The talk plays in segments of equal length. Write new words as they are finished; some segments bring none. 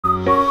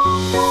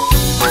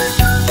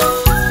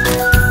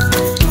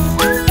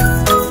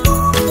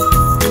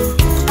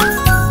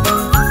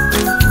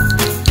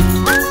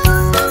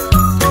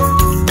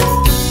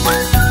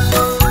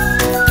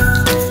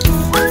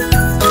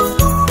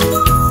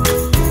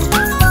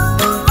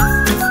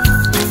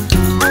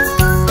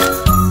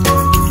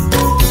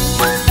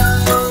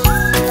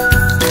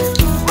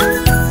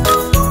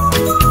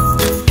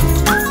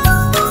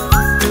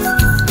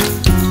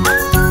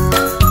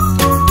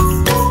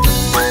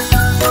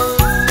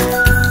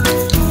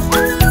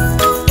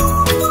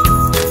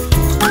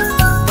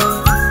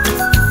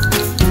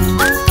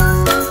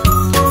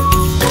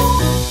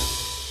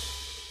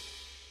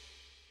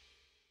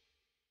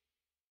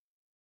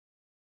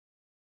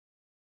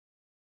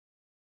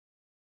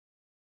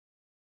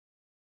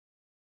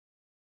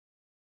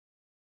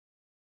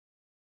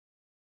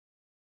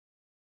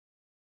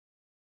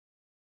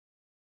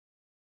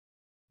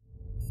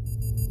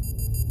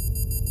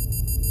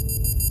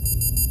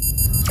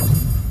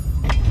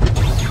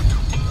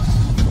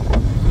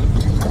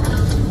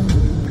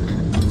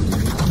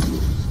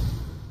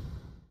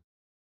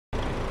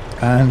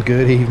And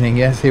good evening.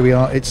 Yes, here we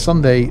are. It's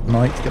Sunday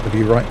night, to get the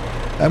view right.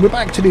 We're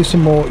back to do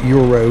some more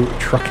Euro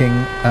trucking.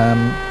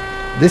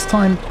 This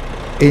time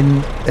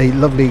in a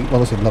lovely,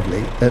 well I say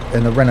lovely,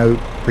 in a Renault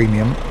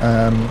Premium.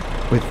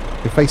 We're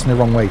facing the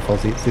wrong way,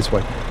 Fozzie, it's this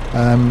way.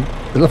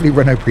 The lovely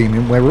Renault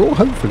Premium, where we're all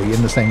hopefully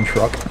in the same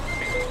truck.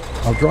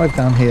 I'll drive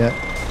down here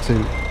to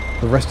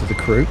the rest of the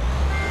crew.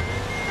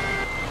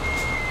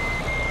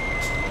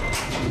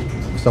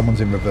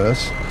 Someone's in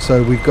reverse.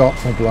 So we've got,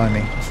 oh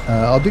blimey,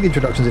 I'll do the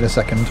introductions in a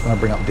second when I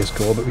bring up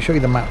Discord, but we show you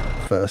the map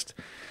first.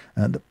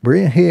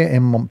 We're here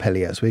in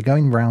Montpellier, so we're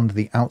going round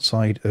the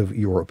outside of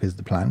Europe is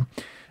the plan.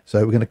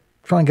 So we're going to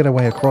try and get our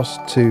way across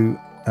to,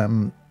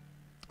 thank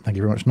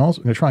you very much, Noz.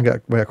 We're going to try and get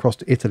our way across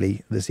to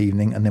Italy this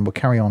evening, and then we'll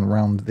carry on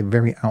around the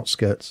very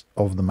outskirts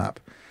of the map,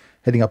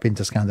 heading up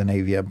into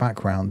Scandinavia,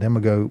 back round, then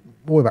we'll go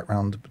all the way back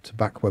round to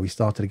back where we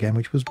started again,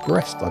 which was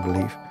Brest, I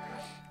believe.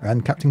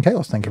 And Captain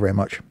Chaos, thank you very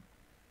much.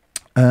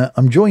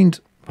 I'm joined,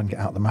 if I can get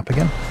out the map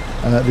again,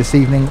 this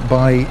evening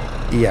by,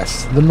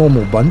 yes, the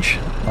normal bunch.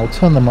 I'll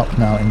turn them up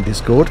now in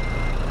Discord.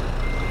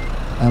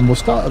 And we'll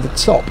start at the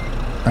top,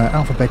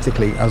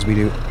 alphabetically, as we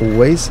do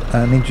always,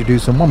 and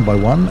introduce them one by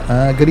one.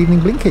 Good evening,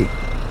 Blinky.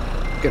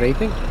 Good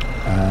evening.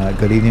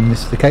 Good evening,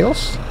 Mr.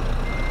 Chaos.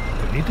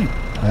 Good evening.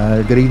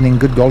 Good evening,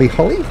 good golly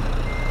Holly.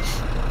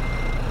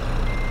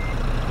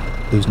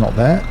 Who's not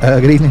there?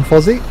 Good evening,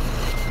 Fozzie.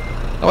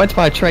 I went to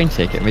buy a train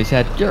ticket and he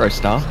said,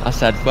 Eurostar. I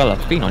said, well,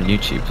 I've been on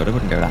YouTube, but I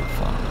wouldn't go that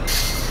far.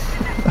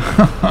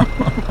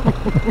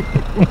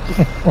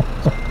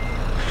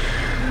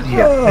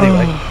 Yeah,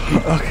 anyway.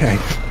 Okay.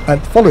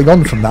 And following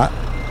on from that,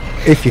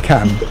 if you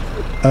can,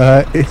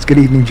 it's good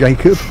evening,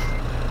 Jacob.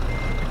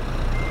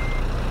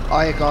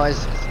 Hiya,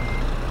 guys.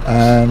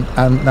 And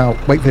now,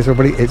 wait for this,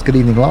 everybody, it's good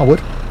evening,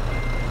 Larwood.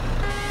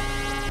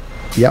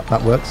 Yep,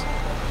 that works.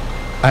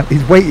 And he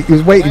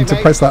was waiting to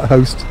press that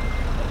host.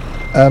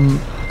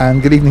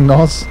 And good evening,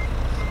 Noz.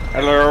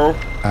 Hello.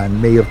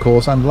 And me, of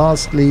course. And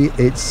lastly,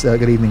 it's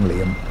good evening,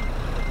 Liam.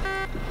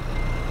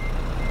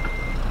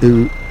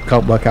 Who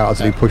can't work out as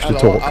he pushed to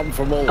talk. I'm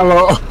from all.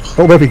 Hello.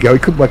 Oh, there we go. He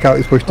couldn't work out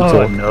his push to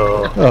talk.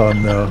 No. Oh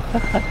no.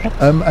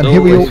 And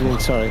here we all.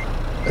 Sorry.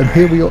 And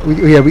here we all.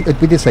 Yeah, we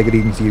did say good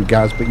evening to you,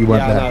 Gaz, but you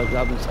weren't there.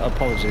 Yeah, no,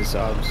 apologies.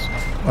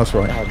 That's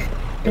right. I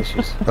had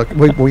issues. Okay,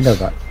 we know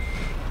that.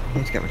 I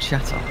need to get my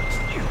chat on.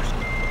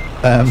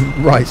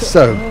 Right,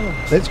 so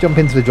let's jump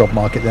into the job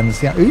market then and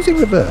see who's in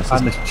reverse.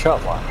 And the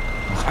chat line.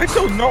 I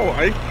don't know.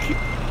 I keep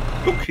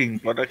looking,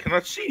 but I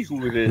cannot see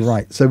who it is.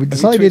 Right, so we Have you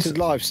decided. tweeted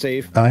live,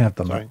 Steve? I have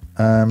done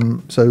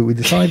that. So we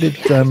decided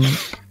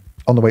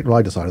on the way. Well,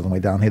 I decided on the way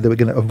down here that we're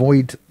going to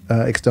avoid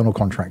external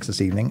contracts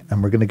this evening,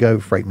 and we're going to go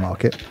freight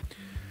market.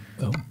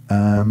 Oh.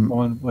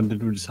 When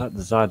did we decide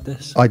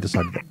this? I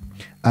decided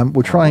that.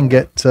 We'll try and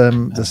get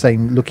the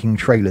same looking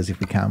trailers if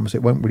we can, so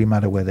it won't really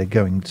matter where they're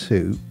going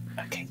to.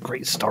 Okay,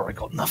 great start. I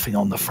got nothing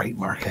on the freight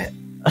market.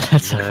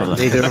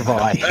 Neither have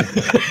I.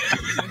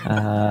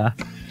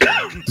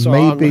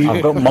 Maybe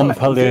I've got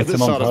Montpellier to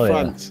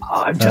Montpellier.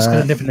 I'm just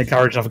going to nip in the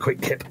garage and have a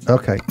quick kip.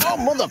 Okay. Oh,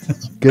 mother!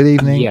 Good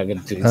evening. Yeah, I'm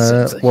going to do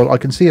this. Well, I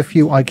can see a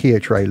few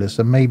IKEA trailers,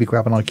 so maybe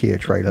grab an IKEA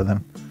trailer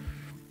then.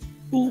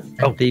 Oh,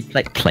 The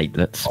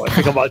platelets. I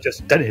think I might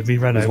just done it.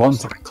 There's one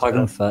to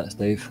Clyde first,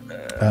 Dave.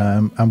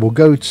 And we'll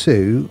go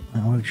to.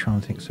 What are we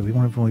trying to think? So we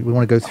want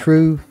to go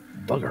through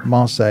Bugger.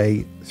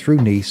 Marseille, through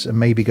Nice, and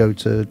maybe go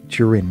to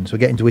Turin. So we're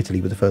getting to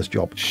Italy with the first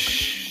job.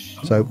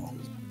 So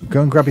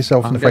go and grab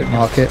yourself from the freight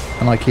market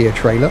an IKEA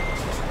trailer.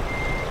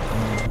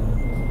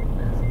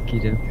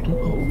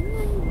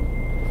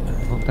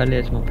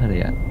 Montpellier to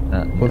Montpellier.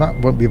 Well, that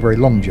won't be a very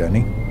long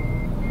journey.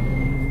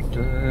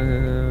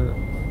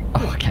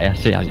 Oh, okay, I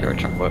see how your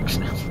truck works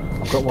now.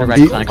 I've got The one.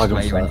 red flag's Clyde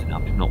where you're first. ending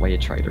up, not where your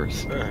trader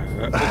is. Okay,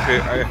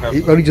 I have.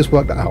 It only just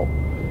worked that out.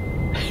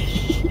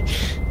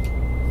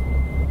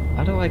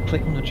 How do I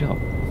click on the job?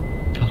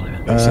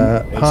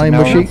 Hi,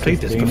 Now Mushy. I've played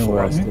this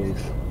before, Steve.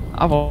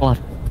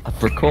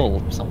 I've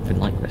recalled something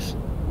like this.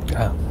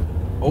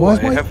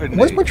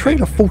 Where's my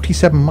trailer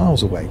 47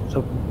 miles away?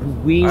 So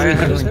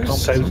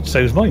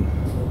so's mine.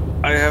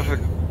 I have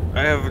an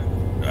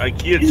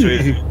IKEA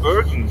trailer in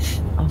Bergen.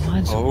 Oh,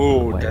 mine's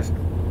Oh, that's.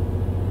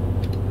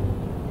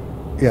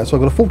 Yeah, so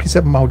I've got a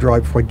 47-mile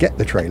drive before I get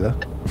the trailer.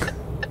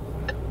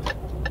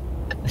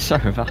 So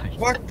have I.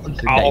 What?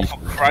 Oh, for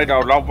crying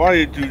out loud!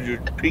 Why did you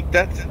pick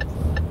that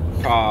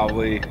far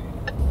away?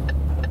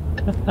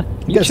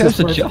 You Yes, chose that's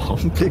a where- job.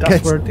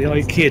 That's where the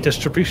IKEA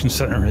distribution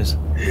centre is.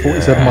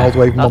 47 miles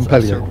away from That's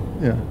Montpellier.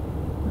 awesome. Yeah.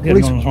 The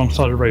least- on the wrong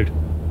side of the road.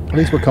 At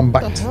least we'll come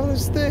What back. the hell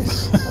is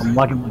this? I'm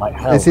lagging like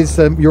hell. This is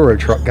Euro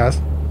truck, Gaz.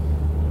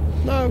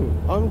 No,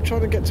 I'm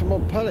trying to get to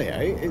Montpellier.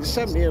 It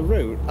sent me a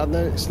route, and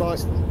then it's like,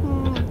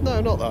 no,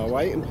 not that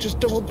way, and just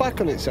doubled back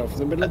on itself in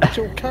the middle of the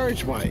dual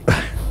carriageway.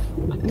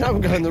 Now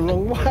I'm going the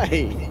wrong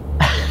way.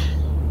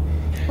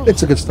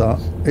 It's a good start.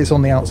 It's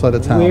on the outside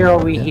of town. Where are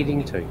we Yeah.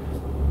 heading to?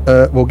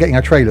 Well, getting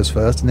our trailers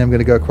first, and then we're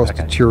going to go across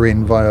to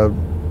Turin via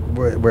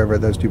wherever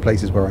those two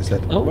places where I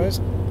said. Oh,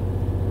 Where's?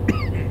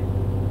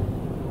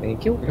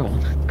 Thank you. go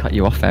on. Cut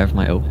you off there with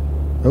my old.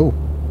 Oh.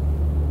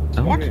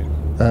 Oh. What?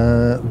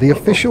 The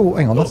official.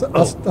 Hang on,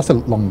 that's a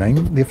long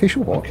name. The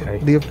official what? Okay.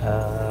 The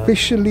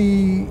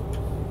officially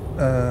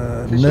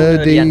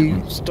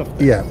nerdy. Stuff.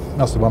 Yeah,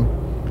 that's the one.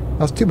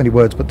 That's too many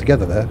words put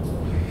together there.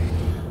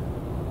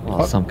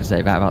 Well, some could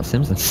say that about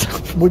Sims and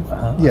stuff. Would,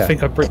 yeah, I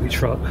think I broke my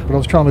truck. but I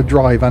was trying to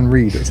drive and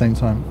read at the same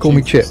time. Call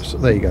me Chips.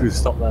 There you go.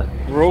 Stop there.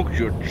 Broke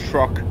your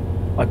truck.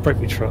 I broke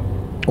my truck.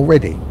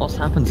 Already. What's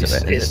happened to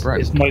it? Is it broke?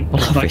 It's my,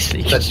 Well,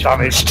 obviously. that's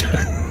damaged.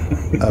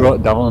 He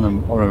brought down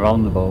on a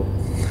roundabout.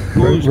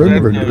 Who's Run,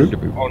 that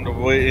run, on the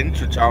way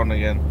into town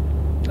again?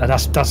 And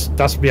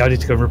that's me. I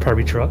need to go and repair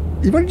my truck.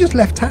 You've only just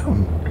left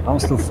town. I'm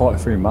still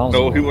 43 miles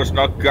No, away. he was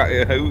not.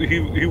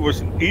 He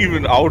wasn't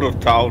even out of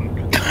town.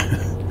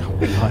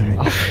 Blimey.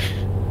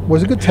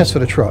 Was a good test for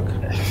the truck.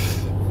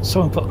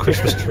 Someone put a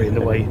Christmas tree in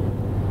the way.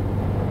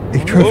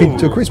 He drove Whoa.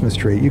 into a Christmas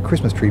tree. You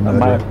Christmas tree That might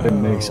murderer. have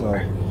been me,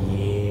 sorry.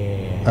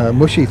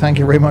 Mushy, thank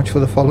you very much for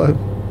the follow.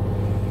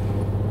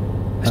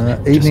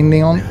 Evening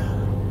Neon.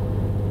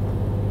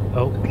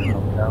 Oh,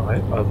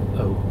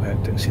 no, I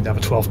didn't seem to have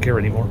a 12 gear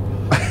anymore.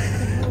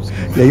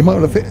 Yeah, you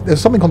might have.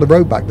 There's something on the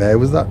road back there.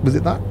 Was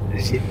it that?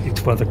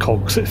 It's one of the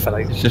cogs that fell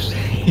out. It's just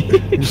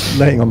Just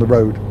laying on the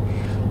road.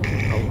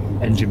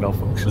 Engine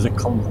malfunction. Was it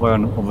convoy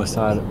on the other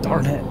side?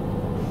 Darn it.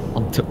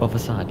 on the other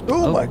side.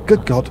 Oh, my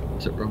good God.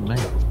 Is it wrong lane?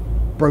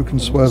 Broken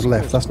swerve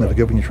left. That's never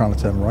good when you're trying to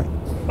turn right.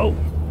 Oh,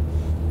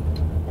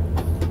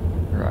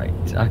 Right,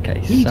 okay,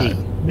 Reedy. so...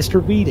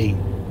 Mr. Reedy.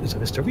 There's a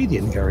Mr. Reedy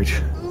in the garage.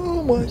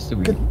 Oh my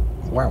Mr. good.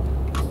 Weedy. Wow.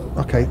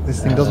 Okay,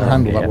 this thing doesn't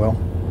handle that yeah. well.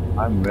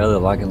 I'm really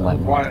lagging like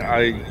Why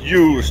are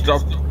you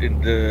stopped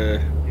in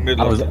the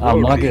middle of the road?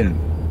 I'm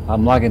lagging.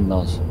 I'm lagging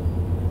those.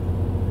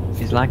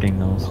 He's lagging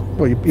those.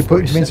 Well, you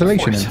put some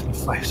insulation in.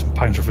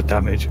 £47,000 worth of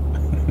damage.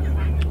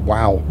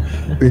 Wow.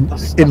 In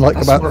like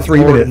That's about worth 3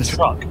 more in the minutes.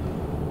 truck.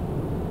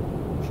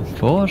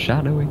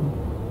 Foreshadowing.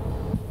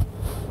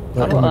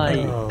 How do I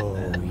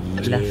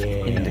left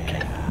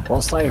indicate?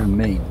 What's that even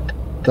mean?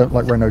 Don't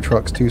like Renault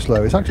trucks, too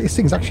slow. It's actually, this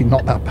thing's actually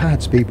not that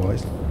bad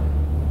speed-wise.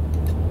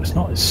 It's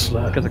not as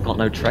slow. Because I've got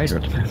no trailer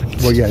at the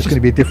moment. Well, yeah, it's going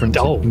to be a different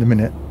dull. in a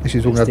minute. This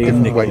is all going to have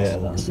different weights.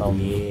 That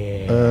sound.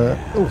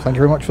 Oh, thank you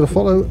very much for the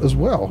follow as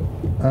well.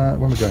 Where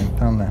am I going?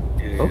 Down there.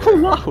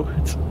 Oh, wow.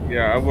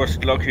 Yeah, I was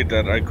lucky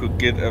that I could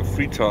get a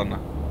free ton.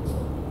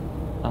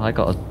 Oh, I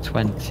got a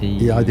 20...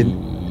 Yeah, I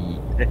didn't.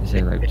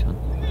 0 ton.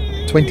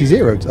 20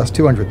 0, that's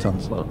 200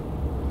 tons.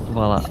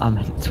 Well, I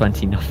meant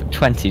 20 nothing.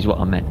 20 is what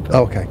I meant. But...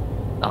 Oh, okay.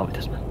 Oh, it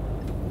doesn't matter.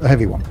 A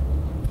heavy one.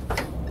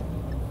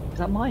 Is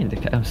that my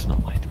indicator? Oh, it's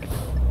not my indicator.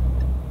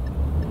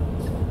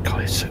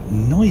 God, it's so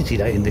noisy,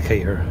 that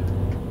indicator.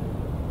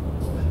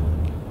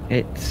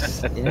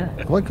 It's... yeah.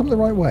 Have I come the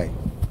right way?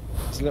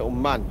 It's a little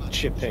man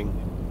chipping.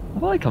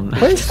 Have I come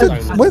Where's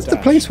the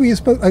place where you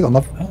spoke? Hang on,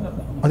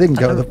 I didn't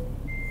go to the...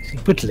 Is he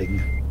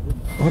whittling?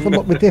 I've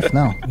got with diff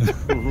now.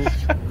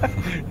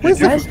 Where's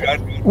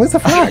the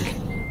flag?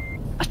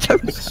 I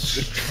don't...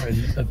 Try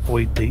and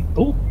avoid the...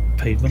 Oh,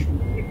 pavement.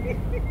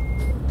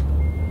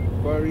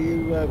 Where are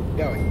you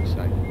going,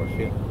 say? What's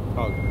your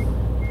target?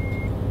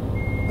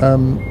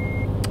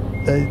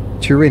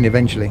 Turin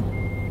eventually.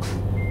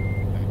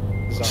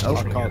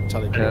 I can't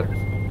tell it.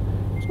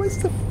 Where's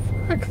the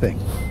flag thing?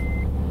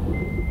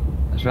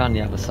 It's around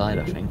the other side,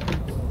 I think.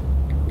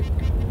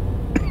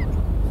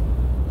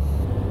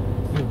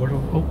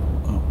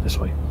 Oh, this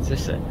way. Is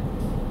this it?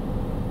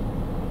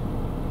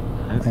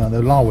 Hang on,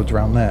 the Larwood's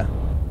around there.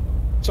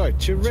 Sorry,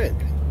 Turin.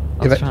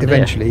 Oh, it's around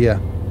Eventually, yeah.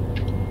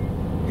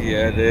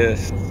 Yeah, it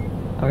is. here.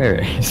 Oh, here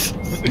it is.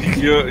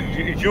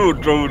 You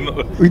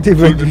drove. We did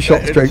when we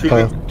shot straight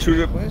past.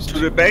 To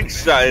the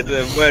backside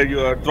where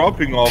you are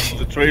dropping off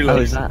the trailer. Oh,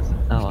 is that?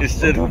 Oh,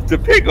 Instead of the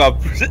pickup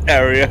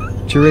area.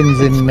 Turin's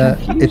in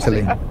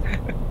Italy.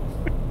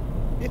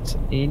 It's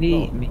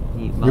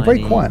You're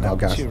very quiet now,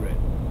 Gaz. Turin.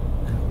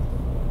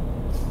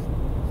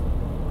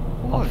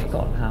 I've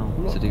forgotten how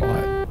to do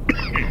that.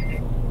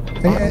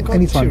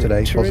 Any time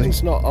today,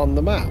 Turin's Fozzie. not on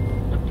the map.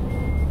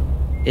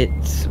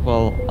 It's...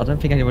 well, I don't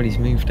think anybody's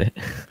moved it.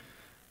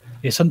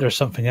 It's under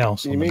something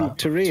else. You on the mean map.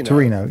 Torino?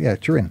 Torino, yeah,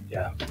 Turin.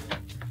 Yeah.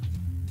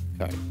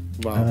 Okay.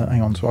 Well,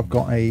 Hang on, so I've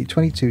got a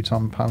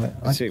 22-ton pallet.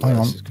 let's see Hang where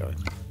on, this is going.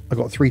 I've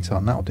got a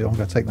 3-ton. That'll do. I'm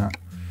going to take that.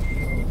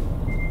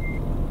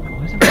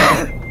 Why is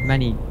there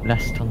many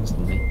less tons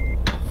than me?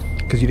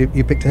 Because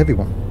you picked a heavy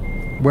one.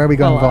 Where are we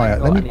going Well, I via?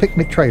 haven't Let got me any. pick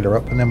my trailer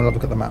up and then we'll have a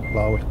look at the map,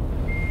 Larwood.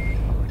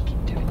 Oh, I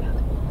keep doing that.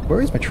 Where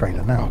is my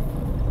trailer now?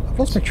 I've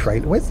lost my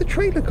trailer. Where's the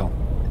trailer gone?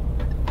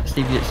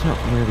 Stevie, it's not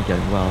really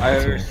going well. I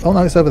at all. was- Oh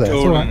no, it's over there. It's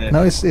all Stolen right. it.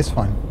 No, it's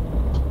fine.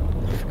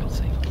 For God's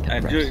sake, get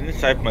And the you're rest.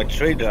 inside my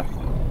trailer.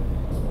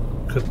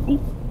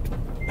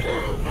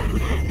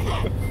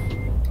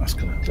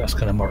 That's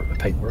gonna mark the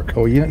paintwork.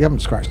 Oh, you haven't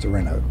scratched the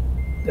Renault.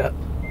 Yeah.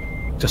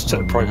 Just took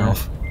Oh, the primer no.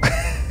 off.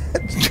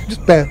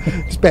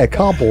 just bare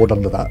cardboard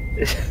under that.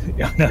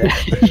 Yeah, no.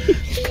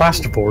 It's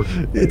plasterboard.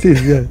 It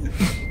is, yeah.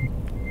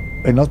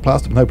 And not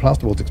plaster. No,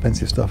 plasterboard's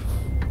expensive stuff.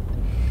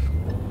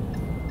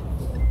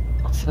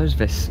 I suppose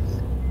this...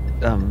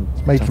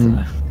 It's made I from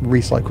don't know.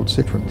 recycled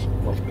citrons.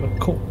 Well,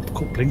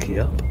 caught Blinky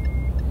up.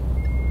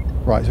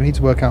 Right, so we need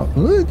to work out.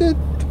 It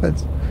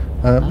depends.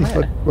 We need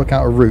to work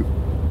out a route.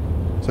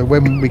 So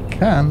when we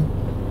can,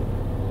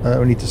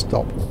 we need to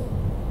stop.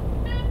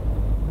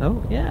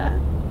 Oh, yeah.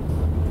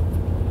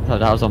 Oh,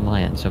 that was on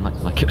my end, so it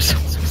might give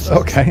us.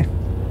 Okay.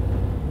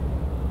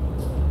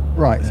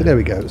 Right, so there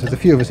we go. So there's a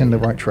few of us in the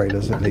right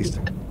trailers at least.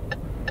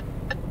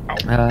 Ow,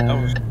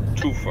 that was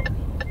too far.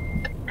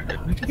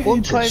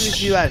 What train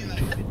did you end?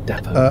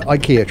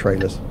 IKEA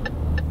trailers.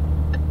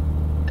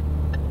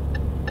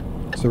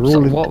 So we're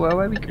all in, where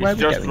are we It's going?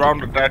 just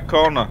round that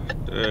corner,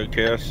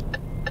 Chaos.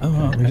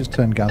 Oh, we just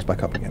turn gas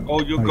back up again.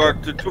 Oh, you There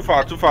we got too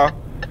far, too far.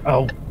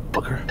 oh,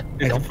 bugger.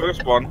 It's the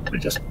first one. We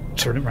just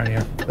turn it around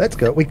here. Let's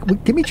go. We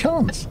give me a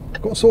chance.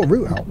 Got to sort a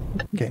route out.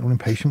 Getting all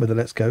impatient with the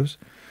let's goes.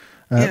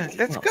 Yeah,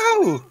 let's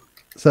go.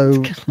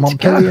 So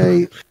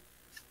Montpellier,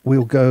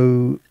 we'll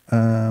go.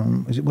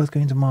 Is it worth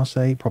going to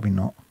Marseille? Probably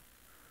not.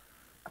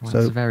 Well, So-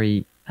 it's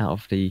very out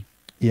of the.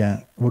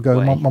 Yeah, we'll go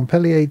Way.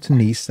 Montpellier to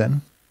Nice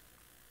then.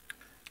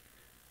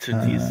 To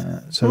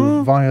these.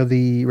 So via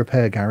the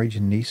repair garage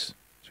in Nice,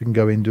 so we can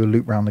go in, do a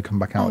loop round, and come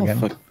back out Oh, again,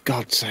 for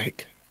God's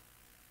sake.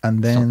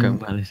 and It's not going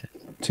then well, is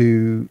it?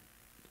 to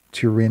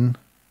Turin.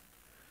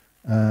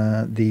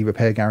 The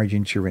repair garage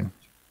in Turin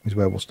is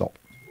where we'll stop.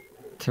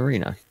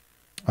 Torino.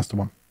 That's the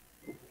one.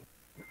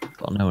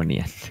 Got no in the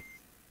end.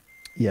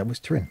 Yeah, it was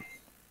Turin.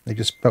 They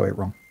just spelled it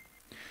wrong.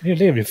 Yeah,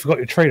 Liam, you forgot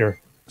your trailer.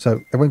 So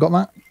everyone got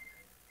that?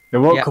 They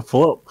won't Yeah.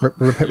 couple up.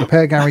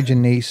 Repair garage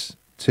in Nice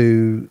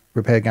to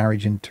repair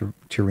garage in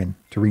Turin,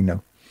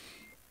 Torino.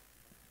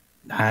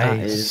 That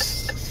Nice. is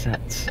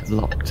set,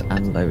 locked,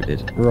 and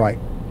loaded. Right.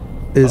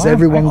 Has I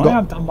everyone have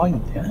got? done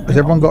mine, yeah. Has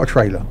everyone got a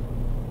trailer?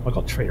 I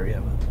got trailer,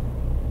 yeah.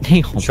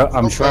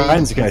 I'm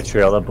trying to get a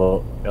trailer,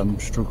 but I'm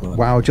struggling.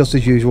 Wow, just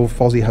as usual,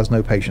 Fozzie has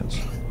no patience.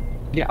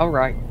 Yeah,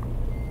 alright.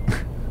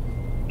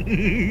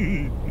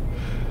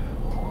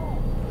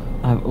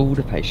 I have all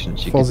the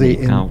patience you can Fozzie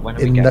need. Now, when are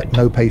we in going?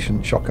 no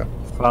patient shocker.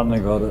 Finally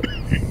got it.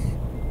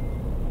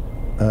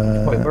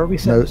 Wait, where are we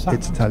No, set?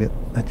 it's Italian.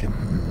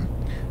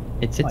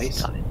 It's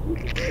Nice. time.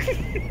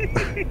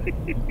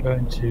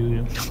 Going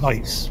to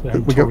Nice,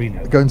 We're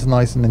Torino. going to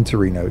Nice and then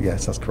Torino.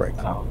 Yes, that's correct.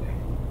 Oh, okay.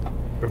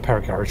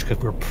 Repair garage,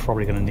 because we're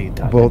probably going to need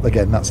that. Well,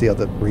 again, that's the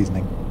other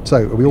reasoning. So,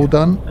 are we all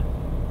done?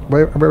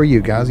 Where are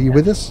you guys? Are you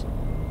with us?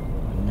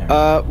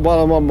 No.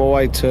 Well, I'm on my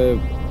way to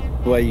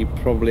where you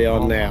probably are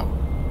now.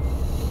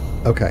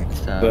 Okay,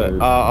 So,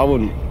 But I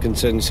wouldn't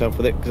concern yourself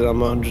with it because I'm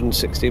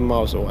 116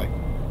 miles away.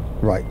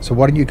 right. So,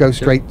 why don't you go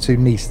straight to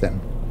Nice then?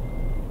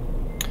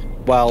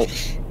 Well,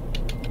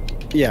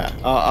 yeah,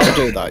 I'll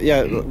do that.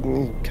 Yeah,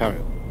 carry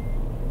on.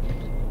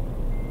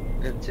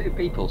 the two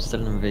people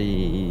still in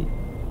the.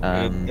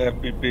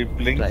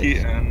 Blinky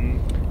place. and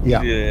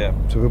Yeah. yeah.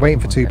 So, we're waiting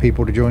for two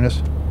people to join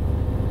us.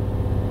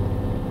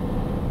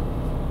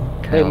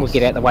 Then we'll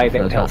get out the way of it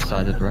on with that health.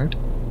 side of the road.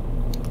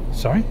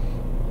 Sorry?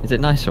 Is it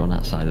nicer on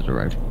that side of the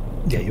road?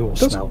 Yeah, you all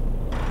Does- smell.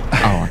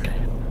 Oh, okay.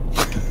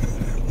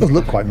 Does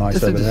look quite nice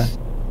Just- over there.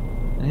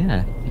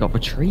 Yeah, you got the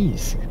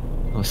trees.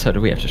 Oh, so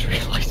do we. I've just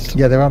realised.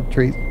 Yeah, there are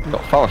trees. We've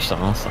got forest on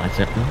our side.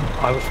 So,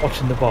 I was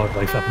watching the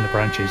wildlife up in the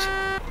branches.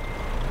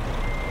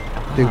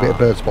 Do a bit of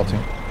bird spotting.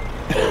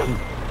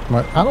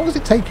 Right. How long is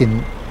it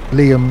taking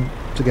Liam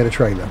to get a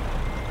trailer?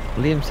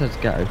 Liam says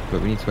go,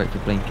 but we need to wait for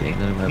Blinky. I don't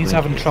know where He's Blinky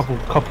having is. trouble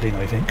coupling,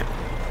 I think.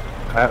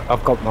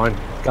 I've got mine.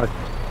 Go.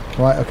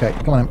 Right. Okay.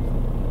 Come on.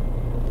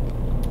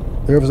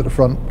 Whoever's at the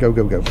front, go,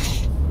 go, go.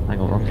 Hang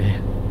on, wrong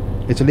here.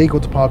 It's illegal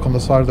to park on the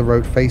side of the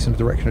road facing the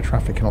direction of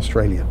traffic in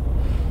Australia.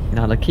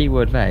 Now, the key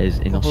word there is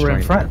in We're Australia.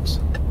 in France.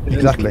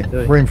 Exactly.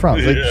 We're in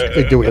France.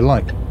 They do what you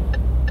like.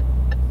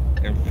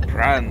 In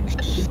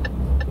France,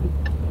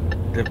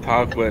 the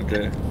park where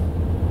they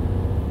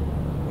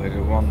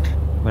want.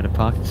 Where the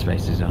parking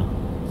spaces are.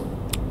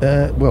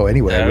 Well,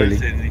 anywhere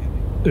really.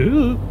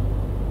 Ooh.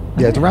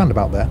 Yeah, it's a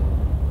roundabout there.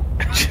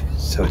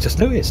 So I just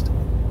noticed.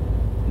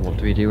 What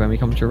do we do when we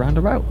come to a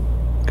roundabout?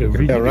 Go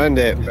Go around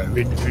it. Roundabout.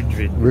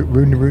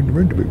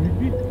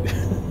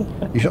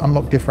 You should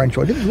unlock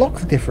differential. I didn't lock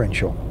the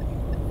differential.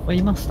 Well,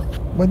 you must have.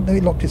 When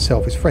it locked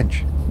itself, it's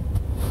French.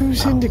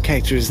 Whose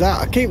indicator is that?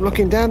 I keep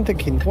looking down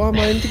thinking, why am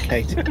I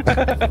indicating?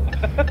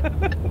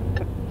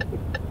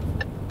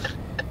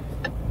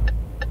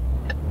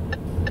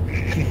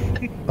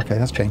 Okay,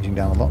 that's changing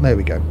down a lot. There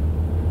we go.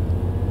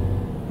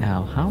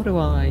 Now, how do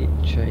I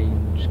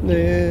change?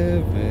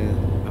 Well,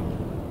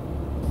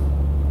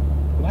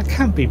 that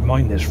can't be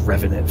mine that's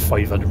revving at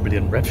 500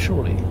 million rev,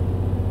 surely.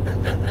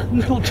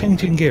 It's not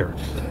changing gear.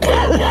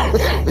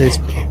 It's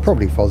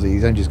probably Fozzie.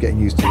 He's only just getting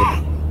used to the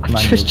I've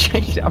manual. just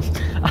changed it.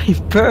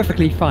 I'm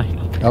perfectly fine.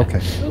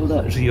 Okay. Oh,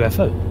 that's a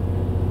UFO.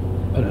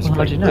 Oh, that's Well, how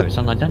great. do you know? It's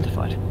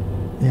unidentified.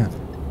 Yeah.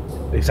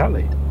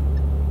 Exactly.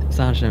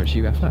 So how do you know it's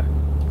UFO?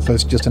 So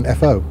it's just an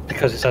FO.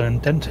 Because it's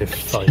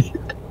unidentified.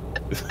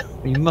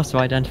 You must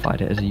have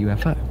identified it as a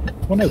UFO.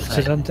 Well, no, because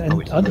it's Oh,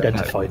 it's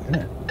unidentified, isn't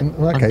it?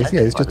 In that case,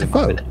 yeah, it's just a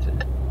foe.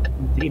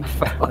 The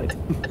info.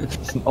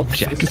 It's an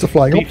object. Just a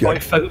flying Be 5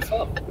 object. foot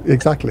up.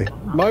 Exactly.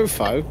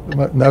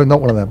 Mofo. No,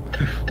 not one of them.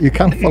 You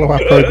can follow our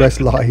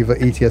progress live at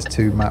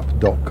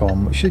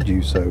ets2map.com, should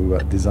you so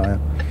desire.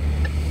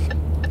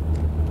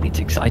 It's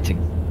exciting.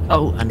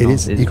 Oh, and It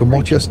is. You can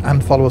watch us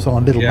and follow us on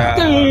our little Yeah.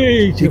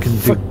 map. You can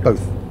do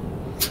both.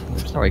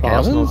 Sorry,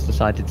 Chaos Pardon? Lord's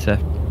decided to.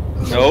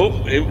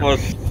 No, it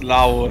was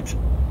loud.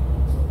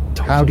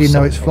 How do you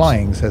know it's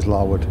flying, says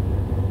Larwood.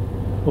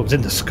 Well, it was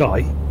in the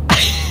sky.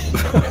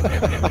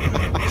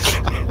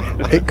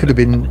 It could have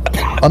been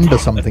under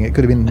something. It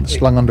could have been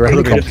slung under a It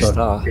could have helicopter.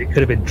 Star. It could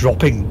have been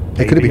dropping.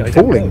 It could have maybe, been I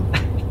don't falling.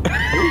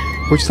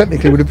 know. Which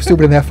technically would have still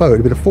been an FO. It would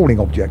have been a falling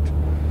object.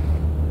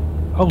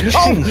 Oh,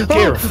 change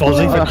gear,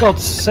 Fozzie, for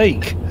God's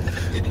sake.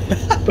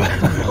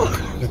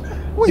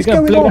 What is You're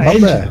gonna going blow on my up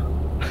engine. there?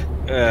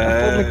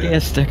 Pull the gear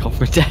stick off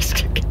my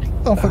desk again.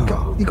 Oh, for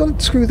God. You've got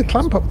to screw the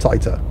clamp up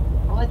tighter.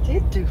 Well, I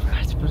did do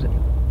that, but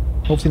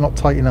Obviously not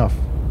tight enough.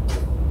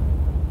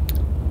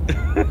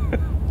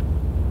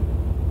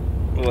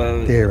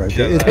 Well, Dear, oh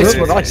shall dear. That's I-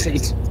 what I see.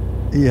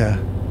 Yeah.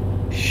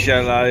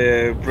 Shall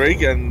I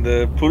break and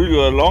pull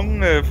you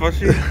along,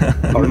 Fuzzy?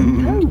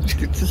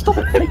 stop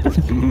it.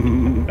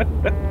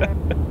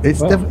 It's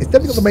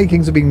definitely got the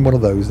makings of being one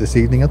of those this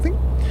evening, I think.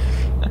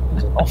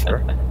 There's an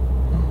offer.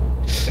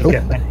 Oh,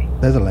 Get many.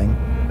 there's a lane.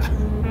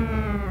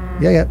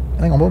 Yeah.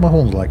 Hang on, what are my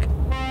horns like?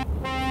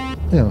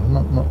 Yeah,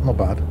 not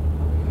bad.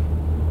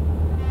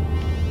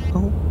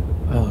 Oh.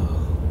 Oh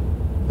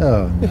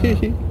no.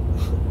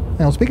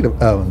 Hang on, speaking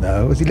of, oh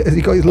no, has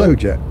he got his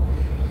load yet?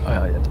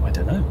 I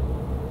don't know.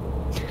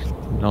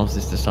 Noz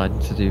is deciding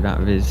to do that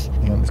with his.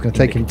 Hang on, it's going to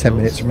take him 10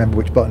 minutes to remember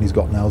which button he's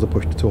got now as a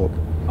push to talk.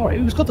 Alright,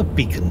 who's got the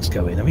beacons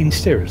going? I mean,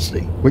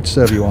 seriously. Which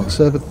server you on?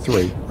 Server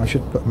 3. I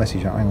should put a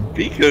message out. Hang on.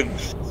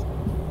 Beacons.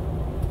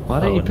 Why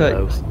don't you put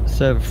no.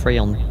 server 3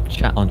 on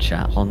chat the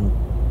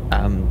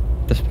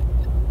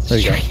There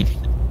you go. stream?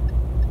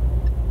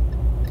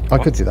 I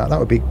could do that. That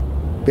would be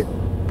a bit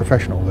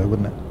professional though,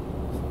 wouldn't it?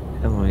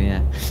 Oh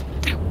yeah.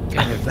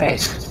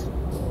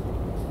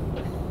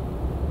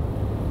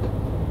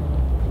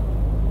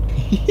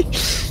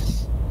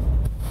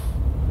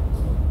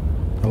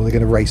 Oh, they're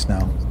going to race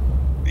now.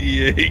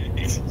 Yeah.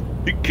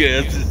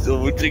 Chaos is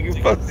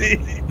overtaking Fuzzy.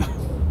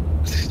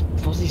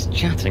 Fozzie's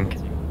chatting,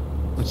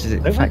 which is They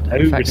won't affecting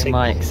overtake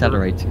my me.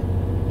 accelerator.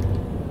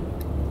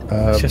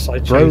 It's just I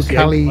Bro chose the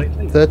Cali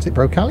overtake. 13.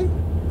 Bro Cali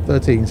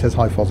 13 says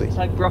hi Fozzie. It's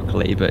like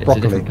broccoli, but it's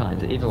Broccoli. a different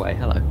kind. Either way,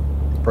 hello.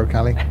 Bro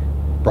Cali.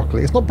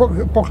 Broccoli. It's not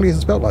broccoli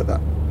isn't spelled like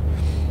that.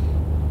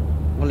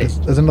 Well, it's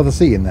There's another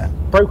C in there.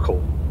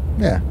 Brocal.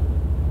 Yeah.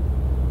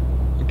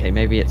 okay.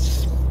 Maybe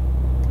it's.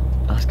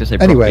 I was gonna say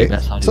Anyway, broccoli,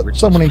 that's how the original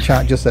someone in was.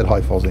 chat just said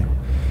hi Fozzie.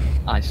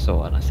 I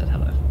saw it and I said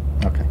hello.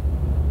 Okay.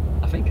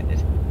 I think I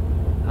did.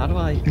 How do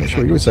I? Not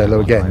sure. You would say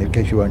hello again in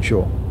case you weren't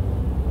sure.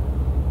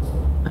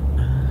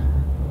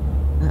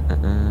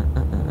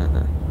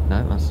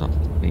 No, that's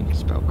not being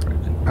spelled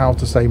correctly. How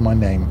to say my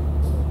name?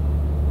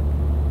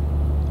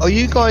 Are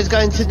you guys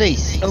going to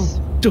Nice?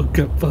 Don't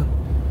go for.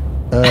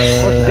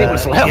 It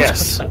was loud.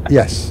 Yes.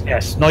 Yes.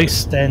 Yes.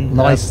 Nice then.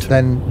 Nice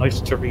then.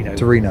 Nice Torino.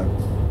 Torino.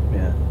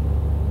 Yeah.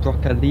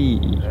 Broccoli.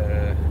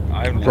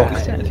 I'm Brock.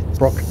 loud.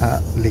 Brock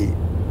Lee.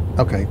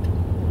 Okay.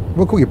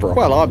 We'll call you Brock.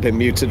 Well, I've been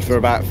muted for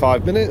about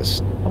 5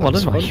 minutes. Oh, well,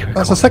 That's that's fun.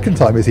 That's the second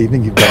time this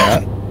evening you've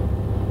done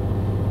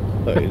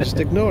that. Oh, you're just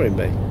ignoring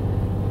me.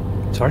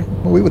 Sorry.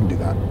 Well, we wouldn't do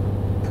that.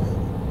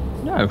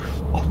 No,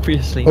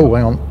 obviously. Oh,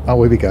 hang on.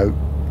 Oh, here we go.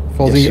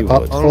 Fozzie, Yes, you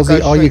would.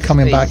 Fozzie, I'll are go you straight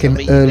coming to back in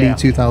Nice, I'll early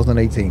meet you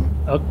 2018?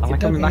 Am I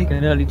coming back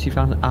in early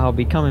 2000? I'll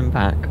be coming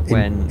back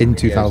when. In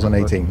videos are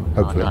 2018,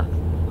 working.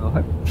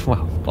 hopefully.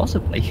 Well,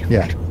 possibly.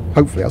 Yeah.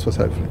 Hopefully, that's what's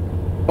hopefully.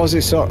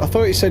 Fozzie, I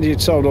thought you said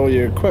you'd sold all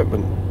your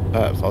equipment,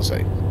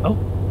 Fozzie. Oh,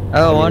 And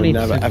I you would need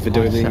never to ever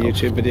do a myself.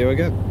 YouTube video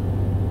again.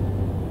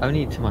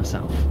 Only to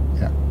myself.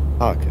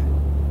 Okay.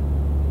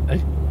 Hey,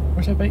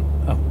 where's that bait?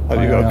 Oh.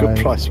 Have you got a good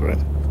Aye. price for it?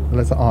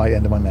 That's the I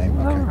end of my name.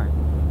 Okay. Alright.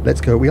 Let's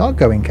go. We are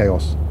going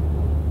Chaos.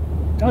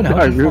 Oh no, No,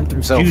 I he ripped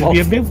himself used off. me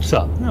a built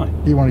up. No.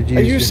 You wanted to Are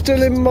use you your-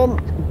 still in Mont?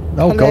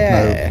 Oh God,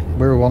 Pelé? no.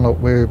 We're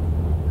one. We're.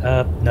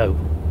 No.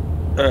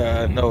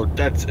 No,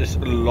 that is a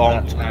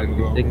long time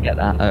ago. Didn't get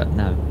that.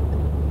 No.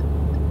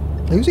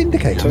 Who's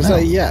indicator So now?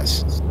 say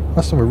yes.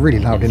 That's some really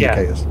loud Yeah.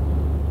 indicators.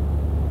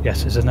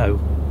 Yes, it's a no.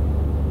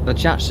 The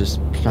chat's just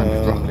playing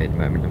with broccoli at the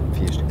moment. I'm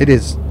confused. It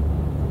is.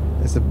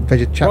 It's a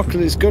veggie chat.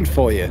 Broccoli's good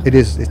for you. It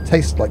is. It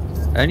tastes like.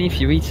 Only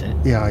if you eat it.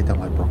 Yeah, I don't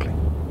like broccoli.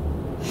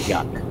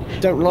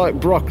 Don't like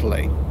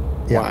broccoli?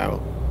 Yeah.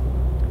 Wow.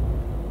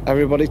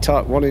 Everybody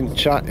type 1 in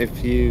chat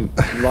if you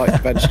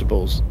like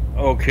vegetables.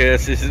 Okay,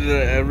 so is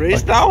it a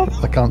race now?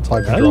 I can't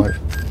type and No.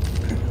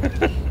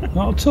 drive.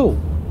 Not at all.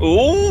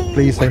 Oh!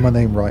 Please say my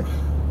name right.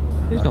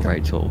 He's not Okay.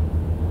 very tall.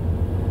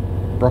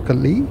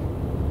 Broccoli.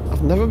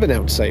 I've never been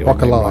able to say your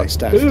Broccoli. name right,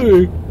 Steph.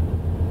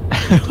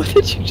 What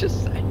did you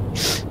just say?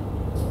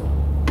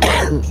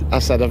 I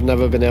said I've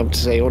never been able to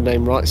say your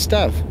name right,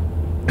 Stev.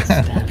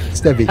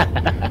 Stevie.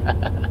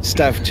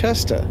 Stev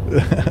Chester.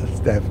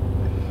 Stev.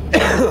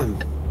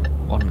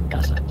 One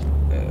Gaza.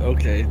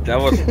 Okay, that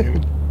was new.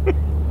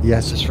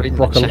 Yes, Just reading the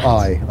Broccoli chat.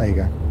 Eye. There you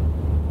go.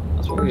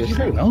 That's what Where we did were you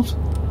go, saying. Nels?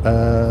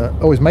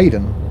 Oh, it's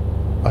Maiden.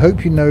 I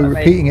hope you know Hi,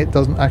 repeating it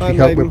doesn't actually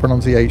Hi, help with Maiden.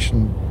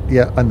 pronunciation.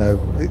 Yeah, I know.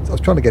 I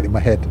was trying to get it in my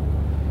head.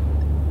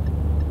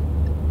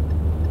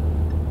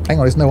 Hang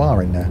on, there's no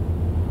R in there.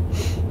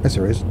 Yes,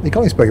 there is. You can't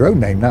even spell your own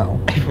name now.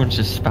 Everyone's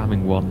just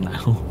spamming one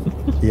now.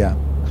 Yeah.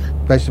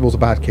 Vegetables are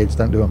bad, kids.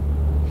 Don't do them.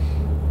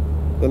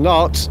 They're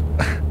not.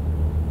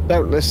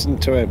 Don't listen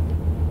to him.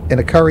 In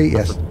a curry,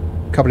 yes.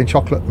 Covered in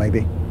chocolate, maybe.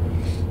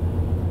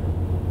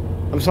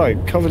 I'm sorry,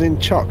 covered in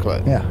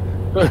chocolate. Yeah.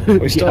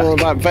 We're still on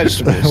about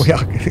vegetables. We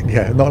are,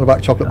 yeah, not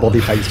about chocolate body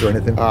paste or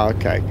anything. Ah,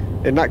 okay.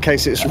 In that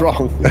case, it's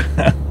wrong.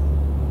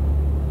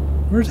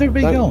 Where's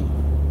everybody Don't- going?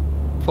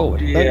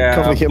 Forward. Yeah,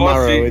 cover your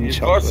marrow in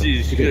chocolate.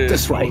 Bossy's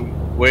This way.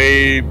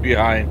 way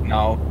behind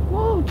now.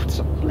 Whoa,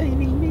 stop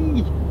blaming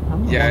me.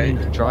 I'm not Yeah, the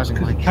one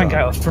driving my Can't get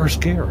car. out of first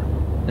gear.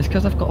 It's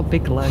because I've got a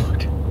big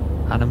load.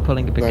 And I'm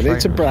pulling a big No need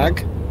to trailer as well.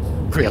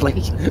 brag.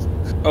 Really?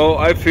 Oh,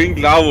 I think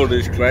Larwood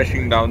is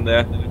crashing down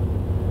there.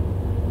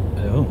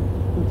 Oh.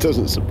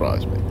 Doesn't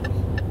surprise me.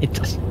 It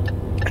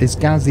doesn't. Is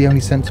Gaz the only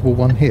sensible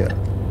one here?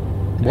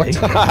 What?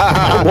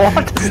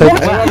 What? Said,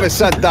 Whoever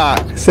said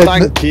that, Said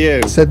thank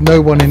you. said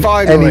no one in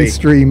Finally. any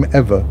stream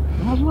ever.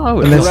 Hello.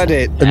 Unless,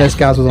 Credit. unless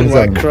Gaz was on his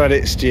Where own.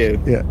 credit's due.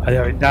 Yeah.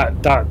 I mean,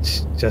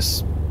 that's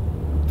just,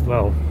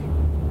 well,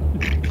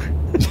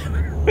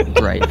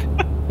 Brave.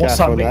 what's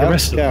Careful that make now. the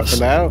rest of Careful us?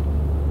 now.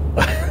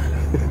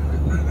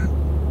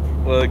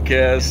 Well,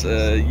 Cass,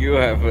 you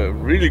have a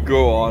really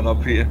go on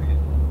up here.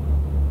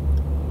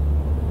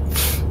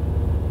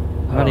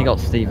 I've only got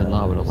Stephen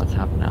Larwood on my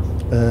tab now.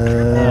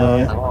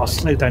 I'll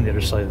slow down the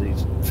other side of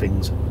these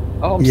things.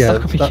 Oh, I'm Yeah, stuck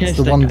on my that's the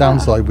joystick. one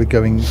downside with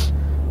going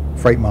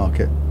freight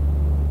market.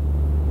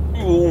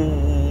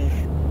 Ooh.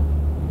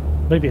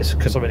 Maybe it's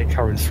because I'm only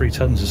carrying 3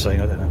 tons or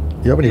something, I don't know.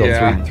 You already got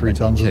Yeah. three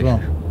tons as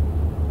well.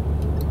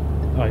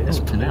 Right, it's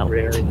Oh, to hell.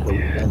 rare.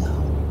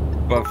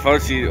 But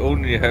Fuzzy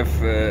only have.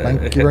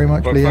 Thank you very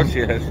much, but Liam.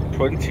 Fuzzy has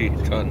 20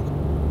 ton.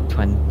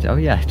 20. Oh,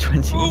 yeah,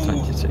 20 or Ooh,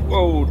 22.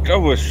 whoa, that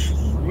was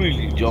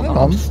really young. Hang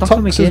on, stuck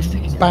on my Tux gear has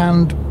stick.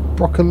 banned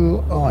Broccoli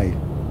Eye.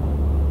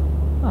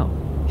 Oh.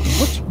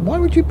 Why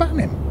would you ban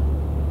him?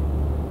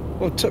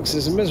 Well, Tux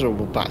is a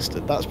miserable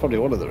bastard. That's probably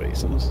one of the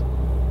reasons.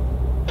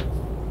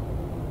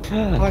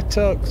 Hi,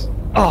 Tux.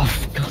 Oh,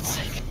 for God's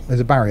sake. There's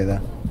a barrier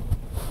there.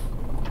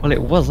 Well,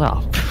 it was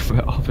up,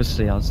 but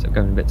obviously I was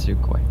going a bit too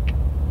quick.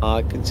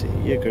 I can see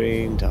your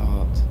green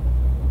dot.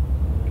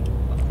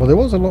 Well, there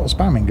was a lot of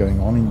spamming going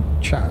on in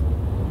chat.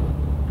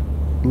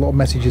 A lot of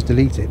messages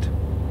deleted.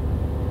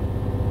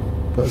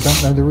 But I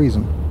don't know the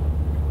reason.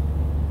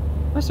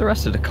 Where's the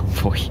rest of the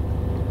convoy?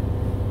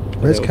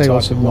 There's Little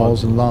Chaos type and of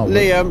Mars and Lava.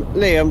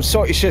 Liam,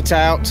 sort your shit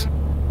out.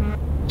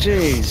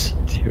 Jeez.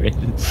 Doing.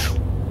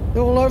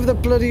 They're all over the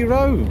bloody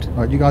road.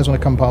 Right, you guys want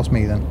to come past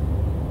me then?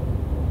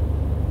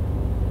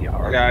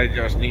 Yeah, I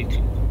just need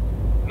to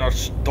not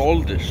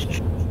stall this.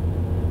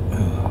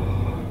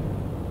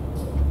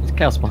 There's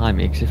chaos behind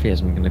me, because if he is,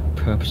 I'm going to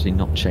purposely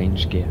not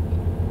change gear.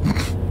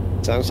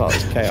 Sounds like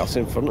there's chaos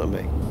in front of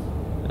me.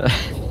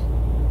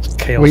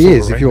 Chaos Well, he all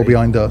is if around you're me.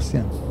 behind us,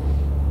 yeah.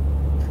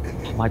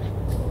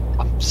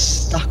 I'm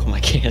stuck on my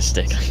gear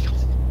stick.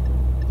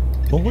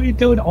 Well, what are you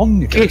doing on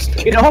your gear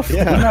stick? Get off!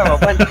 Yeah. No,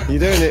 I went. You're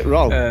doing it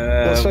wrong.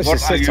 You're supposed to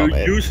What are sit on you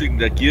it. using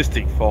the gear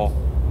stick for?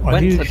 I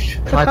Went knew,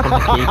 to type on the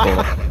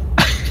keyboard.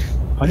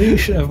 I knew you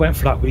should have went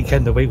for that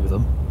weekend away with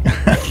them.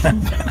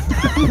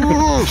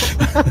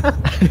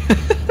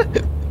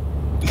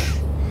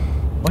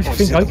 Why do you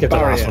think I get the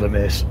last one of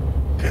this?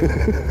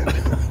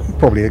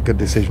 Probably a good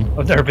decision.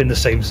 I've never been the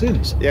same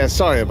since. Yeah,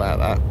 sorry about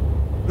that.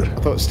 I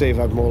thought Steve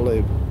had more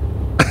lube.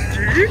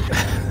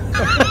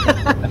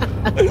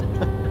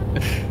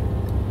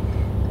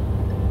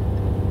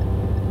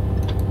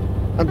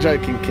 I'm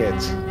joking,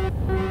 kids.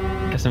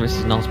 Guess I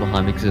missed Nos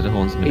behind me because of the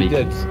horns and the He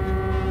did. beacons.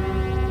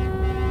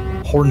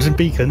 Horns and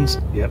beacons.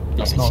 Yep,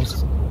 that's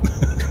Yes.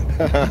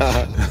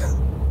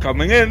 nice.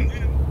 Coming in.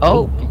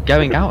 Oh,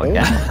 going out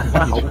again.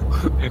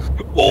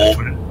 Oh,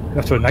 You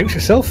have to announce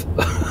yourself.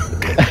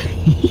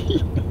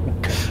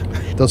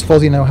 Does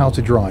Fozzie know how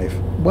to drive?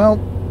 Well,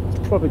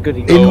 Probably good.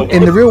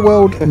 in the real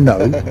world, no.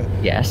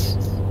 Yes.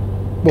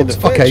 Well, In the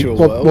okay. virtual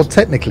Well, world,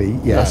 technically,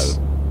 yes.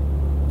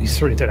 You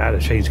certainly don't know how to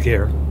change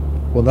gear.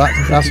 Well,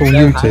 that's all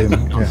new to him.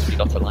 Yeah. He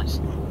got a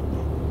license.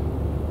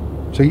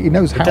 So he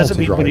knows It how doesn't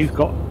to mean when drive. you've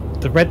got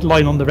the red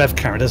line on the rev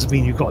camera doesn't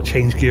mean you've got to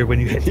change gear when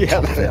you hit the Yeah.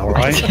 top of it,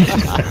 alright?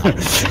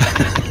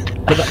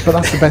 But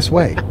that's the best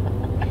way.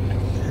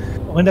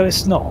 I know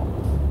it's not.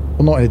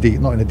 Well, not in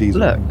a diesel.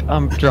 Look,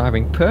 I'm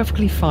driving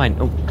perfectly fine.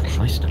 Oh,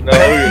 Christ. No,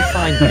 Perfectly you-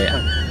 fine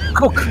here.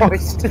 Oh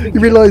Christ!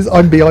 You realise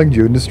I'm behind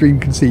you and the stream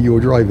can see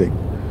you're driving.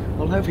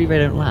 Well, hopefully they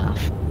don't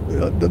laugh.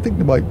 I think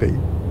there might be,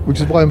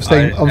 which is why I'm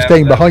staying. I I'm have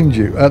staying that. behind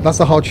you. That's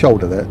the hard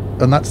shoulder there,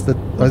 and that's the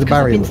Because I've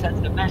barrier. been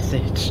sent a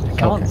message. I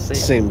can't Okay. see it.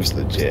 Seems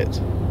legit.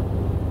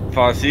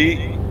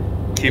 Fuzzy,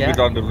 keep Yeah. it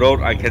on the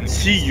road. I can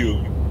see you.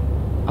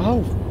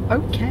 Oh,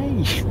 okay.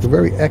 You're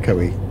very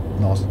echoey,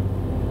 Nos.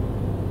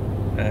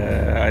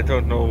 I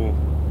don't know.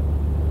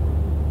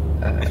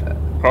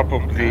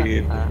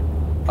 probably.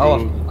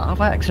 Oh,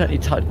 have I accidentally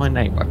typed my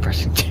name by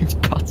pressing two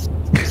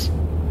buttons?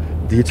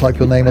 Do you type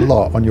your name a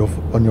lot on your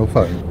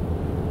phone?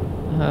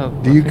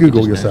 Do you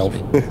Google yourself?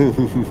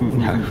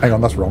 No. Hang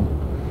on, that's wrong.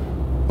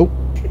 Oh,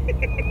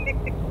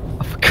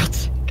 Oh, for God's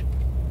sake.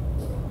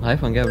 I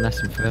hope I'm going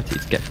less than 30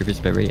 to get through this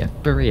barrier.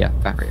 Barrier.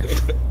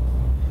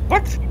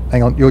 What?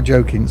 hang on, you're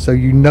joking. So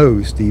you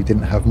know Steve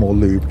didn't have more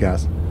lube,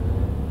 Gaz.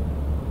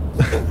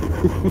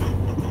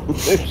 Who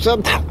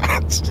said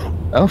that?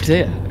 Oh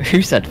dear.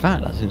 Who said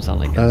that? That doesn't sound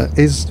like it.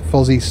 Is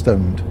Fozzie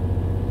stoned?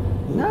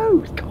 No,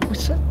 God, we're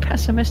so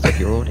pessimistic,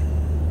 you're already.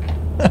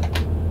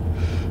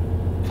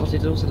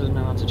 Fozzie also doesn't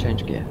know how to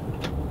change gear.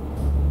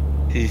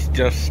 He's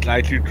just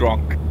slightly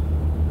drunk.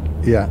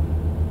 Yeah.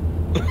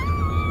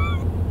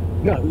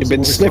 No, You've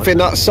been sniffing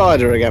that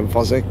cider again,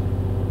 Fozzie.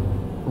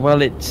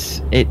 Well, it's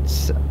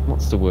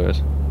what's the word?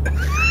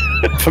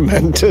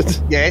 Fermented.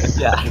 Yes.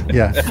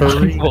 Yeah.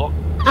 Furry. What?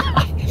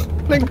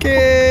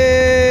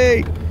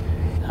 Blinky!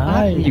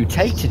 Hi.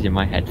 Mutated in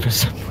my head for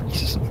some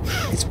reason.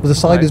 The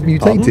cider's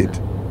mutated.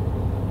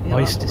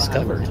 Nice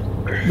discovered.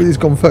 It's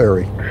gone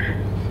furry.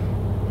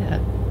 Yeah.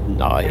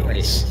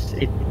 Nice.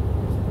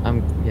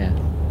 Yeah.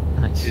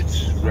 Nice.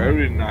 It's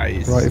very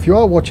nice. Right, if you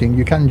are watching,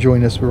 you can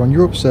join us. We're on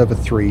Europe Server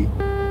 3.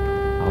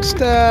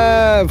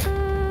 Steph!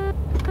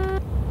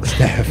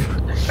 Steph.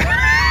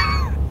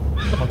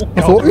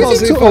 I thought, who's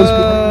he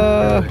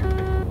talking?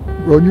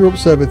 We're on Europe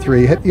Server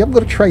 3. You haven't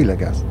got a trailer,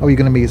 Gaz? Oh, you're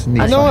going to meet us in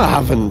the No, I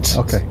haven't.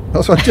 Okay.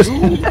 That's what just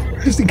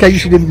in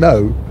case you didn't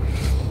know.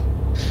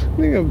 I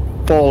think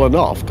I've fallen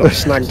off, got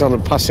snagged on a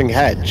passing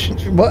hedge.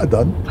 You might have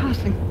done.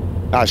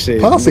 Actually,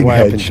 Passing the way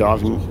I've been hedge?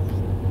 driving.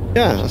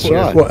 Yeah, that's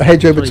right. What, a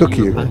hedge overtook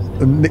you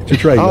and nicked your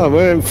trailer? Oh,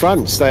 we're in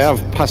France. They have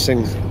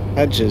passing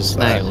hedges.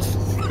 Snails.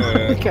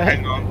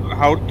 Hang on.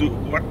 How do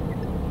what?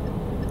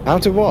 How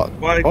to what?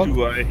 Why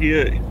do I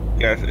hear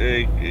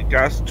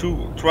gas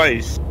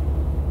twice?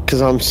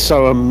 Because I'm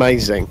so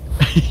amazing.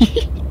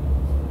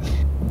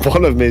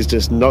 One of them is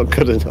just not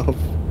good enough.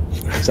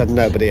 Said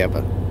nobody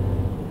ever.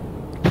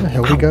 Where the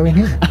hell are we going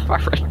here?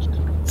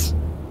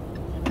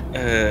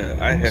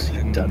 I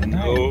have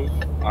no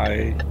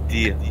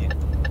idea.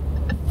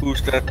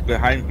 Who's that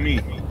behind me?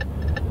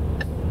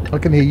 I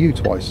can hear you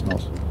twice,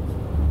 Nos.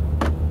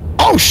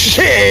 Oh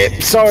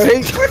shit!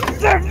 Sorry.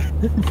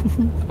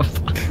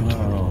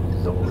 Oh,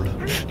 Lord.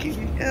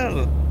 Freaking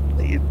hell!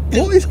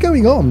 What is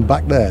going on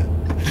back there?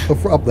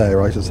 Or up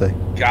there, I should say.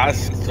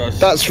 Gas just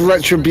That's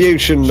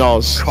retribution,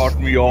 Noz. caught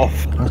me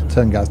off. Let's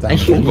turn Gaz down.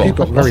 You You've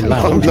got very I'm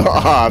loud.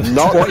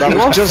 not. That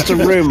was just a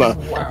rumour.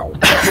 Wow.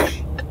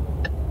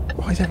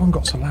 Why has everyone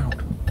got so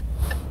loud?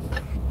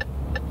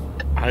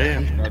 I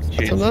am not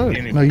changing know.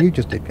 anything. No, you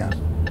just did, Gaz.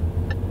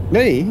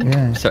 Me?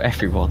 Yeah. So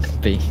everyone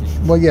be.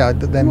 Well, yeah,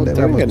 then I'm not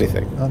doing everyone's-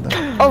 anything. Oh,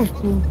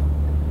 Oh,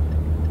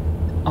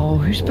 Oh,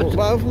 who's put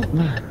well,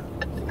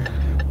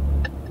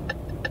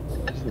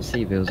 Doesn't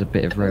see there was a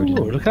bit of Oh, road.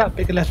 look at that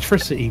big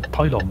electricity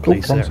pylon oh,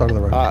 place wrong there. side of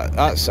the road.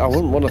 I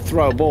wouldn't want to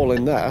throw a ball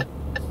in there.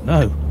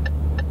 No.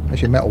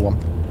 That's your metal one.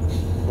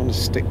 I want to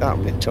stick that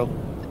in my tongue.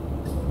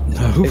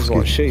 No. Is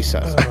what she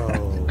says.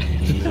 Oh,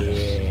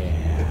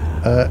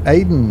 yeah.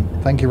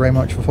 Aiden, thank you very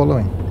much for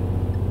following.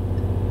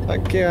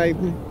 Thank you,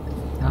 Aiden.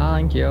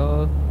 Thank you.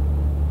 Don't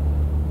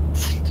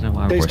know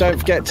why I Please voiced don't that.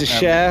 forget to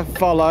share,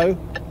 follow,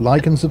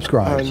 Like and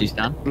subscribe. She's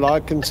done.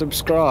 like and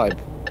subscribe.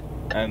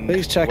 And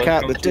Please check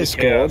out the welcome to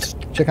Discord Chaos.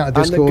 Check out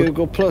the and the Discord.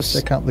 Google Plus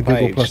Check out the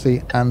Google page. Plus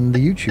and the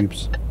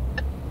YouTubes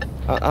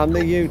And the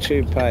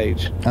YouTube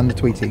page. and the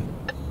Tweety.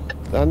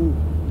 And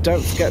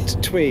don't forget to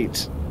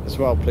tweet as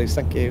well, please.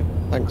 Thank you.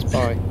 Thanks,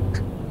 bye.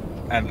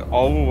 And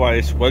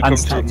otherwise, welcome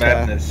to Snapchat.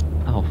 madness.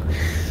 Oh.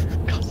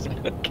 God's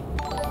sake.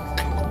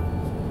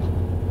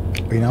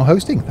 We're now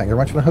hosting. Thank you very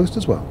much for the host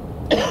as well.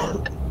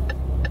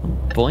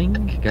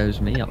 Boing goes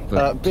me up.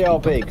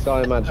 BRB, because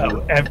I imagine.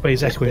 Oh,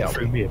 everybody's echoing Yeah.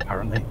 through me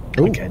apparently.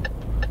 Ooh. Again.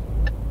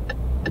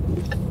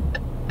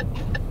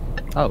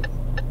 Oh.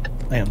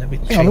 Hang on, let me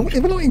Hang on, change.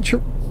 if we're not in.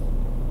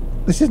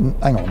 This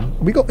isn't. Hang on.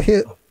 We got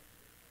here.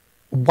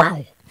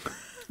 Wow.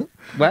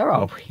 Where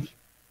are we?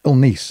 Oh,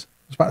 Nice. I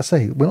was about to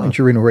say, we're not in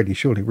Turin already,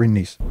 surely. We're in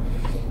Nice.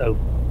 Oh,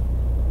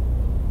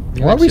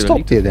 You're Why have we actually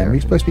stopped here then? really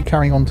We're supposed to be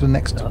carrying on to the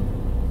next.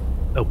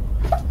 oh.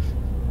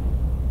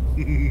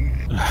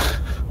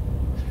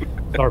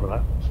 Sorry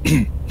about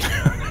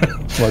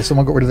Well,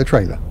 someone got rid of the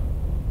trailer.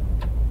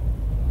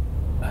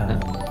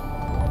 that.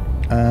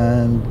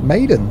 And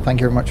Maiden, thank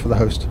you very much for the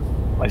host.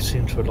 I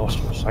seem to have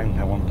lost my sound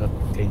now on the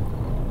game.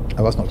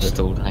 Oh, that's not good.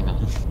 Stalled. Hang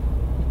on.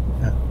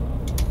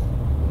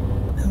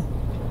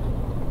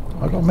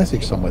 I got a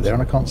message somewhere there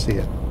and I can't see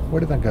it. Where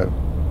did that go?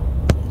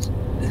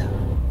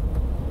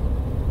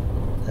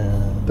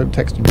 Don't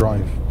text and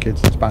drive,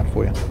 kids. It's bad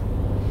for you.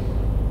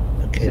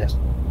 Okay, that's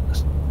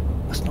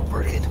not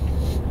working.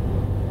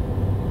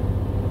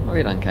 What have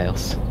you done,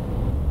 Chaos?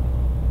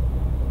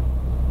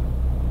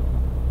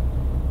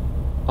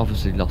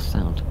 Obviously lost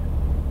sound.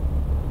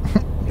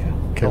 Yeah.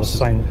 Lost Chaos.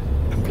 sound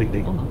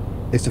completely. Oh,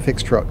 It's to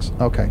fix trucks.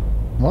 Okay.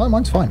 Well,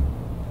 mine's fine.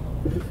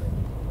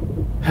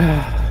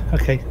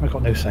 Okay, I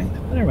got no sound.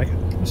 There we go.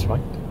 That's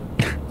fine.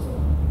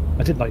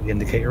 I didn't like the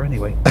indicator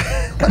anyway.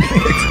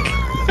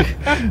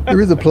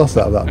 There is a plus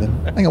out of that then.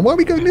 Hang on, why are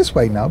we going this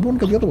way now? We want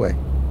to go the other way.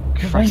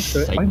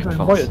 Christ's sake, I'm going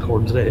Foss. right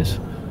according to this.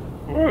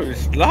 Where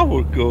is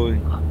Lava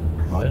going?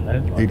 I don't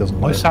know. He doesn't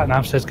My know. sat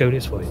nav says go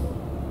this way.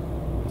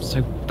 I'm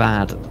so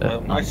bad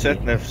at My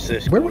sat nav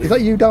says. Where is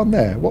that you down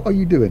there? What are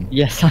you doing?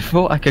 Yes, I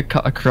thought I could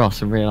cut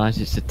across and realised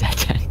it's a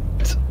dead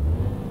end. So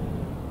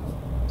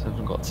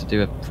I've got to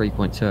do a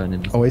 3-point turn.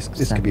 In Oh, this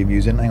could be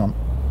amusing. Hang on.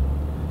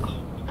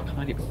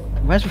 Can't even...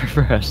 Where's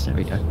reverse? There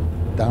we go.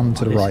 Down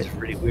to the This right. is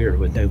really weird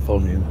with no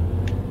volume.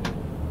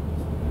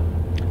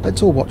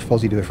 Let's all watch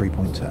Fozzie do a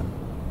 3-point turn.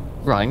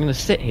 Right, I'm going to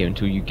sit here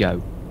until you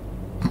go.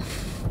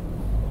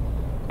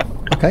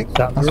 Okay,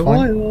 That that's for a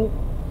fine. while.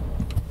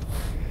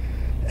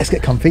 Let's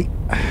get comfy.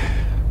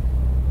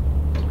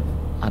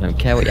 I don't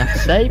care what you have to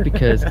say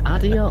because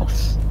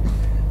adios.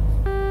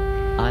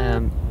 I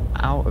am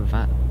out of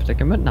that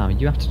predicament now.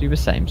 You have to do the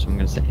same, so I'm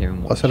going to sit here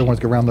and watch. I said I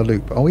wanted to go around the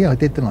loop. Oh yeah, I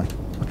did, didn't I?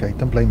 Okay,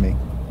 don't blame me.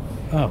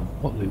 Oh,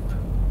 what loop?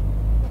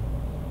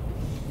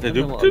 The I don't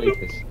know loop, what the a loop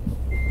loop.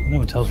 is. No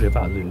one tells me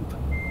about a loop.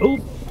 Oh,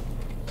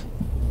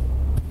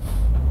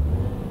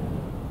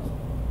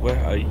 Where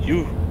are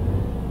you?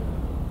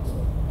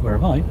 where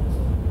am I?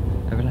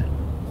 Over there.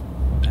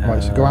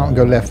 Right, so go out and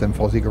go left then,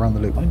 Fozzie. Go around the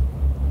loop. Going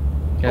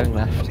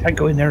I left. can't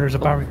go in there, there's a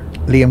barrier.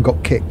 Liam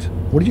got kicked.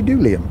 What did you do,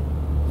 Liam?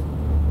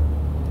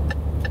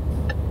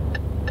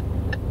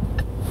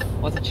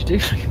 What did you do?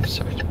 I'm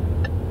sorry.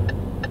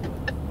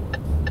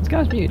 This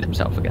guy's muted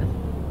himself again.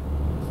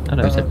 Oh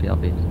no, he said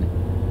BRB,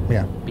 didn't he?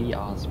 Yeah.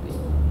 BRB.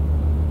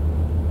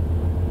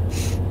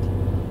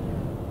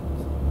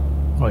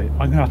 Right, I'm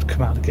going to have to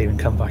come out of the game and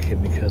come back in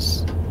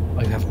because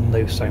I have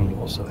no sound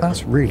whatsoever.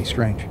 That's really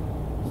strange.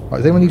 Right,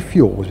 does anyone need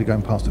fuel? Was we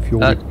going past the fuel?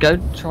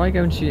 Try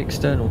going to the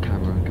external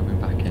camera and coming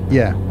back in.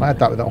 Yeah, I had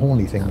that with that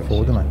horny thing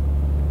before, didn't I?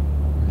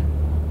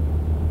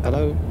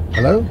 Hello?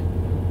 Hello?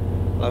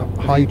 Hello? Have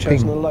High you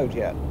chosen ping. a load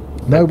yet?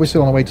 No, we're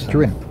still on the way to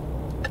Turin.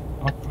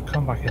 I'll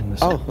come back in this.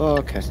 Oh,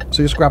 okay. So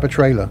just grab a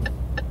trailer.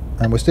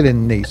 And we're still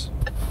in Nice.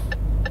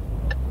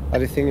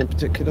 Anything in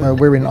particular? No,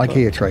 we're in You've got?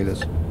 IKEA trailers.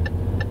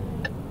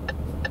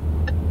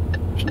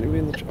 Shouldn't we be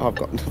in the... I've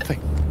got nothing.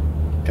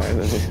 Okay,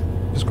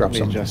 then Just grab let me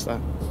some. adjust that.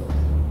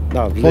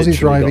 No, I've Fozzie's literally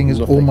driving got is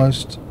nothing.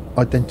 almost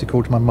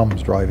identical to my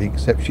mum's driving,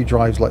 except she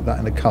drives like that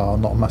in a car,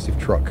 not a massive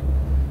truck.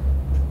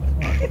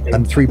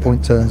 And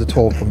 3-point turns are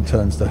 12-point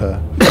turns to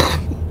her.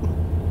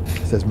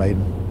 Says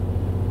Maiden.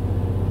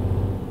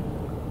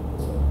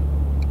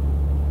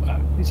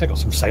 At least I got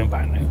some sound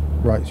back now.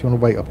 Right, so you want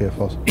to wait up here,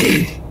 Foz?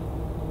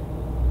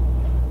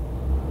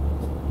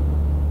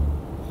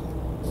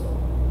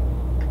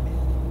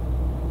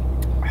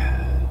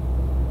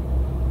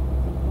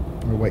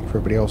 We'll wait for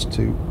everybody else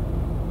to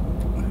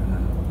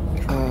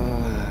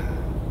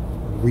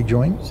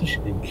rejoin.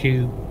 Position in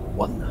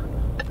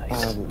Q1. I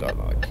Nice. haven't got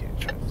like you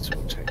trying to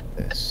take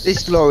this.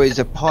 This lorry is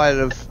a pile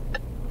of.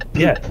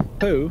 Yeah.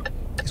 Who?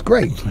 It's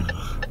great.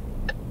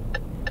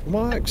 Am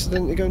I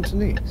accidentally going to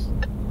Nice?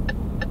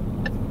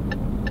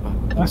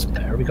 That's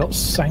better. We got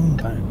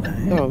sound back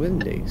now. No, I'm in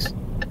Nice.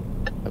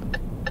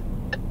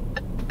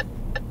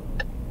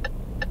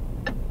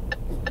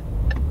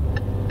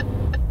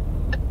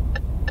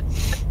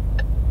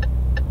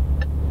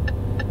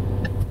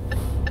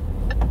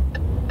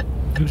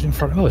 Who's in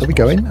front of us? Are we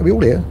going? Are we all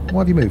here? Why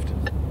have you moved?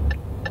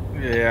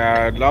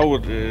 Yeah,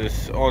 Loud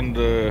is on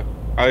the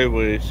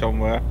highway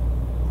somewhere.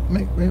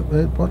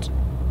 What?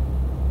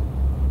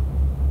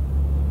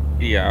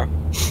 Yeah.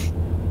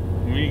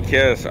 Me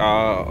cars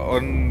are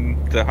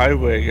on the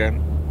highway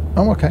again.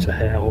 Oh, okay. To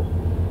hell.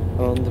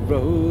 On the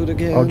road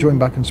again. I'll join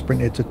back and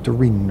sprint here to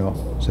Torino,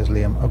 says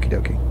Liam. Okie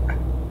dokie.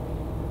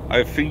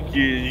 I think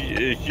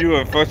you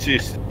and Fuzzy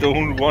is the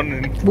only one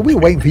in Well, we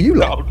were waiting for you,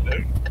 lot.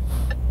 Loud.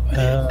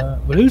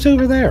 Well, who's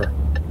over there?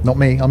 Not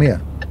me, I'm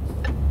here.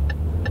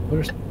 Well,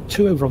 there's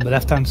two over on the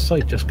left-hand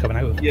side just coming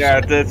out of Yeah,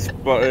 that's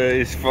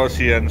is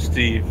Fuzzy and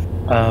Steve.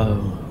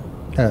 Oh.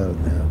 Oh,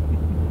 no.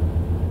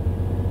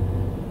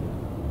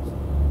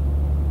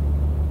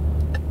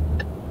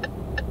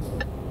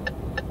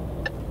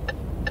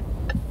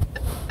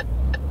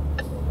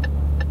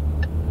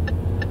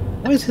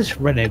 Why has this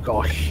Renault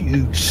got a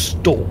huge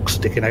stalk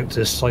sticking out to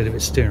the side of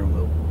its steering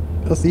wheel?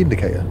 That's the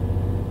indicator.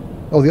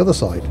 Oh, the other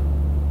side.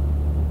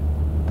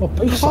 Well,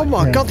 both Oh sides.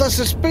 my Yeah. god, that's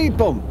a speed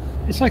bump!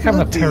 It's like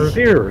having a pair of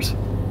ears.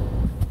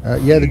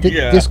 Yeah, the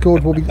Yeah.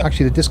 Discord will be...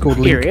 Actually, the Discord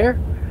link Here.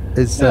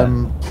 is...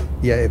 Yeah.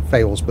 Yeah, it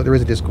fails, but there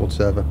is a Discord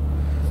server.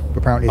 But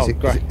apparently Oh,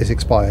 great. it's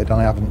expired, and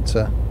I haven't...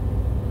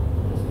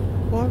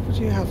 Why would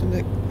you have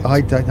an...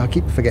 I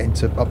keep forgetting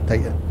to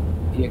update it.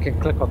 You can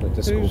click on the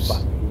Discord Who's-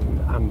 button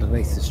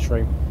underneath the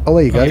stream. Oh,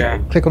 there you go. Yeah.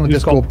 Click on the Who's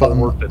Discord got button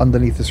forward?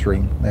 underneath the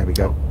stream. There we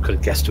go. Could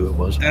have guessed who it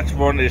was. That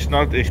one is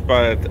not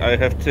expired. I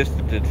have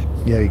tested it.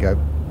 There you go.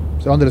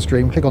 So under the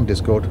stream, click on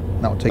Discord.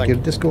 And that will take Thank you to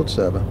you. the Discord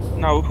server.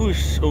 Now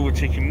who's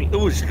overtaking me?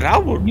 Oh, it's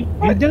Loud. You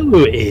know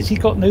who it is. He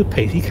got no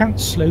pace. He can't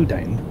slow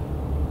down.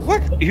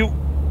 What? You?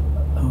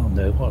 Oh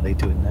no, what are they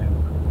doing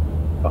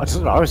now? I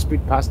don't know. I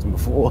speed past him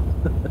before.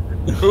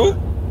 Who?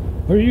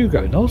 Where are you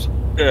going, Oz?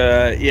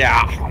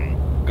 Yeah.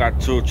 Got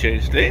to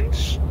change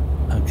lanes.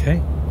 Okay.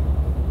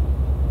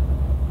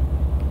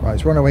 Right,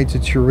 let's run away to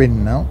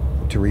Turin now.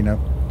 Torino.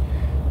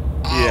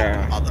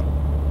 Yeah.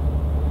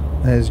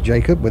 There's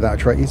Jacob without a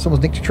trailer.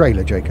 Someone's nicked a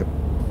trailer, Jacob.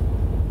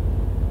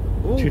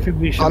 Do you think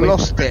we should I wait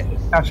lost for it.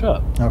 to catch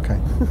up? Okay.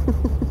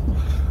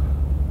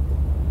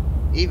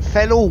 It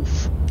fell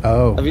off.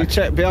 Oh. Have you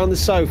checked behind the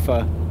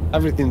sofa?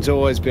 Everything's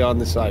always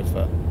behind the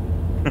sofa.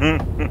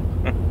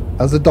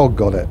 Has the dog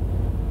got it?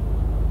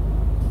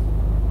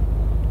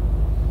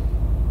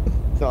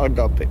 I've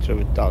got a picture of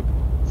a dog.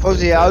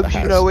 Fozzie, I hope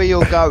you know where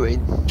you're going.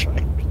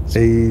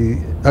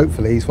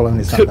 Hopefully he's following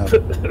his sat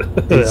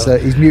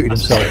nav. He's muted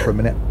himself for a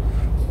minute,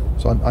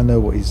 so I know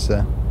what he's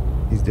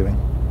doing.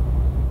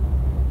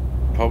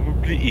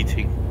 Probably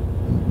eating.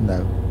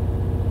 No.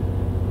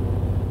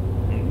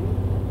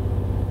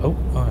 Oh,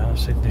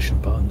 that's the ignition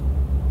button.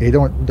 You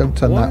don't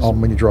turn What? that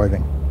on when you're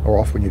driving, or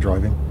off when you're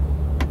driving.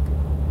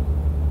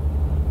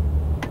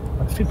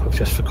 I think I've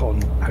just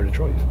forgotten how to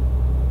drive.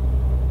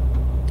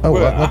 Oh,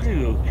 Where that- are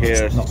you,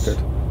 that's Kiers? not good.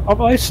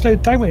 I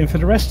slowed down waiting for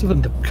the rest of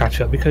them to catch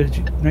up because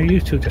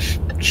you two just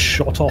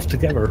shot off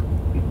together.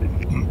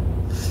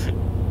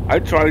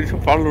 I'm trying to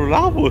follow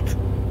Larwood.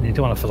 And you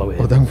don't want to follow Oh,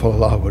 him. don't follow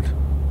Larwood.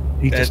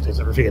 He just does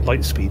everything at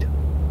light speed.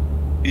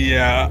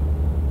 Yeah.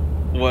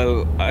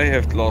 Well, I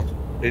have lost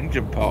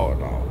engine power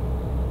now.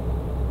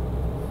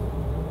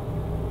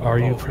 Are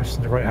you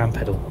pressing the right hand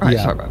pedal? Right,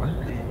 Yeah. sorry about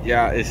that.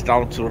 Yeah, it's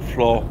down to the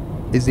floor.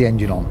 Is the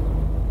engine on?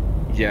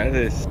 Yeah, it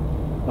is.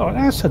 Oh,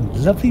 that's a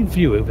lovely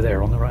view over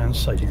there on the right hand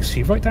side. You can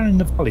see right down in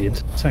the valley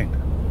into the town.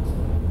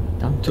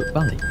 Down Tuck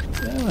Valley.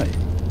 Yeah.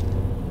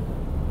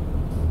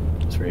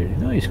 It's really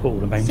nice. Got all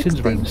the mountains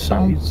around the £16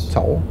 sides.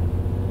 toll.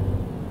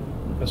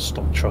 A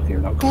stock truck here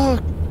now.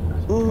 Fuck.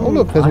 Oh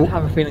look, there's I a,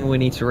 have a feeling we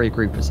need to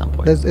regroup at some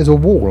point. there's a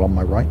wall on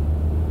my right.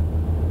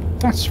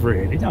 That's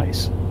really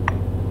nice.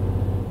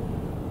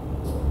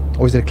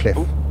 Or is it a cliff?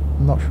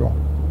 I'm not sure.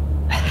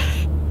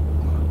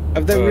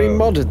 Have they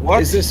remodded?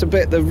 what? Is this a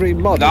bit they've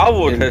remodded?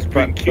 Larwood in has been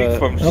prep kicked for-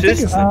 from I think,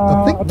 system.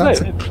 I think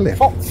that's a don't know. cliff.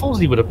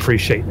 Fozzie would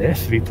appreciate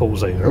this if he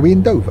pulls over. Are we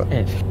in Dover?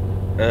 If.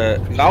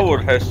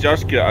 Larwood has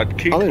just got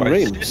kicked I'm in by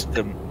Reims.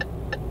 system.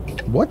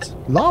 What?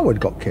 Larwood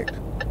got kicked.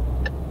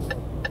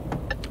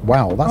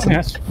 Wow, that's Oh,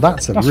 yes.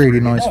 that's a That's really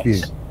nice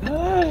view.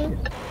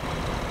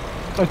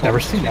 I've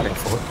never seen that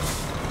before.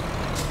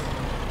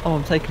 Oh,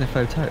 I'm taking a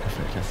photo.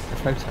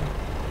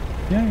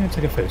 Yeah,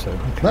 take a photo.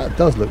 Okay. That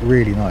does look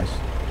really nice.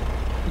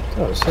 It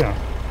does, yeah.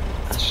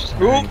 That's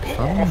Oh,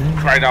 fun.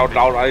 cried out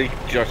loud, I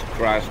just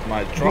crashed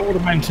my Got truck. all the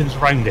mountains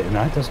around it and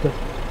that does look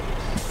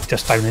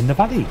just down in the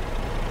valley.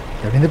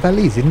 Down in the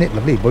valleys, isn't it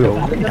lovely? Boy, oh,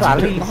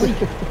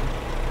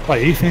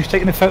 Right, you finished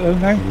taking a photo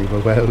now? you were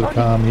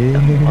welcome in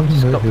I've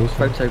just the got hills.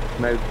 photo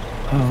mode.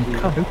 Oh,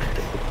 come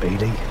on,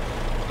 Bailey.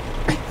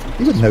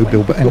 He doesn't know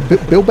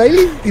Bill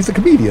Bailey. He's a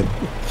comedian.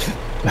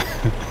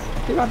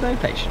 You have no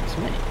patience,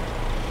 mate.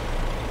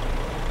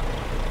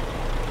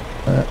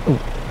 Oh,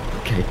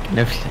 Okay,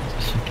 no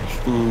sense. Okay.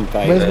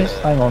 baby. where's this?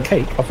 Hang on.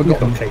 Cake? I've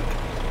forgotten. You've got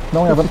cake.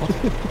 No, I haven't. I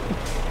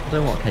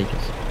don't know what cake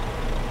is.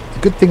 It's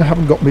a good thing I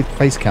haven't got my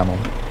face cam on.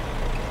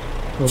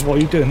 Well, what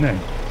are you doing now?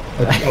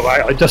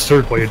 Oh, I just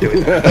heard what you're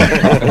doing. Cheers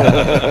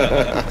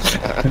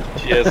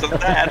on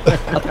that. I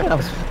think that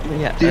was.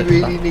 Yeah. Do you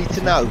really need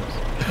to know?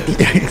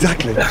 Yeah,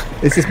 exactly.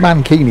 It's this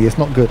mankini. It's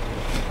not good.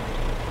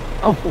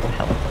 Oh,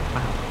 hell.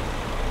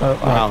 Wow.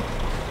 Wow.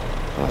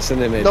 That's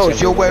an image. No,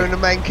 you're wearing a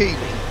mankini.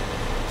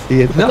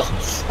 Yeah, No.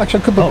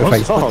 actually, I could put my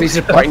face. Oh, These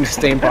are brain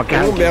stained by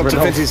I won't be able to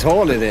fit his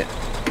horn in it.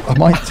 I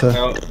might.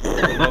 No,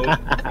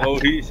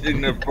 he's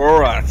in the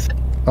Borat.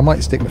 I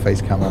might stick my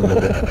face cam on a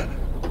little bit.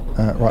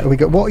 Right, we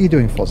go. What are you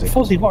doing, Fozzie?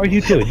 Fozzie, what are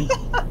you doing?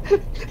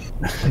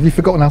 Have you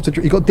forgotten how to?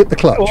 You got to dip the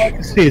clutch. All I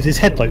can see is his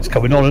headlights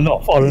coming on and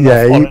off, on and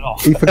Yeah, off, on and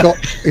off. he forgot.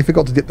 He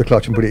forgot to dip the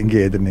clutch and put it in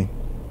gear, didn't he?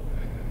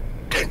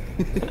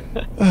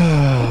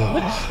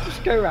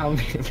 Just go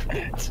around.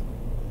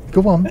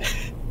 Go on.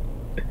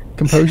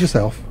 Compose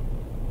yourself.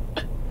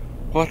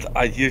 What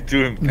are you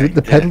doing?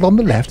 The pedal on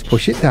the left.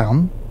 Push it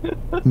down.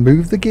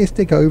 Move the gear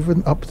stick over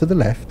and up to the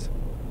left.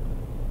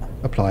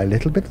 Apply a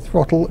little bit of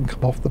throttle and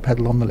come off the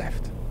pedal on the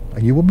left,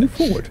 and you will move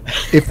forward.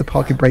 If the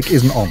parking brake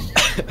isn't on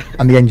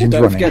and the engine's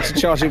Don't running. forget to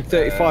charge him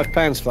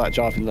 £35 for that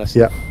driving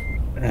lesson. Yeah.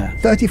 Yeah.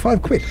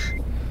 35 quid.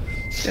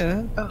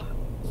 Yeah.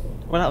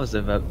 Well, that was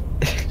a vote.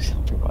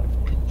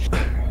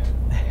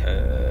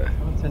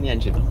 Turn the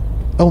engine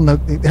on. Oh no,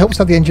 it helps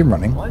have the engine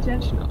running. Why is the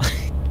engine on?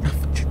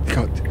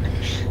 God.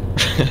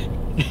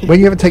 When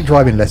you ever take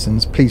driving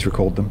lessons, please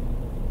record them.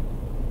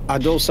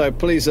 And also,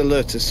 please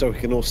alert us so we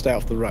can all stay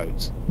off the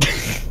roads.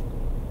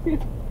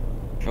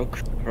 Look,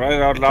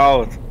 right out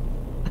loud.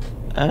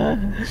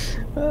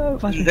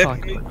 If I can Let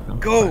park me it.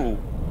 go.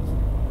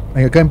 And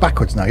you're going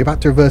backwards now. You're about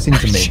to reverse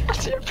into me.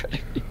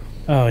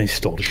 Oh, he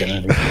stalled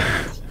again. You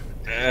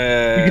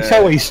You can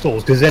tell when he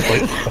stalls because his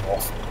headlights come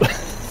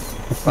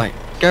off. Right,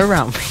 go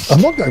around.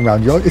 I'm not going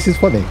round you. This is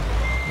funny.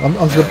 I'm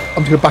just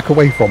going to back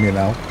away from you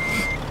now.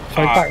 If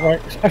I back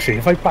right, actually,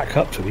 if I back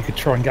up to it, we could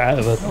try and get out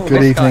of a. Oh,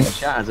 Good this guy evening. in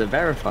chat has a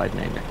verified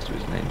name next to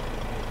his name.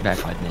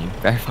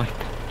 Verified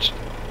patch.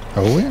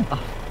 Oh yeah.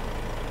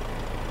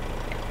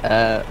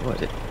 What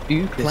is it?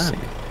 Uklan.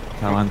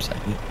 How I'm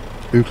saying it.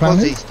 Uklan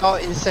Fozzie, is?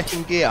 start in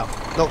second gear,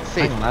 not Hang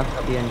fifth. on, I've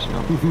got the engine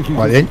on.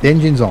 Right, the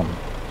engine's on.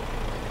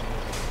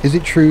 Is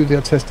it true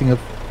they're testing a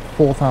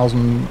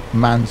 4,000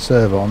 man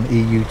server on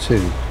EU2?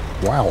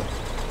 Wow.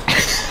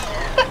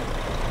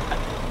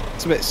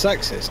 It's a bit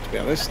sexist, to be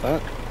honest,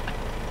 that.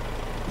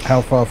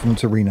 How far from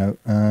Torino?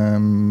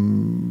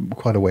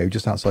 Quite a way,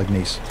 just outside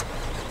Nice.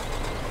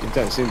 You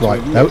don't seem to Right,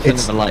 admit no, it. Turn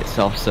it's the lights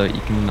off so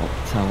you can not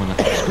tell when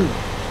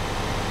I.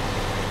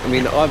 I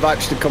mean, I've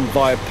actually come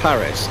via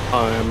Paris.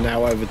 I am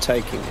now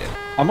overtaking you.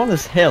 I'm on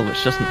this hill,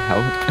 which doesn't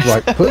help.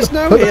 right. Put, There's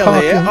no put the hill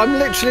here. parking, I'm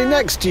literally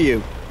next to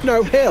you.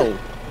 No hill.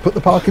 put the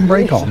parking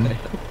brake on.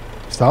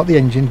 Start the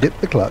engine, dip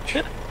the clutch,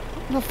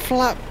 On a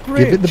flat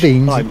bridge. give it the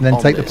beams, I'm and then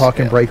on take the this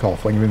parking hill. brake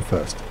off when you're in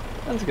first.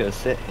 I'm just gonna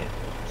sit here.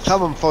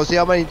 Come on,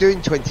 Fozzie, I'm only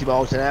doing 20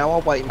 miles an hour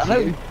waiting for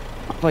you.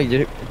 Well,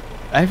 you do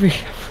every.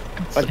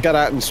 I'd get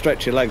out and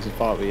stretch your legs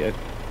if I were you.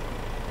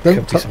 Don't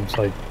Could be some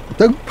side.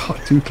 don't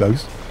park too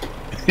close.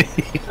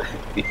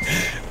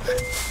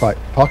 Right,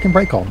 parking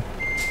brake on.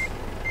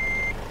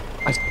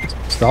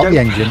 Start the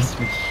engine.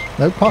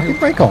 No, parking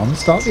brake on.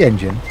 Start the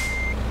engine.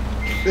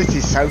 This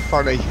is so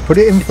funny. Put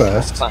it in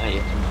first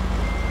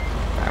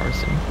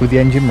Embarrassing. with the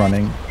engine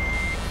running.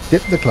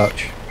 Dip the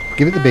clutch.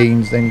 Give it the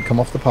beams. Then come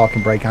off the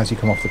parking brake as you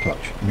come off the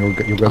clutch. And you'll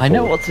go I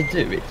know forward. what to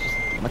do. It's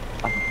just my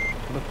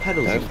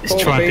pedals. No. are- It's Four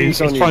trying to do,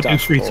 beams it's on your trying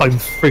to do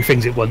dashboard. three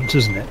things at once,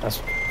 isn't it? That's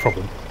the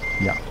problem.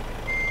 Yeah.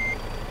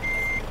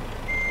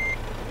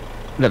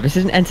 Look, this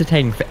isn't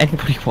entertaining for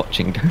anybody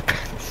watching. Go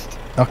past.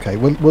 Okay,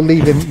 we'll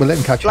leave him. We'll let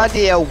him catch up.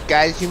 Bloody hell,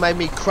 Gaz, you made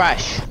me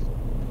crash.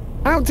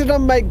 How did I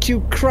make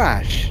you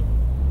crash?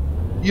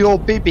 You're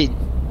bibbing.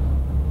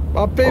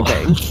 My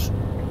bibbing?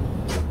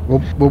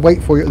 We'll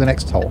wait for you at the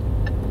next toll.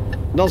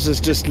 Noz has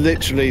just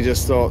literally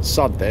just thought,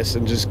 sod this,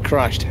 and just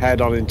crashed head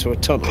on into a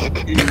tunnel.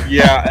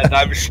 Yeah, and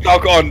I'm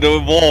stuck on the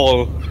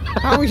wall.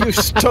 How are you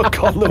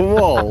stuck on the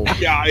wall?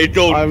 Yeah, I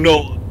don't I'm-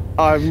 know.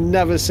 I've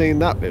never seen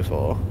that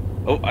before.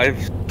 Oh,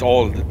 I've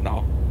stalled it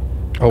now.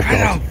 Oh Cut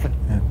god! off.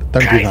 Yeah, don't do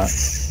that.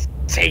 Guys,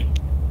 sake.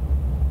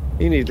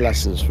 You need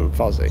lessons from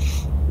Fozzie.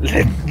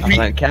 Let I me.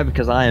 don't care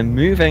because I am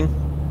moving.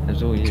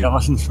 That's all you.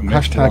 Lessons from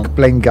Hashtag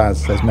blame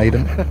Gaz, says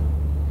Maiden.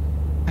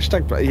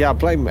 Hashtag, yeah,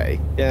 blame me.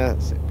 Yeah,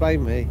 that's it,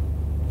 blame me.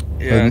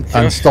 Yeah, and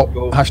just stop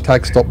go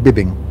hashtag stop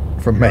bibbing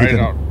from right Maiden.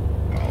 out.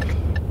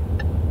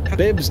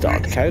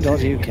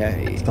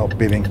 Bibs.co.uk. Stop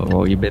bibbing. For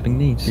all your bibbing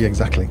needs. Yeah,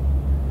 exactly.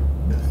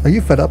 Are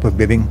you fed up with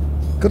bibbing?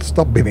 Go to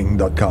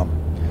stopbibbing.com.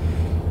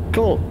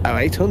 Call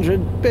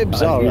 0800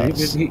 Bibs are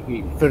us.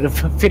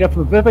 Fit up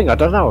with bibbing? I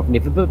don't know. I've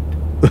never bibbed.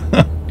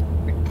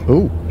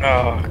 Ooh,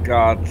 Oh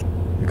God.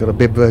 you've got a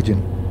bib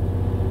virgin.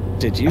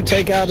 Did you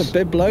take out a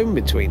bib loan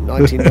between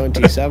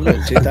 1997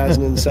 and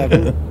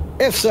 2007?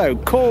 If so,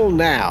 call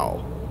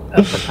now.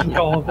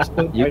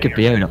 You could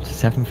be owed up to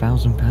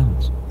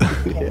 £7,000.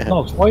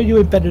 Nogs, why are you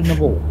embedded in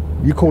the wall?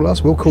 You call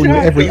us, we'll call you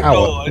every No,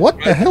 hour. it's What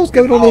the right hell's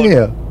going on in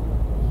here?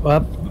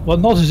 Well,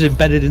 Nogs is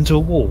embedded into a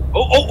wall.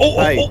 Oh!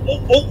 Hey.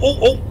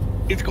 Oh!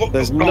 It's got.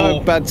 There's no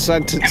bad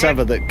sentence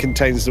ever that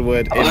contains the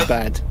word in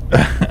bed.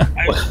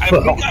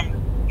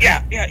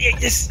 Yeah,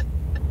 yes.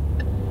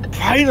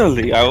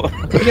 Finally,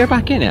 Could you go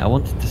back in it? I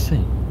wanted to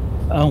see.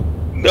 Oh,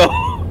 no.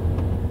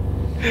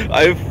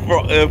 I'm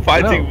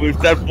fighting with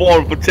that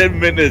wall for 10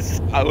 minutes.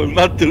 I will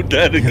not do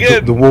that The,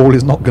 again. the wall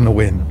is not going to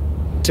win.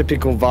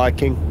 Typical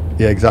Viking.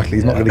 Yeah, exactly.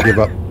 He's not going to give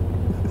up.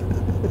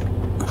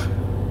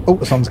 Oh,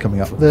 the sun's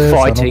coming up. The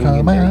Fighting sun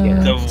will come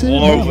in there, out The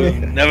wall will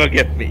tonight. never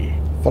get me.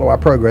 Follow our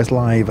progress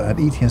live at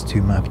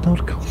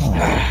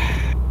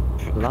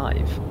ETS2Map.com.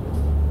 Live.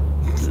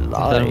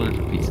 I don't know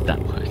if it's that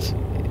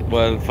word.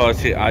 Well,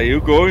 Fuzzy, are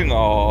you going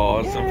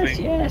or Yes,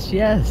 something?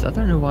 yes. I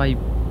don't know why you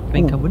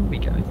think I wouldn't be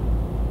going.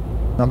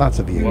 Now that's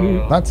a view.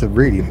 Wow. That's a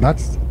really,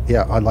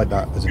 yeah, I like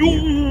that as a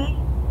view.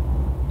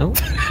 Oh,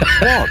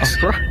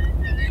 What?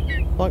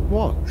 right. Like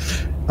what?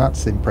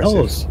 That's impressive.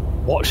 Nogs,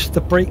 watch the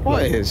brake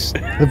What light. is?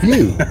 The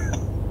view.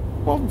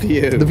 What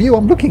view? The view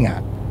I'm looking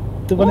at.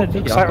 The one that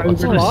looks Yeah, out I've got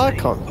over Well, the I sea.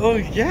 can't. Oh,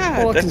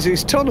 yeah. All I can That's see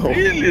is tunnel.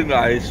 really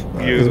nice It's a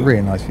view.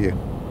 really nice view.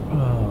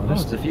 Oh,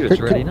 That's that's the view. It's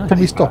really nice. Can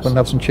we stop and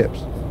have some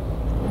chips?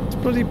 It's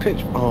bloody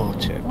pitch. Oh,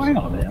 chip. Hang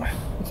on there.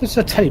 If it's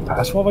a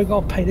telepass, why have I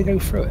got to pay to go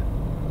through it?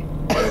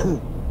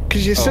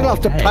 Because you still Oh, have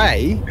to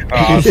hey. pay.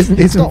 Oh,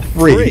 It's not not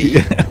free.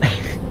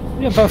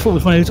 Yeah, but I thought it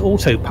was one of those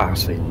auto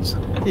pass things.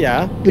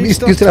 Yeah. you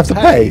still have to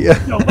pay.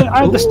 No,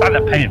 I understand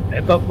the paying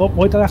bit, but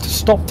why did I have to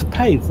stop to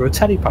pay for a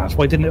telepass?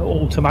 Why didn't it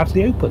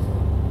automatically open?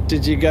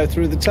 Did you go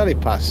through the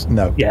telepass?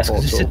 No, Yes,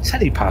 because it Portal. said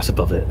telepass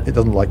above it. it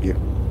doesn't like you.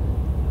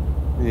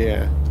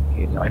 Yeah.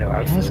 I know how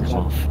it Has feels.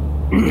 come off.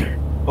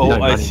 oh, No,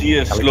 I man. see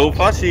a slow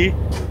Fuzzy.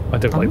 I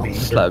don't I'm like not being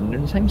slow. I'm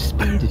in the same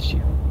speed as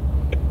you.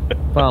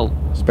 Well,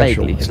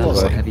 Special. vaguely, because that's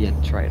Snotty. a heavy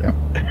end trailer.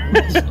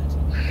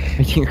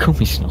 You can call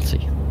me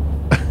snotty.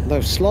 No,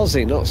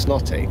 slozzy, not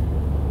snotty.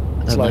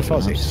 I It's don't like like when I'm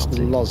fuzzy.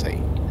 snotty. Slozzy.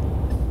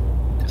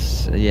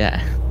 That's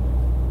yeah.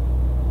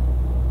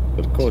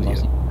 Good call you.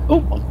 Oh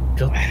my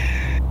god.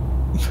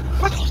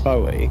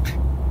 Bowie.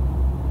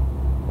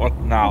 What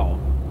now?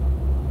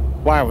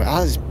 Wow,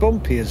 that's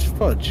bumpy as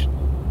fudge.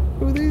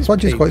 Who are these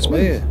Fudge is quite people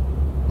smooth. here?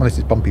 Well, this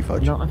is bumpy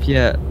fudge. Not if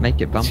you make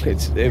it bumpy.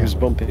 It was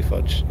bumpy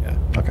fudge, yeah.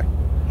 Okay.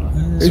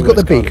 So Who's got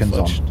the it's kind of beacons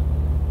on? fudged.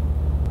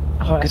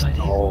 Oh, that's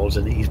balls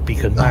and he's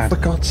beacon Oh, mad. for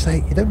God's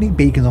sake, you don't need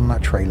beacons on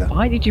that trailer.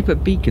 Why did you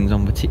put beacons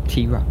on the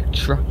T-Rock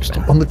truck?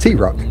 then? On the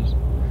T-Rock?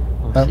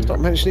 Stop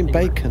mentioning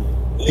bacon.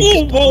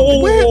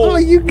 Where are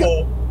you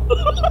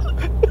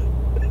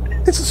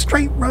It's a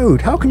straight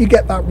road. How can you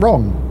get that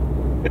wrong?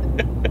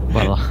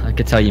 Well, I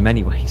could tell you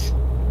many ways.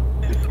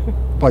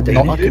 By I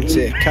not... can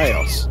see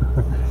chaos.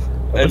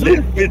 A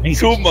little bit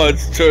too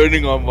much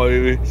turning on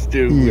my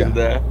steering wheel Yeah.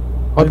 there.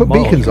 I put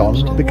Miles beacons on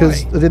no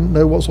because way. I didn't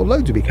know what sort of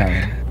load to be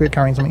carrying. We were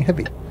carrying something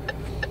heavy.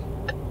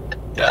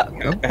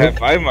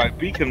 Have I my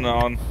beacon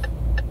on?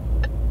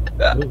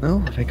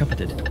 Oh, I think I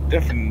did.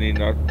 Definitely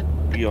not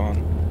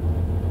beyond.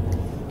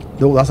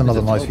 Oh, that's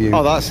another nice view.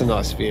 Oh, that's a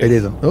nice view. It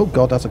isn't. Oh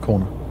God, that's a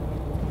corner.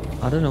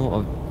 I don't know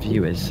what a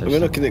view is. So We're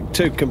looking at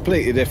two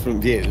completely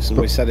different views, and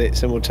we said it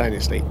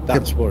simultaneously.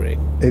 That's worrying.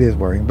 It is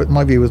worrying, but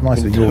my view was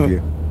nicer than your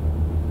view.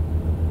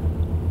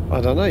 I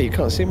don't know. You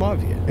can't see my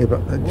view. Yeah, but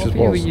it What just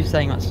view were was. you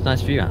saying that's a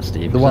nice view at,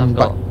 Steve? The 'Cause one I've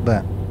back got-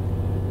 there,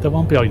 The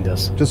one behind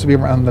us. just to be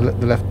around the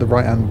left, the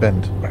right-hand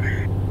bend.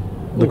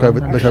 Look over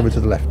to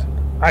the left.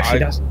 Actually,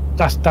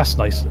 that's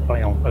nice.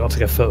 Hang on, I got to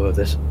take a photo of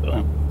this.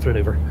 Turn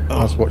over.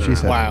 That's what she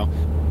said. Wow.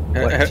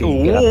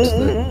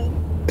 Ooh.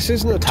 This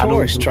isn't a Tunnel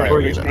tourist is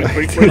trail, you know.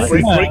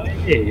 Break.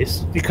 It is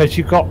because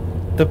you got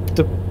the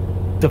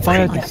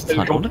viaduct Nice that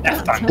tunnel. on the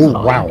left hand.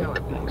 Oh wow.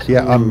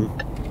 Yeah,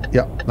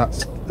 yeah.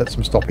 That's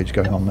some stoppage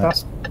going on there.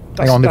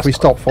 Hang on, if we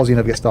stop, Fozzie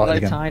never gets started Hello,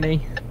 again. Tiny.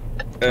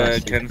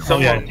 Can Oh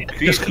yeah, someone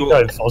please just keep go?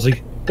 going,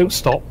 Fozzie. Don't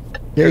stop.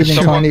 Yeah, evening,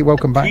 someone Tiny.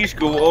 Welcome back. Please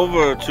go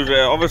over to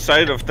the other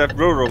side of that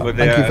road over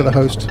there. Thank you for the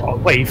host. Oh,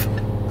 wave.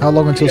 How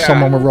long until Yeah.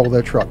 someone will roll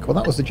their truck? Well,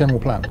 that was the general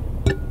plan.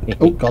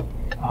 Oh God.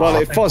 Well,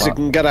 if Oh, Fozzie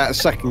can get out of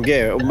second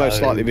gear, it'll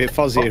most No. likely be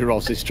Fozzie who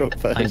rolls his truck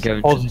first. I'm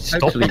going Fozzie, to stop.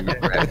 totally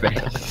regret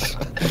this.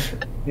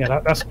 Yeah,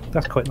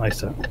 that's quite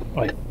nice. Though.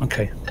 Right.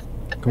 Okay.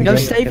 Can we No, go?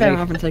 stay there. I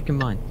haven't taken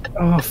mine.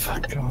 Oh, for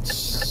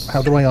God's.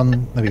 How do I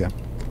There we go.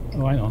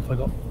 Oh, hang on. I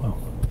got. Oh.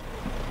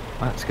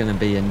 That's going to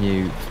be a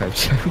new photo.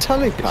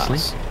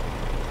 Telepass.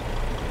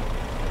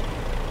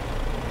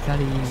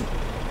 Tally.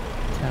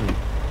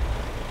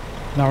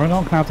 Now we're not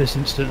going to have this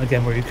incident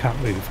again where you can't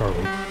move, are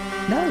we?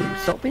 No,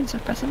 stop being so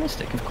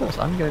pessimistic. Of course,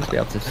 I'm going to be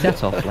able to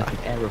set off like an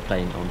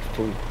aeroplane on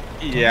full.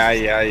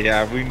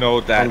 Yeah. We know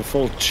On that.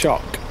 full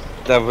chock.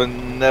 That will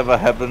never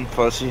happen,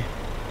 Fuzzy.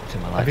 To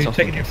my Have lights you off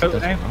taken in your case it photo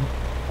does now? wrong.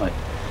 Right.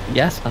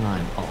 Yes, and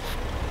I'm off.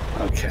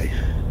 Okay.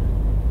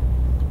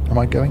 Am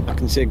I going? I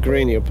can see a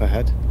greenie up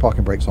ahead.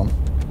 Parking brakes on.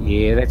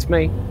 Yeah, that's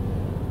me.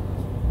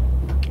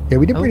 Yeah,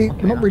 we didn't Oh, really.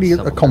 okay, We're not really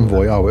that's a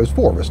convoy, are we? There's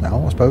 4 of us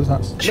now. I suppose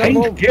that's. Change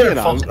well, gear, you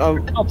know, Fozzie. For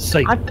God's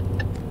sake.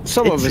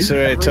 Some of It's us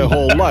are here to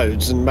haul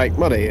loads and make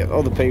money.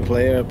 Other people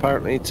are here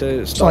apparently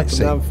to stop and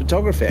Sightseeing. have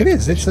photography. It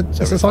is. It's a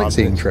every 5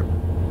 sightseeing minutes. trip.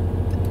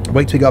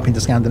 Wait till we go up into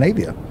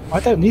Scandinavia. I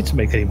don't need to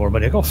make any more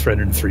money. I got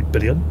 303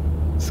 billion.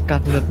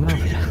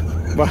 Scandinavia.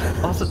 Well,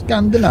 I'm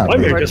Scandinavia.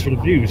 here just for the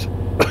views.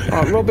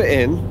 right, rub it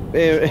in.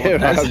 Here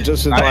I am,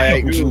 just with my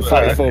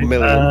 844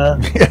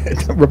 million.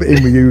 Yeah, rub it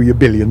in with you, your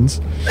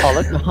billions. Oh,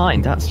 look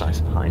behind. That's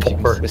nice behind. You can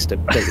Popper. Mr.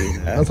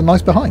 Billionaire. That's a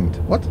nice behind.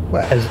 What?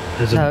 Where?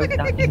 There's No, a,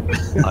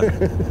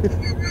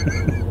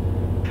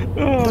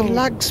 The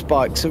lag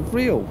spikes are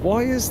real.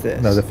 Why is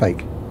this? No, they're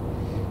fake.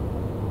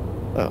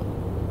 Oh.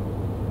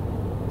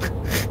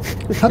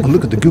 Have a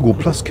look at the Google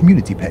Plus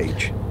community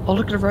page. Oh,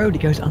 look at the road.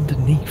 It goes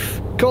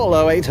underneath. Call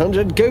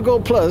 0800 Google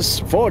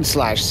Plus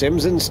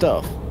 /Sims and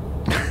stuff.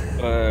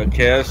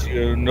 Cass,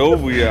 you know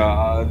we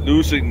are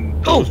losing.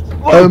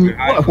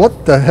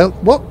 What the hell?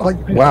 What?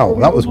 Wow,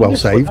 that was well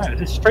saved.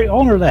 Is it straight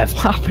on or left?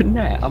 What happened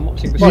there? I'm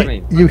watching the You,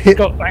 screen. you hit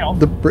Hang on.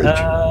 the bridge,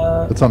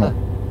 the tunnel.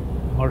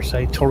 Or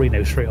say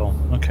Torino straight on.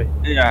 Okay.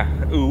 Yeah.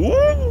 Ooh.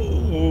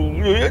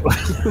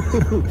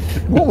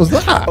 What was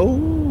that?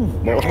 Oh,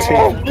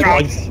 Oh,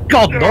 God.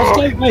 God, not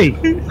like me.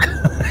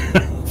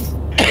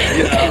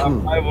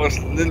 Yeah, I was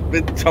a little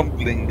bit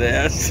tumbling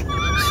there.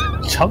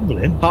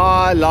 Tumbling.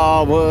 Hi,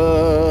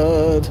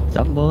 Larwood.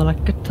 Tumble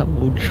like a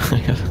tumble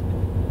dryer.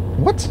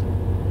 What?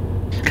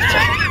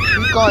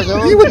 You guys are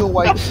on your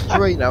way to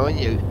Torino, aren't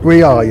you?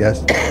 We are,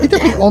 yes. You're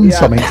definitely on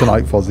something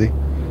tonight, Fozzie.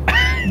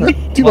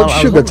 Do you Well, want I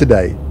was sugar on-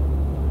 today?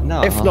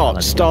 No. If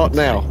not, start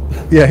now.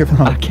 Yeah, if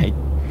not. Okay.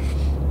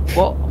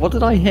 What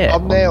did I hit?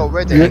 I'm there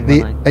already. You're at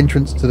the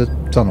entrance to the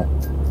tunnel,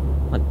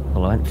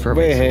 Well, I went for a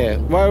We're bit. here.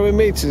 Where are we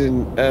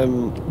meeting?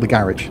 the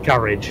garage.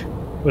 Garage.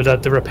 With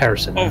the repair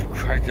centre. Oh,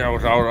 Christ, I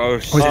was out. Oh,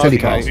 it's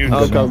telepass. Okay, Good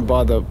I'll go one. and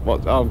buy the.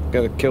 What? I'm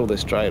going to kill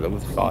this trailer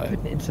with fire.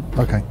 It's a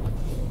Okay.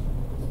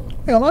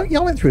 Yeah, I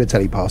went through the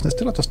telepass and I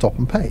still had to stop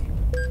and pay.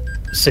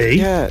 See?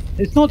 Yeah.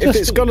 It's not If just.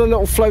 it's got a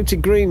little floaty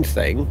green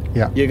thing,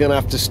 Yeah. you're going to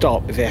have to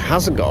stop. If it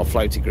hasn't got a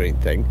floaty green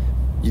thing,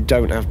 you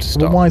don't have to Well,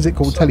 stop. why is it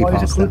called Why is it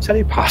telepass? called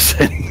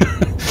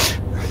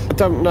telepassing? I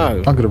don't know.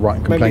 I'm going to write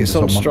and complain Maybe it's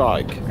to on someone.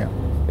 strike. Yeah.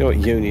 You know what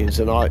unions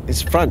and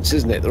it's France,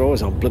 isn't it? They're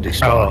always on bloody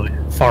strike.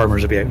 Oh,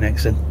 farmers will be out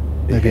next then.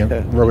 Maybe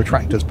a row of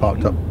tractors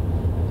parked up.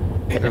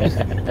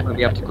 Won't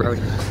be able to grow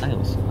any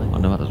snails. Oh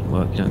no, that doesn't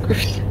work. You don't grow.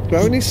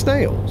 Grow any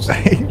snails?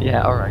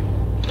 Yeah, alright.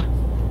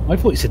 I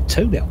thought you said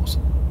toenails.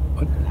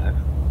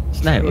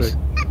 Snails.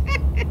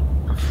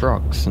 And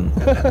frogs and...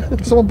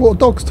 Someone brought a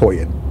dog's toy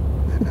in.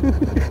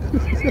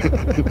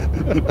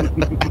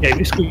 Yeah,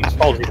 this squeeze is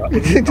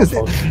Fozzie. Just-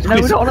 No,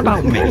 it's not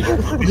about me.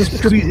 Just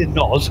squeezing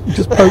Noz.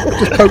 Just poke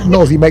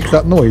Noz, he makes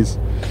that noise.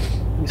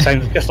 It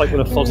sounds just like one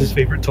of Fozzie's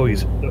favourite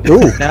toys.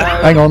 Ooh,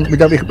 hang on, we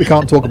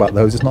can't talk about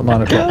those. It's not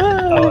 9 o'clock.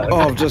 Oh,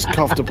 I've just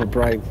coughed up a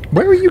brain.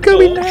 Where are you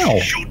going now?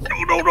 Shoot,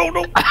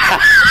 no.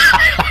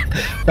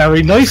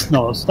 Very nice,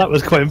 Noz. That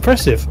was quite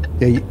impressive.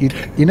 Yeah,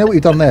 you know what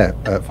you've done there,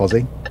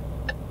 Fozzie?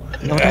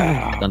 No,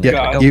 I don't think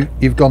Yeah, you've done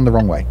you've gone the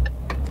wrong way.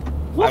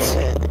 What?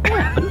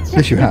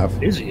 Yes, you have.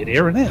 Is it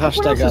here, isn't it?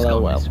 Hashtag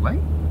LOL. this way?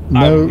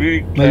 No, I'm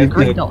really no, glad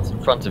Green you, dots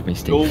in front of me, no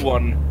Steve.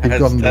 one You've has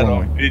gone the that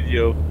wrong on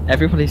video.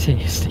 Everybody's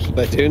here, Steve.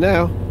 They do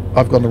now.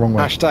 I've gone the wrong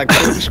way. Hashtag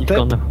You've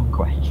gone the wrong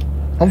way.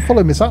 I'm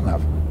following my sat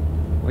nav.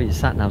 Well, your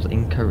sat nav's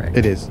incorrect.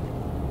 It is.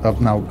 I've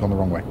now gone the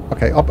wrong way.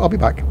 Okay, I'll be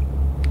back.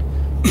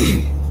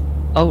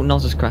 Oh,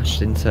 Noz has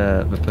crashed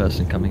into the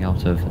person coming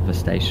out of the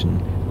station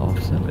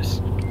of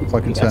service. If I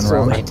can turn That's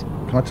around. all right.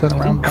 Can I turn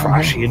around? down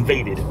Crash, here? he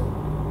invaded.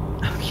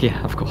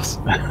 Yeah, of course.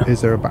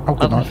 Is there a back? Oh,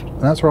 good night.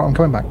 That's right. I'm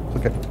coming back. It's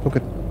okay. It's all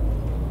good.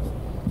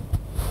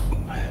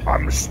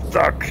 I'm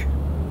stuck.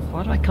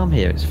 Why did I come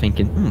here? It's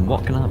thinking,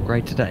 what can I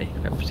upgrade today?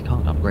 I obviously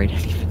can't upgrade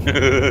anything.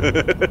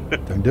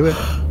 Don't do it.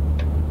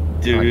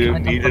 Do Right, you can I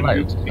need dump a the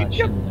new loads? I picture?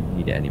 shouldn't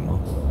need it anymore.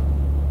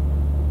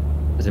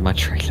 It's in my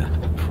trailer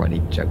before any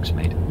jokes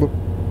made.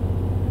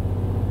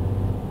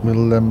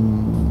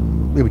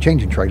 We're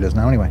changing trailers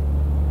now anyway.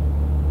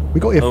 We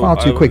got here Oh, far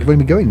too I quick. was- We've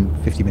only been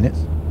going 50 minutes.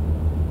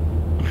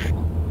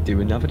 Do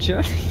another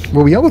journey?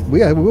 Well, we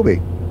will be.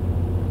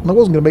 And I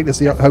wasn't going to make this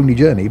the only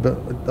journey, but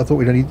I thought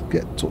we'd only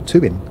get sort of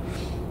 2 in.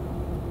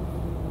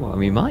 Well,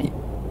 we might.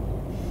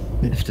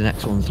 If the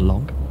next one's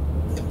long.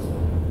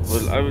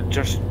 Well, I would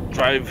just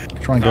drive.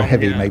 Try and go down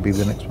heavy here. maybe with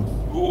the next one.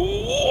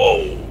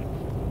 Whoa!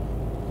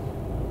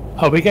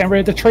 Oh, we're getting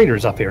rid of the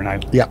trailers up here now.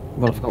 Yeah.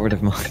 Well, I've got rid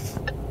of mine.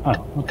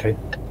 Oh, okay.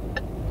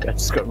 I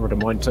just got rid of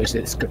mine, so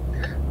it's good.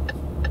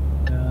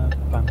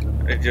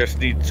 Abandon. I just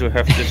need to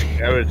have this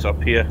garage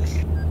up here.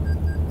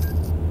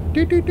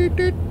 Doot, doot, doot,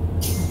 doot.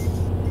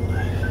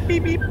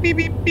 Beep beep beep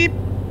beep beep.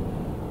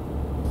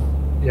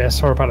 Yeah,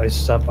 sorry about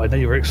this. I know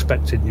you were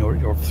expecting your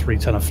 3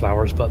 ton of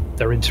flowers, but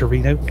they're in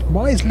Torino.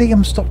 Why is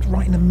Liam stopped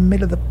right in the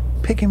middle of the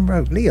picking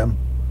road? Liam?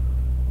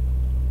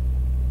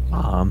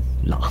 Lam.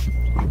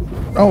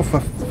 Oh,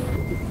 for...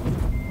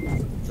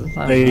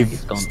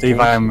 Steve,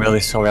 I am really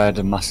sorry I had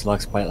a massive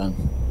lag spike then.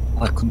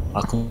 I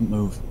couldn't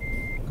move.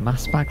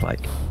 Mass bag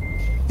like.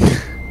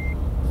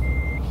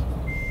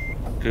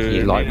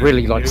 You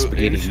really like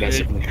spaghetti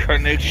massively.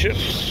 Connection.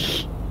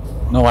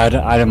 No, I had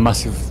a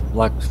massive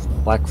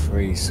lag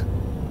freeze.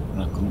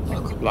 And I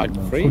couldn't Like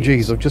move. free? Oh,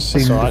 geez, I've just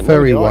seen That's all the right,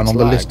 ferry nobody one likes on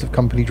the lag. list of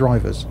company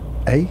drivers.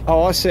 Eh?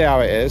 Oh, I see how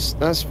it is.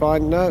 That's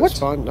fine. No, What? it's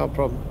fine. No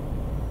problem.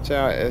 See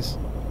how it is.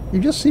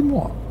 You've just seen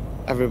what?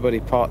 Everybody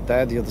parked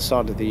there, the other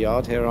side of the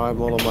yard. Here I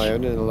am all on my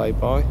own in a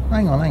lay-by.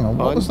 Hang on.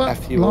 What Fine, was that,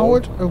 F you all.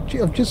 Lord? Oh,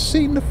 gee, I've just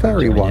seen the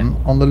ferry Yeah. one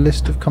on the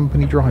list of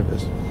company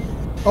drivers.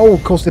 Oh,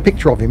 of course, the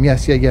picture of him.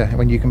 Yes, yeah.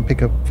 When you can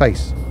pick a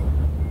face.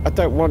 I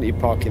don't want you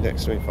parking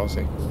next to me,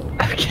 Fozzie.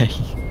 Okay.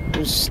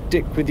 Just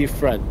stick with your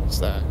friends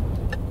there.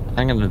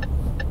 I'm gonna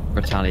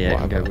retaliate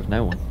and go Whatever. with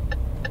no one.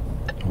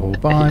 All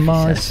by He says,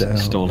 myself.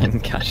 Stalling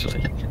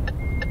casually.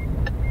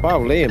 Wow,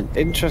 Liam,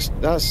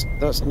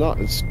 that's not.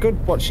 It's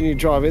good watching you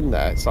drive in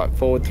there. It's like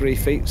forward 3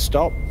 feet,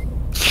 stop.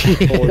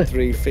 Forward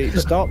 3 feet,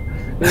 stop.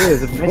 It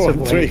is,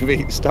 Forward 3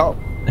 feet, stop.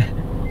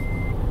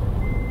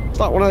 It's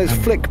like one of those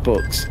flick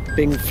books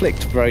being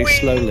flicked very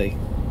slowly.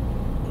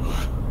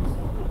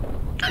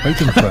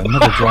 Waiting for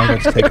another driver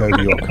to take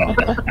over your car.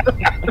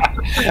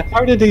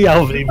 How did he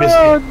already miss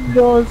Oh, it?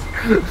 no.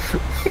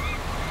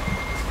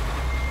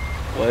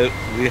 Well,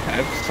 we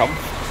have some.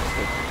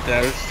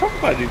 There's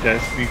somebody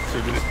that needs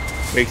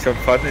to make some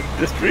fun in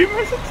the stream,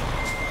 is it?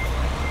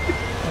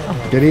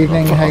 Good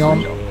evening, hang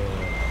on.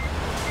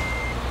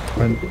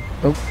 And,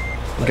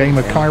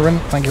 Gamer Kyron,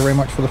 thank you very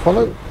much for the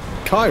follow.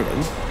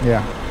 Kyron?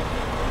 Yeah,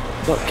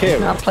 Not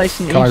Kieran. That place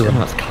in Kyron. Eastern,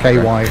 that's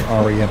Kyron.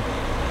 K-Y-R-E-N.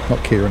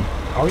 Not Kieran.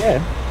 Oh,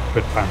 yeah.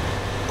 Good fan.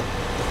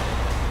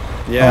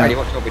 Yeah. Alrighty,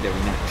 what shall we doing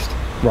next?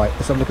 Right,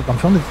 let's have a look at... I'm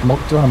trying to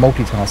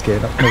multitask here.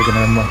 That's never going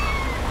to end well.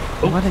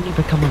 Why don't you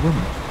become a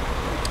woman?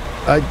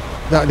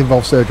 That would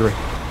involve surgery.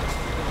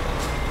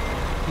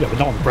 Yeah, but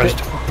not on the breast.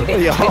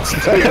 Yeah.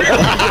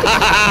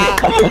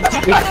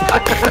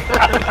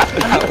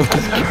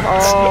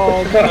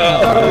 Oh,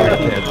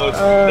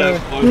 That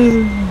was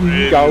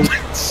really go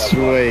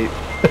sweet.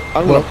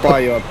 I'm gonna buy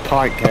you a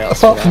pint case.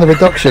 Apart from the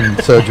reduction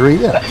surgery,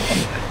 yeah.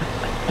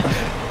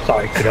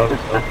 Sorry, could I?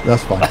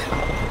 That's fine.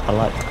 I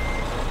like that.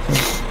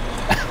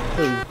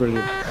 That was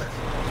brilliant.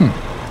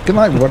 Good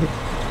night, everybody.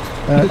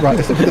 Right,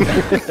 let's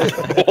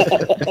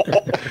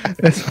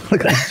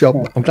look at this job.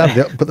 I'm glad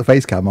they put the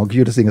face cam on because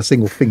you'd have seen a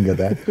single finger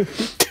there.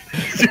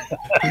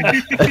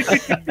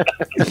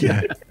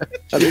 Yeah.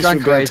 At least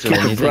Frank we'll be able to Razor, keep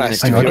and you think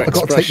abreast Hang of on, your I've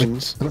got to take my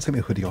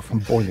expressions. hoodie off. I'm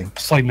boiling.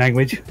 Sign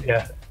language.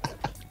 Yeah.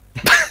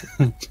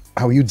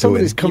 How are you doing?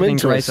 Somebody's come Evening,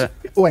 into us. Grazer.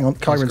 Oh, hang on.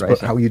 Kyron's put,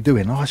 Grazer. how are you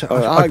doing? Oh,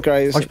 hi,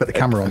 Grace. I should put the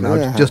camera on now,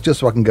 Yeah. just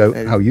so I can go,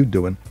 how are you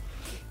doing?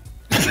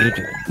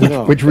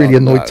 Oh, Which really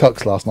God, annoyed no.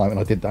 Tux last night when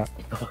I did that.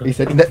 He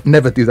said,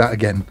 never do that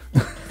again.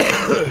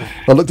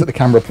 I looked at the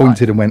camera,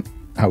 pointed and went,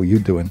 how are you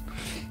doing?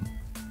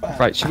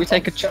 Right, should we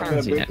take a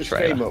Transinet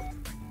trailer?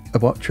 A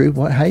what, True?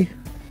 What, hey?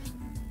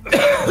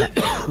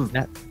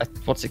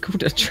 What's it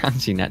called? A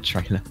Transinet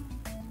trailer?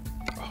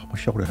 Oh, my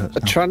shoulder hurts A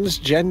now.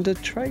 transgender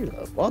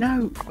trailer? What?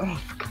 No.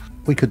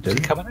 We could do.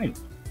 Coming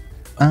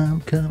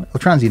out.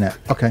 Transinet.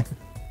 Okay.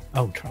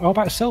 Oh, how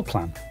about a cell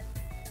plan?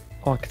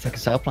 Oh, I could take a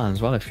sale plan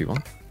as well if you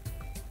want.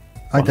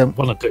 I don't.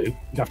 One or two.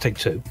 You'd have to take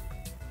two.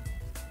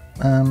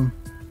 Um.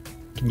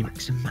 Can you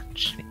mix and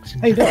match? Mix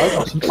and Hey,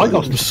 match? look, I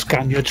got some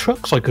Scania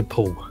trucks I could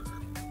pull.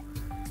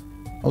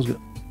 I was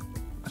going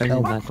Only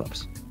Oh.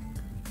 nightclubs.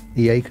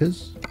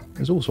 E-acres.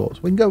 There's all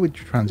sorts. We can go with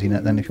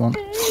Transinet then if you want.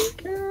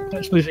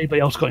 Don't suppose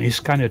anybody else got any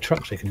Scania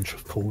trucks they can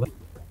pull them.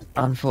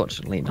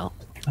 Unfortunately not.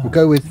 We'll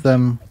go with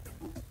the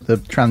Before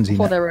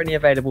Transinet. they're only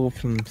available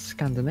from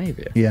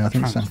Scandinavia. Yeah, I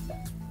think so.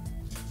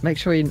 Make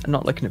sure you're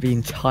not looking at the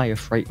entire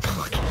freight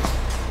market.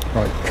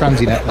 Right,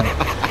 Transinet then.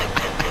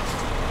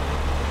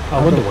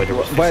 I wonder why there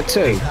was. Where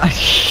to?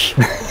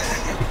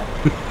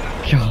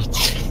 God.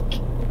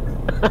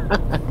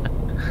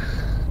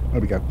 There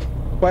we go.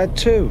 Where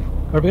to?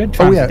 Are we in Oh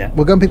Transinet? yeah,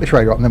 we'll go and pick the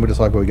trailer up and then we'll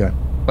decide where we're going.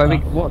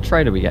 What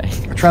trade are we getting?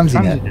 A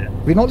Transinet.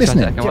 Transinet. We're not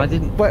listening. Well, I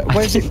didn't.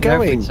 Where's it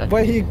going? So.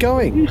 Where are you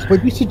going?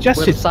 We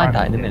suggested We'll decide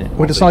that in a minute.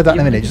 We'll decide that in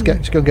a minute. Just go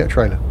and get a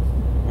trailer.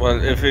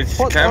 Well, if it's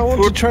What? I camp want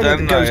a food, trailer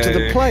then that goes to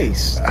the I-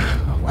 place.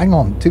 Hang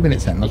on, 2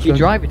 minutes then. If Let's you go-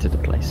 drive it to the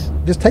place.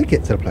 Just take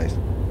it to the place.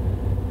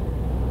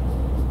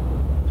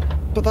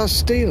 But that's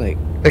stealing.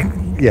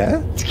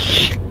 Yeah.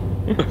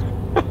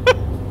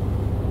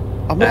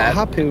 I'm not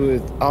happy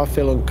with. I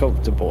feel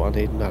uncomfortable. I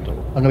need an adult.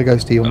 I'm going to go,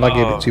 Steve. I'm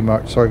lagging a bit too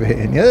much. Sorry for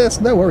hitting. Yes,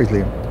 no worries,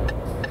 Liam.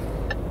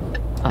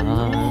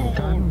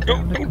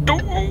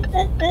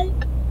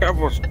 That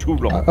was too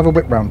long. I'll have a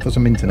whip round for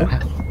some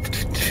internet.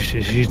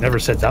 She's never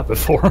said that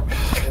before.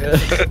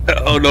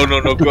 Oh no,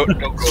 don't go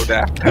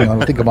there. Hang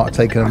on, I think I might have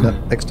taken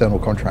an external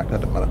contract.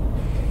 That doesn't matter.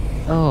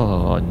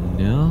 Oh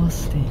no,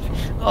 Steve.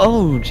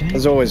 Oh, James.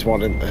 There's always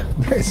one in there.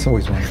 It's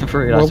always one. I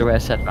realised the way I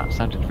said that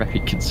sounded very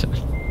concerned.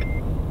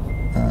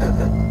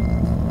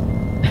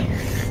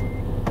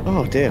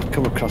 Oh dear, I've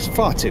come across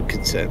far too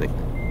concerning.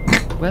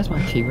 Where's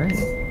my key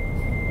rating?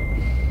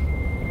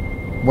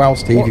 Wow,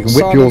 Steve, What you can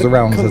whip side yours of the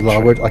around, says country?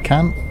 Larwood. I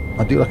can.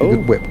 I do like a Oh.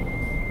 good whip.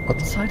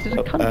 What side of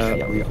the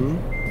country are we on?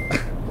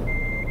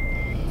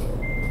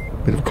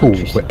 Bit of a cool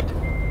Countryside. whip.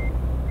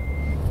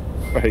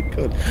 Very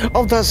good.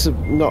 Oh, that's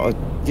not a.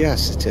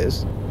 Yes, it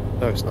is.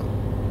 No, it's not.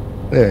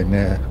 There,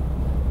 nah.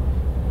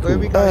 Where are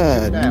we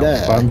going to now? no.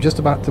 I'm just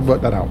about to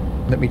work that out.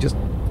 Let me just.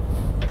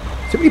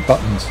 Too many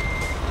buttons.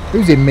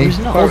 Who's in me? Who's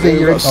not? Ozzy,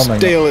 You've you're got in. to Oh, no,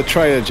 steal a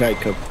trailer,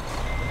 Jacob.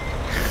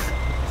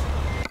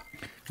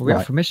 We Right.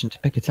 have permission to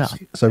pick it up.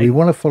 So we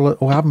want to follow.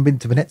 Oh, I haven't been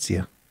to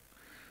Venezia.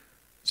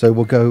 So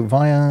we'll go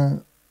via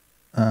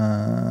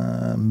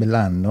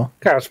Milan, no?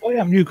 Gareth, why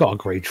haven't you got a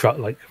grey truck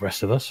like the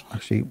rest of us?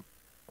 Actually,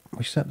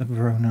 we set the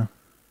Verona.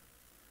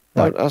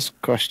 Don't ask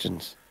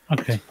questions.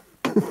 Okay.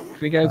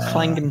 We go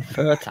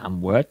Klagenfurt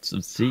and words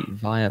of sea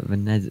via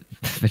Venezia.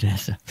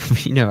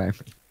 You know what I mean.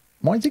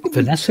 Why is it giving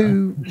me Vanessa.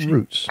 two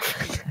routes?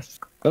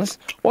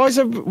 Why is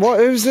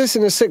who's this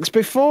in a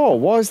 6x4?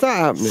 Why is that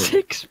happening?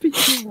 6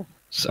 people.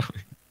 Sorry.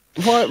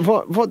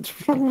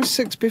 What's wrong with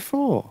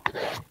 6x4?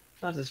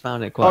 I just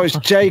found it quite. Oh, it's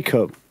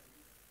Jacob.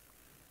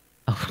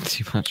 Oh,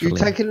 too much. You for Liam.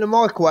 taking the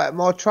Michael out of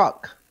my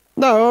truck?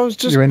 No, I was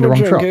just You're in the wrong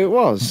wondering truck. who it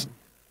was.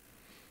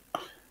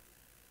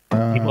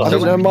 I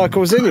didn't know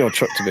Michael was in your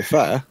truck. To be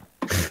fair,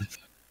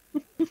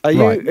 are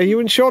Right. you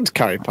insured to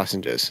carry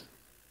passengers?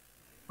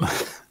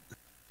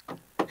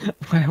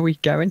 Where are we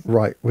going?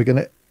 Right, we're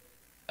gonna.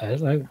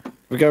 Hello.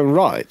 We're going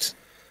right.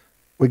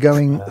 We're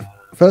going.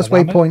 First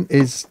Alabama? waypoint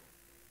is.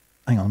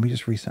 Hang on, let me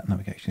just reset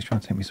navigation. It's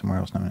trying to take me somewhere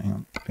else now. Hang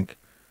on, I think.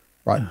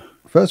 Right,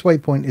 first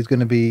waypoint is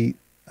going to be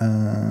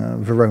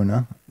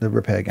Verona, the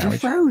repair garage,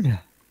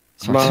 Verona.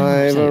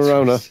 My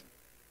Verona.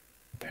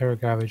 Repair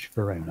garage,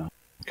 Verona.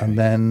 and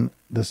then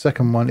the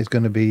second one is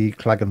going to be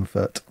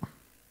Klagenfurt.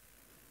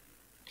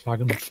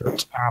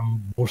 Klagenfurt,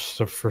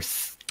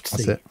 Worcestershire.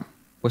 That's it.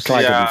 What's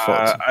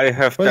Yeah, I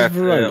have Where's that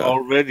Verona?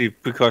 already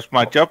because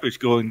my job is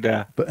going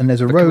there. But and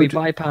there's a Can we road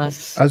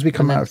bypass as we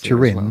come out of Valencia as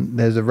Turin. well?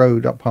 There's a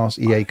road up past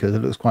E-acres that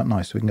looks quite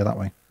nice, so we can go that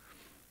way.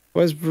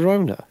 Where's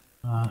Verona?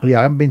 Yeah,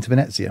 I haven't been to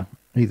Venezia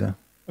either.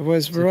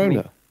 Where's So can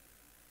Verona?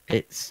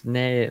 It's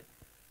near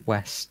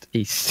west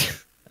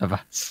east of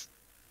us.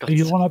 Are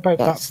you on about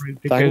That's- that route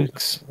that thanks.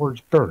 goes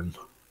towards Bern?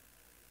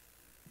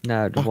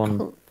 No, the I one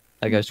can't-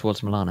 that goes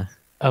towards Milano.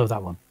 Oh,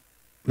 that one.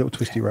 Little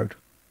twisty road.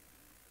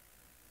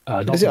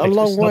 Not Is it the a big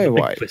long twist- not way the big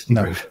away? twisty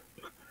No. road.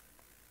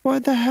 Where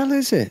the hell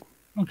is it?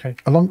 Okay.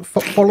 Along,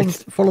 follow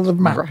the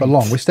map right.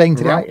 along. We're staying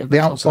to Right at the the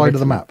top of outside of the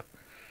Italy. map.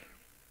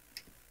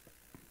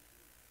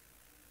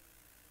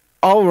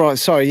 Oh, right.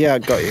 Sorry. Yeah, I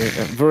got you.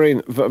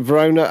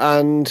 Verona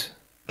and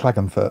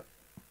Klagenfurt.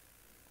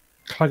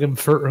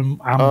 Klagenfurt and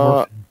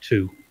Amberth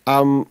 2.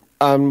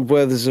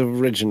 where there's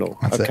original.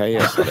 That's it. Okay,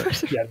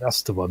 yes. Yeah,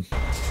 that's the one.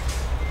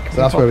 So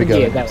that's where we go.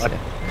 Yeah, that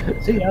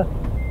one. See ya.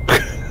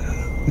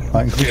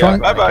 Right, can we,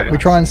 bye-bye. we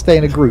try and stay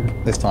in a group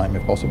this time,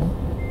 if possible.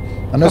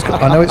 I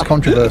know it's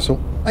controversial.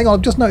 Hang on,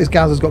 I've just noticed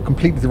Gaz has got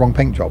completely the wrong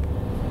paint job.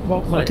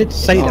 Well, I did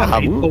say I that.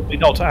 He haven't. told me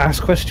not to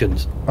ask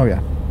questions. Oh yeah.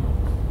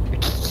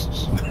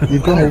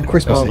 You've gone all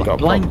Christmassy. Oh, God.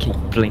 Blanky,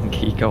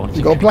 blinky, go on.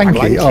 You've got a blankie.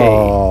 Blankie.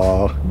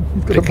 Oh,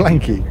 you've got a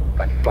blankie.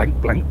 Blank,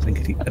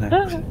 blinkety.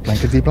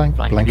 Blankety blank,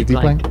 blankety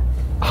blank.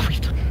 Oh,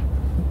 we've done.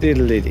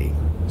 Diddle-liddy.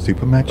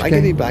 Super match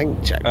Blankety game.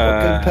 blank. Check.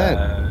 Good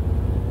pen.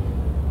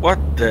 What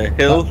the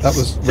hell? That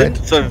was red.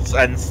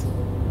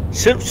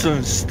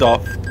 Simpsons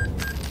stuff.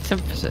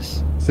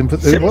 Synthesis.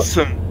 What?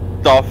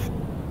 Simpson stuff.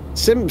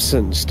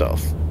 Simpson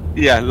stuff.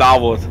 Yeah,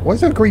 Larwood. Why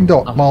is there a green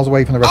dot miles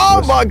away from the rest Oh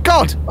of us? my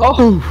God!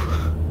 Oh!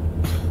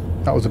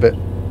 That was a bit.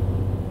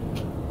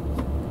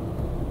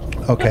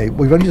 Okay,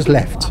 we've only just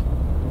left.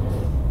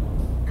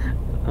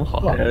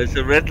 Oh. There's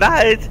a red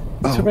light.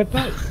 It's a red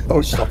light.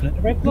 Oh, Stopping at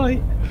the red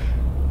light.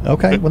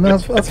 okay, well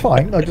that's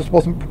fine. I just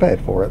wasn't prepared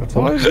for it. That's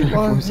all. Why is it?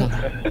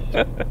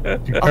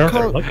 Your I character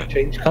can't- like to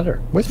change colour.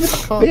 Where's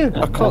my I beard?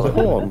 can't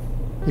horn.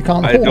 You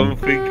can't I horn. don't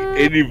think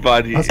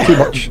anybody. That's too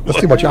much. That's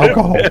too much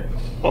alcohol.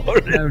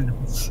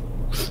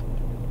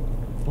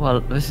 Well,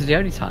 this is the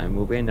only time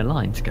we'll be in a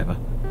line together.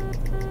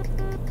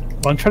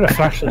 Well, I'm trying to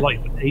flash the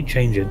light, but it ain't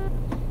changing.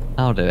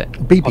 I'll do it.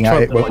 Beeping I'll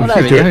at it. try- Well,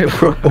 there we do go.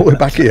 it all the way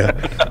back here.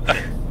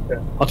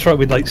 I'll try it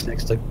with lights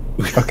next time.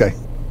 Okay.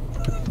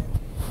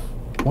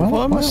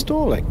 Why am I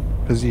stalling?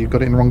 Because you've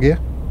got it in the wrong gear.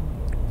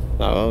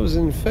 No, I was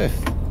in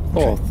fifth,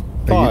 fourth,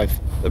 Are you-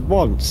 five,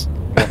 once.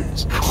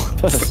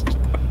 First.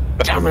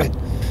 Damn it.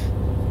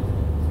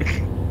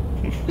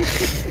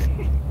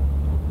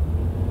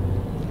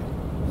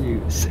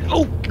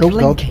 Oh, Oh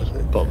blinky.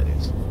 God.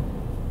 Bullies.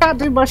 Can't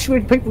do much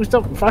when people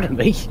stop in front of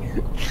me.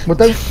 Well,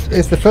 don't.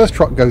 If the first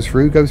truck goes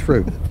through, go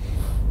through.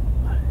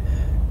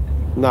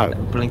 No.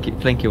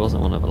 Blinky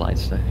wasn't one of the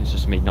lights, though. It was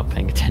just me not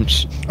paying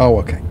attention. Oh,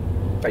 okay.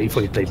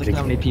 Before you play Look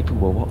how many Blinky. people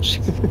were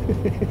watching.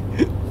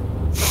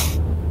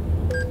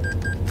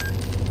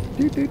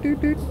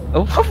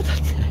 Oh,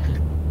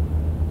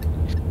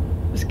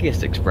 this gear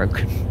stick's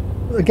broken.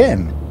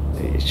 Again.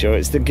 Are you sure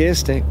it's the gear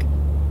stick?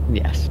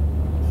 Yes.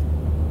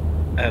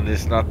 And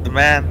it's not the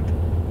man.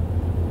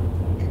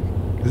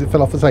 Does it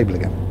fell off the table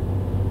again?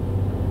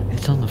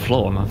 It's on the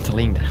floor. I'm having to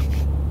lean down.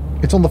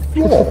 It's on the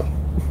floor.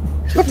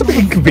 That's a bit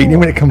inconvenient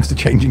when it comes to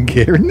changing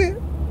gear, isn't it?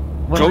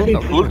 Well, I'm Don't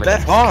not pull leaning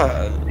that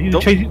hard. You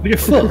Don't, change it with your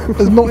foot.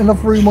 There's not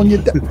enough room on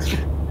your desk.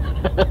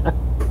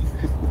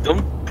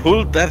 don't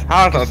pull that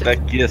hard on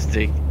that gear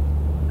stick.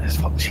 That's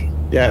fucking.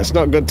 Yeah, it's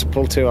not good to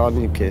pull too hard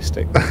on your gear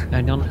stick.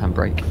 Only on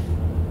handbrake.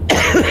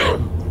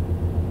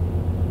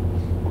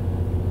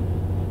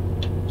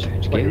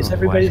 Change Wait, gear is or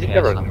everybody why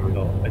together? gears?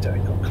 No, I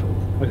don't know.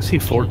 I can see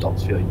 4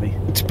 dots behind me.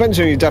 It depends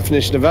on your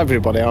definition of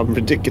everybody. I'm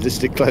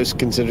ridiculously close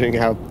considering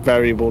how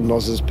variable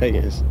Noz's ping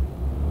is.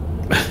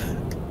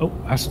 Oh,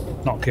 that's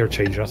not gear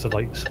changer, that's the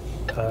lights.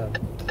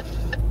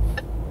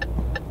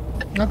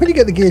 How can you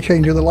get the gear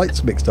changer and the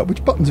lights mixed up?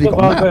 Which buttons have you Well,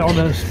 got I on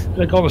got that?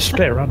 I got a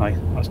splitter, haven't I?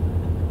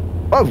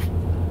 Oh!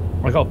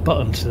 I got a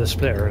button to the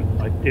splitter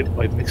and I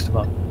mixed them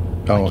up.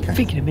 Oh, okay.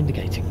 Thinking of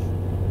indicating.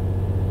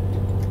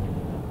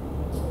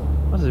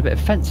 Oh, there's a bit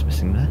of fence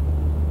missing there.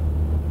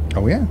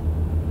 Oh, yeah.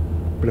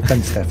 Bit of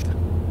fence theft.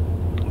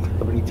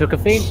 Somebody took a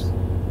fence.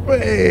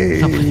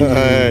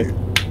 Hey!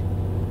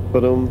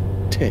 But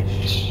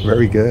tish.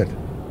 Very good.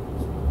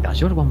 Guys,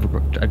 you're the one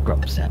with a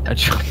grub set. A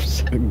drum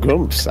set. A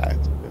grump set.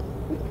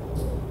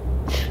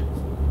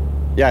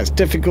 Yeah, it's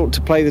difficult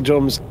to play the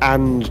drums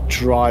and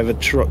drive a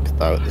truck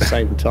though at the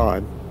same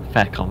time.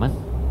 Fair comment.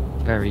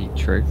 Very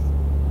true.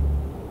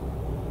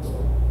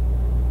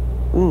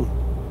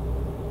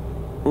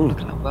 Look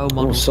at that well Oh,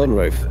 modelled.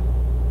 sunroof.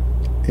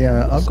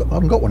 Yeah, I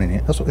haven't got one in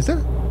here. That's what is that?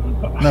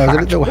 No, there's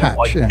a little hatch.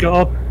 Oh my Yeah.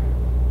 god!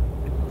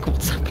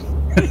 What's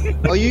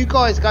happening? Are you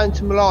guys going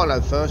to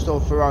Milano first or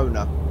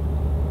Verona?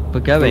 We're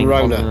going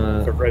Verona.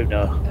 on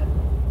Verona.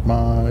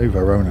 My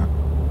Verona.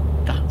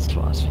 that's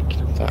what I was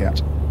thinking of. Yeah.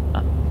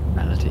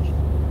 Melody.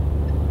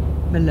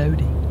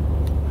 Melody.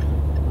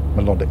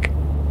 Melodic.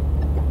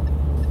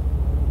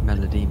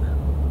 Melodema.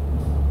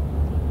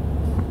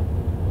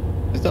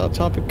 Is that a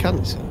type of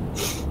cancer?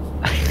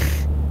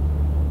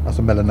 That's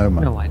a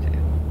melanoma. No idea.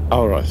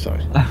 Oh right,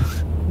 sorry.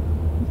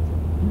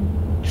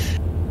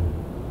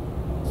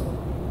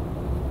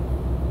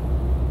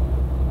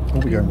 Are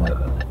we going right?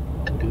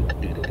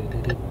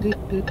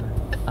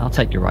 I'll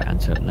take your right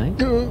hand turn lane.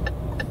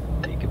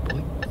 Very good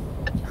point.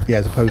 Yeah,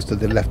 as opposed to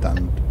the left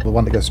hand, the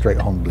one that goes straight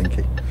on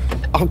Blinky.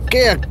 Oh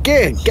gear,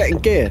 get in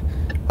gear.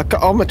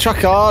 Oh my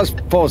tracker, oh, it's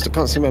paused, I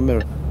can't see my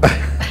mirror.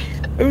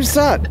 Who's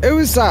that? Who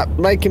is that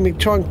making me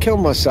try and kill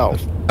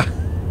myself?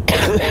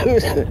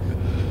 They're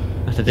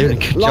doing a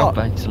good job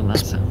based on that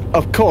sound.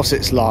 Of course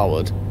it's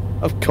Larwood.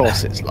 Of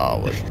course it's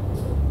Larwood.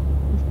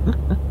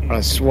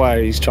 I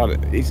swear he's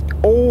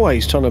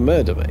always trying to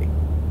murder me.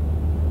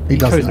 He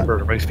tries doesn't. to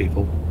murder most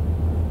people.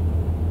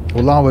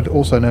 Well, Larwood,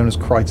 also known as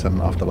Crichton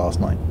after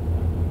last night.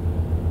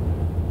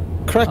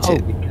 Oh,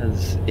 Cretin.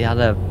 because he had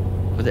a...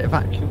 Was it a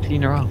vacuum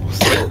cleaner arms?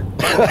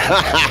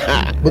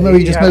 Well, no,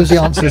 he just knows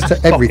the answers to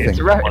everything.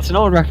 It's an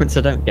old reference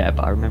I don't get,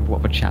 but I remember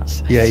what the chat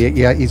says.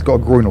 Yeah, he's got a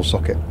groinal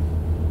socket.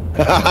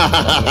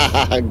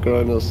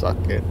 Groinal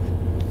socket.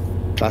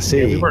 Classic.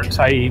 Yeah, we weren't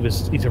saying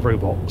he's a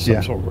robot. Some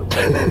Yeah. sort of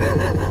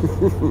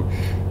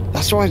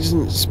That's why he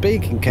doesn't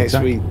speak in case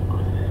Exactly.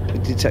 we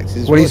detect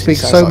his Well, he voice.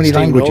 speaks sounds so like many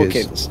Stephen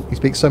languages. Hawkins. He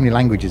speaks so many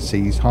languages.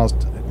 See, he's hard.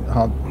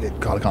 God,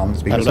 I can't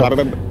speak. It's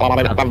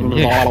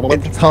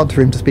hard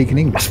for him to speak in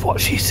English. That's what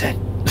she said.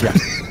 Yeah.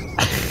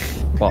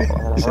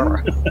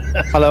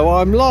 Hello,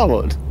 I'm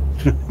Larwood.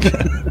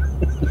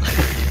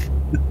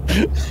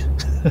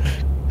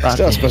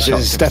 Still, I suppose it's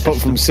a step up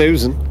from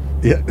Susan.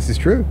 Yeah, this is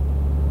true.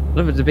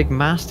 Look, there's a big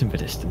mast in the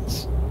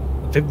distance.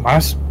 A big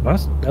mast?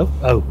 Mast?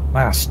 Oh,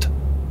 mast.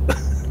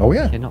 Oh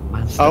yeah. You're not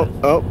mast. Oh.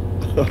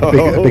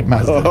 A big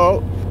Mazda.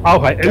 Oh. Oh,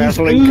 right. Who's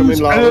Careful incoming,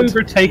 Larwood.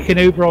 overtaking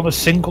over on a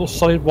single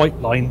side white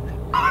line?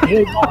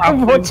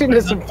 I'm watching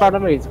this in front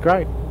of me. It's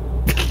great.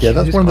 Yeah,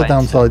 that's Who's one of the quite-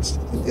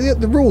 downsides.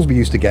 The rules we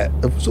used to get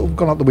have sort of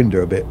gone out the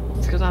window a bit.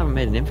 It's because I haven't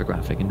made an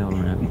infographic and no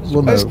one knows.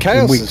 Well, no, It's in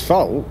Chaos's weeks.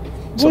 fault.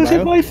 Was it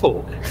somehow. my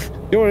fault?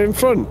 You were in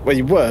front. Well,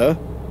 you were.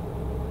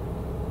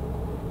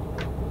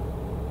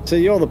 So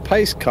you're the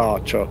pace car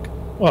truck.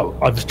 Well,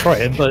 I was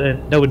trying, but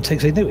no one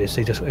takes any notice.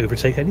 They just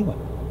overtake anyway.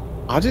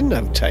 I didn't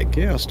overtake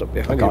you. I stopped I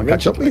behind can't you.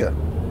 catch up with you.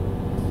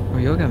 Well,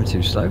 you're going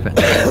too slow then.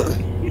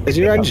 Is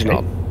your engine Okay.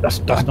 on? That's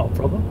not a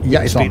problem.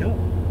 Yeah, it's Speed on. up.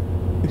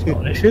 It's not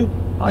an issue.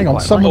 Hang on,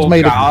 quite someone's Oh,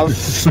 made a guys,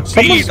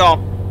 speed up!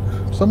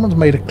 someone's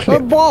made a But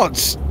clip.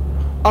 what?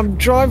 I'm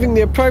driving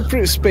the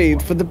appropriate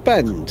speed for the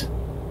bend.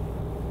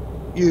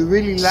 You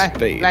really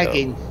Speed up.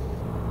 lagging.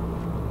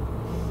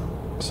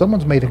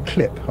 Someone's made a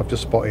clip. I've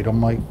just spotted on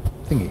my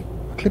thingy.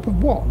 A clip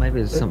of what? Maybe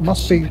there's It something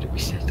must be stupid we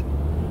said.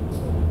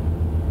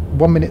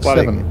 1 minute Well,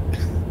 7.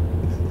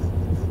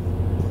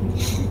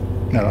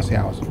 No, that's the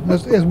hours.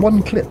 There's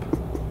one clip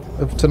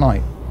of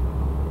tonight.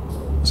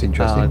 That's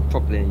interesting.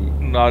 Probably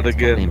Not probably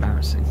again.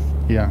 embarrassing.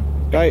 Yeah.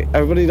 Okay,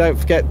 everybody don't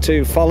forget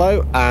to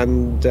follow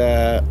and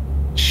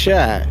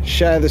share.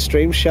 Share the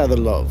stream, share the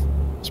love.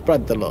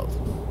 Spread the love.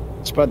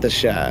 Spread the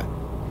share.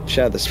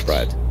 Share the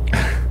spread.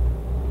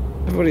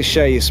 Everybody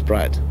share your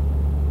spread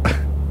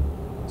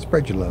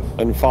Spread your love.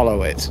 and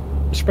follow it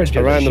Spread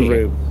your around the shit.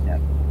 room.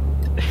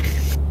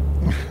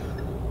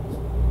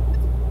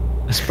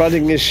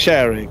 Spreading is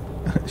sharing.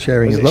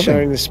 Sharing Is is it loving.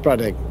 sharing is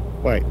spreading?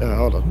 Wait, no,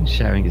 hold on.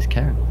 Sharing is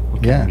caring. Or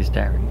Yeah. caring is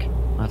daring.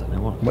 I don't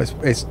know what. Well,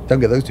 it's don't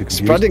get those two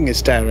confused. Spreading is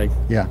staring.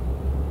 Yeah.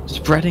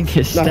 Spreading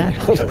is No.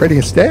 daring. Spreading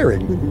is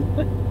staring.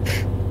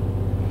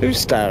 Who's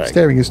staring?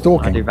 Staring is I do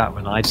stalking. that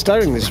when I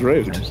Staring is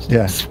rude.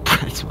 Yeah.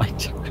 Spread my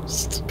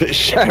toast. But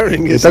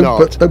sharing Yeah, is don't not.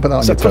 put that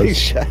on So your please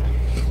toast. share.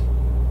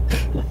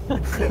 Yeah,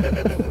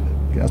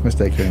 that's a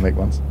mistake you only make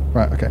once.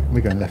 Right, okay,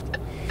 we're going left.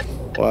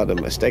 What a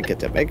mistake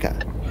to make.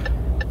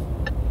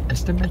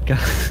 Mr. Maker.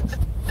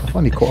 I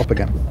finally caught up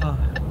again.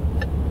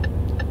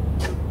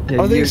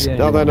 Are these?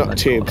 No, they're not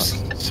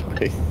tubes.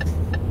 Sorry.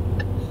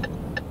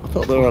 I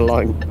thought they were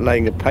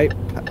laying a pipe.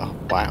 Oh,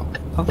 wow.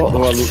 I thought they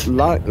were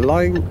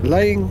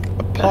laying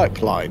a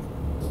pipeline.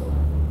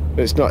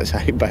 But it's not. It's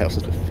hay bales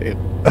in the field.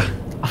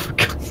 Oh,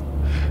 God.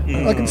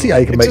 I can see how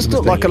you can It make just the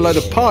looked like a mistake.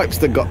 load of pipes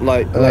that got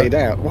laid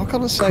out. What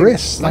can I say?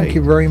 Chris, thank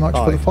you very much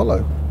for Hi. the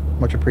follow.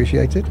 Much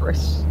appreciated.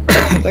 Chris.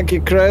 Thank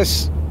you,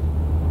 Chris.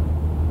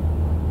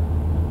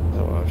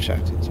 Oh, I've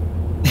shouted.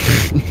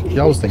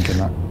 Yeah, I was thinking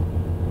that.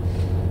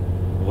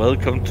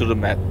 Welcome to the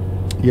map.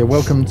 Yeah,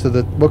 welcome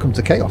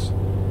to chaos.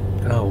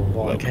 Oh,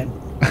 what again?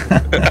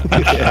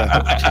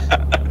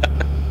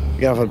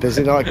 You have a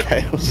busy night,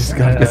 Chaos. Just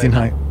got a busy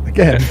night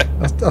again.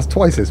 That's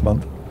twice this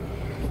month.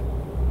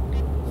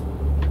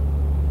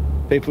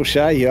 People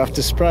share, you have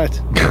to spread.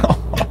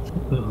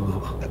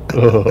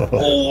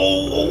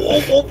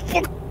 Oh,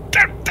 fuck!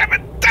 Damn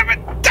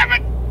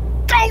it!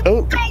 Go!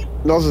 Oh,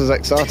 Noz is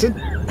excited.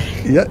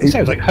 Yeah, It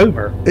sounds like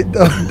Homer.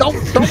 don't.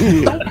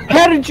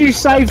 How did you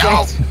save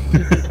that?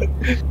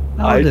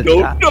 I don't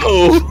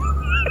know.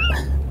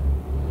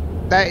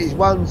 That is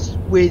one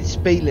weird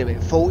speed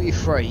limit,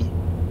 43.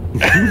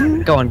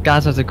 Go on,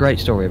 Gaz has a great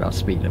story about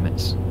speed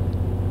limits.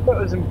 That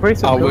was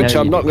impressive. Oh, which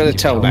Yeah, I'm not going to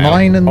tell now.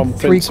 9 on and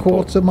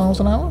principle. 3/4 miles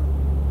an hour.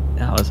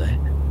 That was it.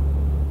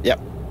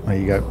 There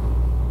you go.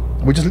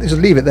 We just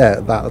leave it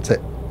there. That's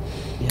it.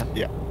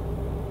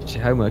 It's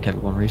your homework,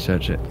 everyone.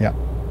 Research it. Yeah.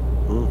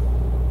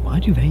 Why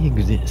do they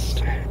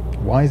exist?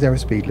 Why is there a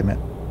speed limit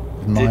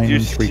of 9 Did you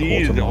and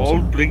see 3/4 the miles an old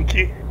hour?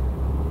 Blinky?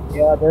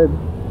 Yeah, I did.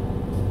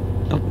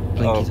 Oh, Oh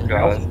Blinky's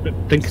god.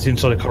 I think it's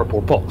inside a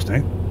cardboard box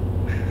now.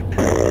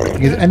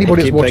 Because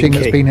anybody that's Blinky, watching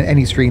that's Blinky. been in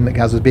any stream that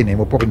Gaz has been in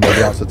will probably know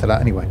the answer to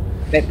that anyway.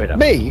 That better.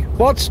 Me?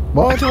 What?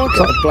 Why do I get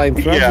the blame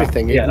for Yeah.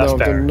 everything Yeah, even though that's I've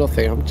fair. done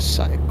nothing? I'm just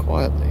sat here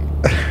quietly.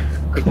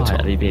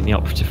 Quietly being the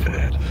operative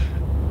word.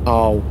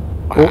 Oh, wow.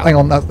 Oh, hang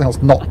on,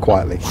 that's not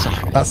quietly.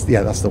 That's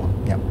the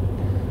one. Yeah.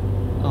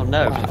 Oh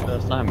no, for the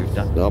first time we've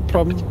done. No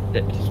problem.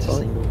 Dipped into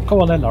single.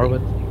 Come on then,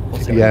 Arwen.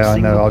 Yeah, I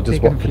know. I just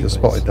Single wanted to figures.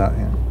 spotted that.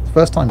 Yeah.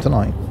 First time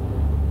tonight.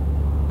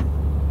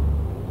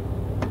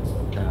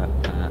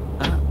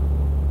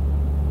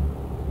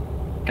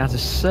 Guys,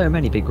 there's so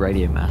many big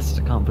radio masts.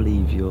 I can't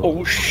believe you're.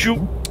 Oh shoot!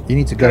 You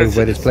need to go Yes,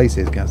 where yes. this place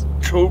is, Gaz.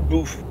 Troll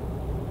booth.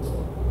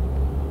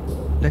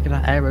 Look at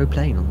that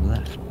aeroplane on the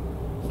left.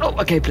 Oh,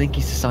 okay,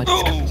 Blinky's decided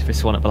to come to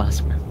this one at the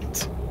last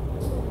moment.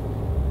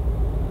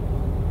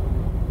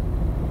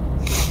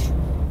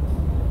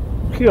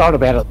 You're on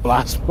about it the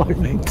last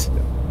moment.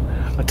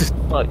 I just.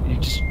 Well, you've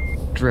just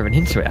driven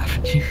into it,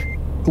 haven't you?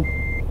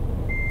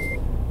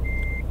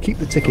 Keep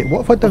the ticket.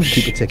 What if I don't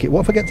keep the ticket?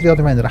 What if I get to the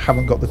other end and I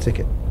haven't got the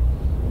ticket?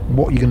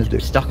 What are you going to do?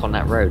 Stuck on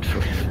that road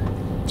for.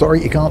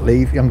 Sorry, you can't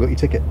leave. You haven't got your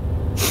ticket.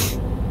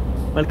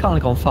 Well, it can't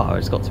have gone far.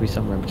 It's got to be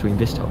somewhere in between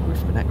this top roof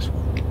and the next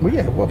one. Well,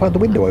 yeah. What if I had the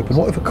window open?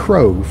 What if a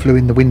crow flew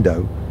in the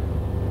window,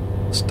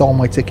 stole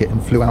my ticket,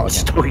 and flew out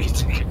again? Story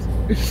ticket.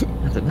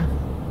 I don't know.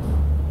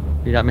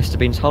 Be like Mr.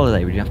 Bean's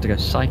holiday. Would you have to go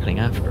cycling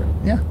after it?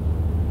 Yeah.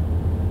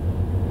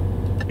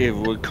 It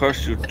will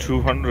cost you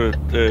 200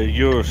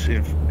 euros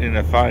in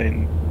a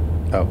fine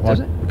Oh, well, Does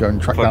it? go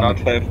and track for down.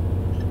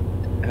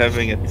 not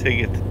having a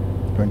ticket.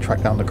 Go and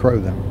track down the crow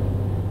then.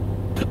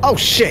 Oh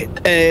shit!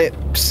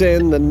 It's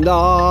in the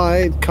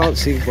night. Can't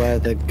see where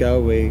they're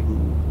going.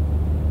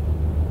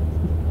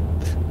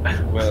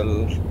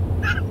 Well,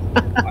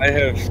 I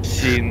have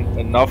seen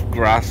enough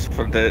grass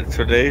for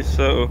today,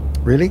 so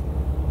Really?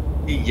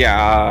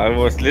 yeah, I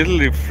was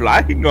literally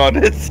flying on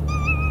it.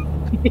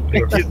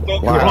 It's not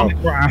You're Wow. on the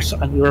grass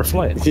and you're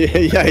flying.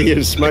 Yeah,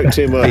 you smoked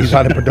too much. He's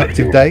had a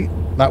productive day.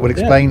 That would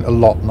explain a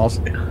lot, Nos.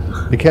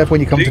 Be careful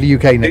when you come to the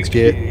UK next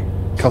year.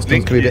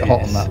 Customs can be a bit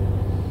hot on that.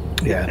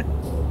 Yeah.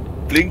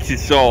 Blinky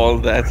saw all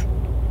that.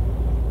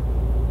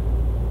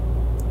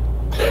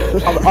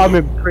 I'm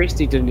impressed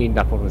he didn't end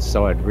up on his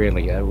side,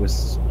 really. It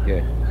was. Yeah.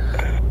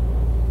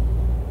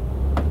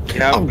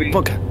 Yeah, Oh,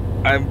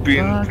 bugger. I've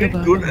been pretty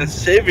good at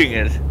saving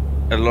it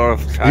a lot of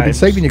times. You've been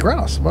saving your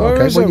grass. Well, Where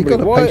okay, is well, you've got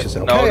to everybody? pace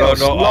yourself. No, Chaos,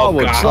 no, oh,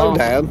 Larwood, God. slow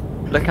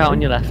down. Look out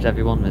on your left,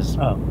 everyone. There's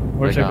Oh,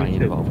 where's a guy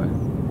in a everything?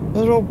 Volvo.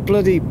 They're all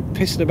bloody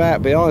pissing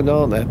about behind,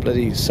 aren't they?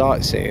 Bloody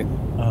sightseeing.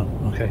 Oh,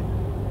 okay.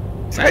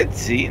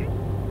 Sightseeing?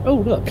 Oh,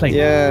 look, plane.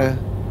 Yeah.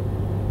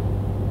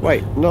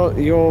 Wait, no,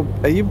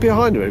 are you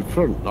behind or in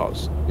front,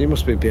 Nos? You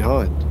must be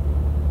behind.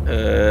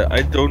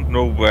 I don't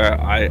know where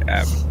I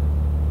am.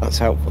 That's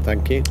helpful,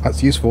 thank you.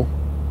 That's useful.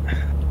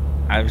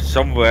 I'm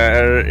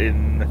somewhere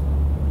in.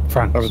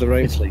 France. Over the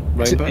rain- Italy.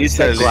 rainbow.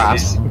 Italy.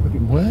 Grass.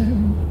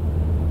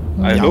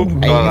 I hope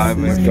not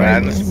I'm in Ace.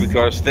 France,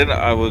 because then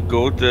I will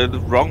go the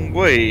wrong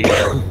way.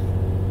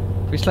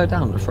 Can we slow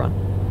down at the front?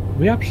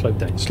 We have slowed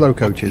down. Slow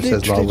coaches, says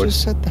Literally Larwood.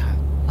 just said that.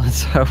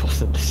 That's how I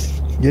wasn't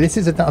listening. Yeah, this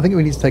is a. I think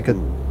we need to take a.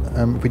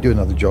 If we do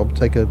another job,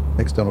 take an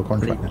external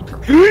contract now.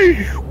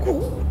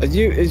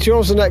 Is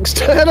yours an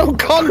external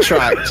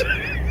contract?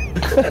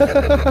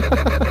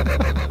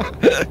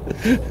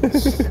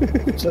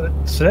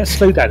 So let's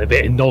slow down a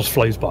bit and Nos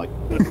flies by.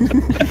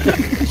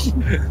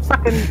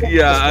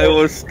 Yeah, I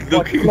was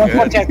looking Watch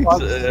at. out,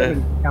 guys.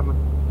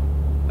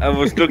 I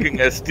was looking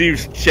at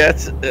Steve's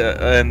chat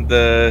and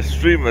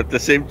stream at the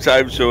same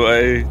time, so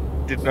I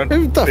did not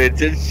Who the pay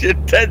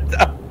attention.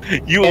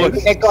 You Yeah, were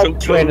that guy so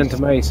ran close.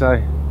 into me,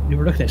 so. You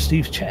were looking at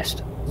Steve's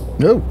chest.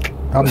 No,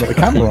 I haven't got the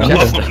camera on. I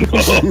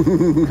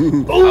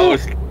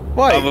was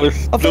Wait,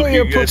 I thought you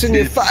were looking at putting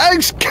your his-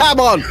 face. Come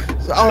on!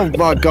 Oh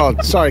my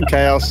god, sorry,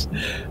 Chaos.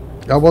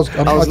 I was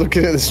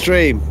Looking at the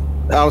stream.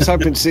 I was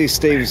hoping to see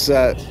Steve's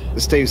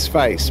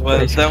face.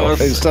 Well, that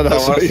was Instead of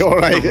that was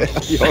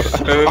your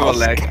server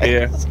lag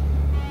here.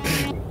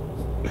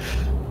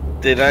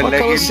 Did I I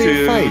lag can't see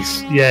your into?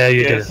 face. Yeah,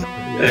 you Yes. did.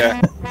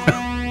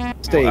 Yeah.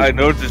 Steve, I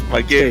noticed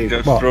my game Steve.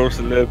 just What? froze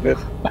a little bit.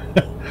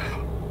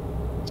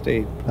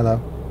 Steve,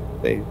 Hello.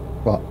 Steve,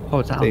 Oh,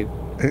 it's out. Steve.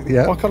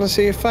 Yeah, Why can't I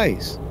see your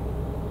face?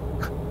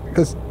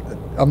 because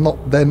I'm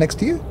not there next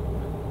to you.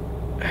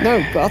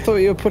 No, but I thought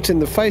you were putting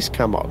the face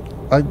cam on.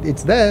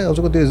 It's there. All I've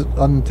got to do is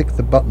untick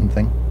the button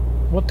thing.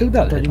 What do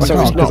that then? I So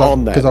can't, it's not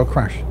on there. because I'll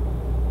crash.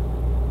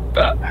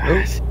 I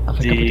think I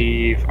did.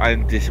 Steve,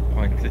 I'm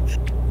disappointed.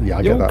 Yeah,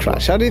 I get You'll that.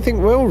 crash. How do you think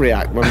we'll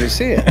react when we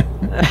see it?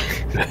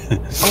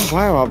 Oh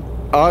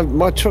wow,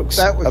 my truck's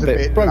That was a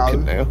bit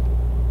broken now.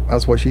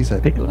 That's what she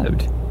said. Big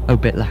load. Oh,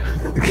 bit loud.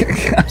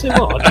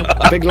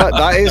 Big load.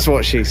 That is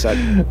what she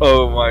said.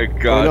 Oh my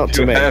god, not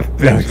to you me. have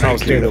been I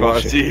was doing too the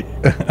washing.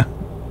 party.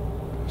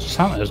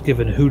 Santa's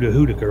given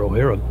Huda Girl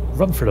here a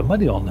run for the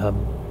money on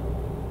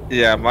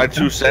Yeah, my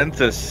two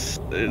Santa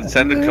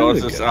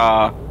Clauses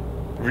are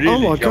really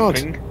Oh my God.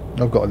 jumping.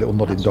 I've got a little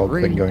nodding That's dog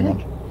really thing going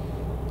big.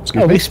 on.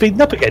 Excuse Oh, me. we're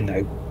speeding up again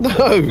now.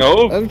 No,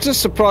 No. I'm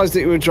just surprised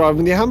that you were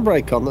driving the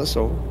handbrake on. That's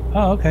all.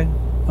 Oh, okay.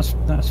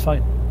 That's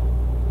fine.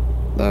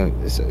 No,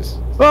 it's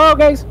Oh,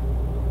 guys!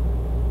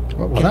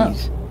 What was that?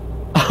 Keys.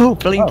 Oh,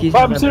 Blinky's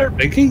I'm there,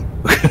 Blinky.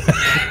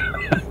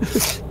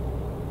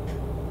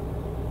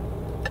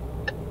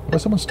 Well,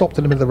 someone stopped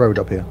in the middle of the road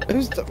up here.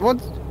 Who's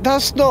what?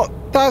 That's not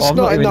I'm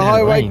not in even the in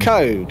highway lane.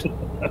 code.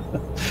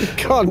 You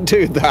can't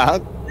do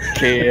that.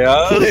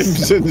 Chaos.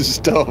 Limbs and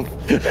stuff.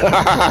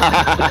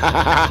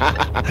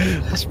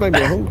 That's made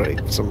me hungry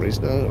for some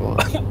reason. I don't know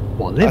why.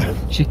 What,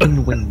 live?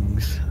 Chicken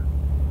wings.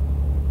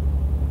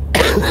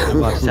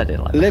 Well, I've said it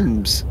like that.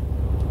 Limbs.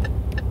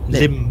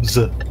 Limbs.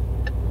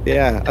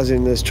 Yeah, as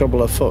in there's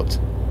trouble afoot.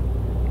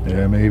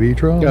 There may be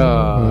trouble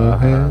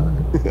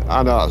ahead.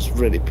 I know, that's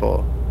really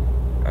poor.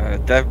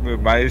 That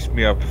reminds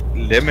me of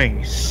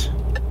Lemmings.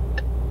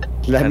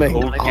 Lemming.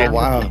 An old Oh game.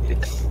 wow.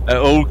 An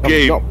old I've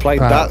game. not played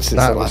that since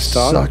that the was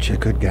last time. such a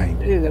good game.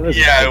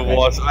 Yeah, it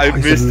was. I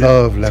used to missed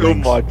love it so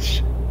Lemmings.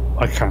 much.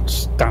 I can't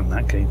stand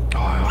that game. Oh,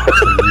 I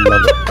absolutely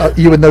love it.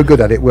 You were no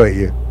good at it, weren't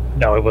you?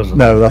 No, I wasn't.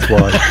 No, that's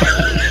why.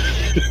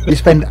 You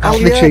spend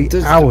literally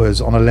there's-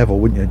 hours on a level,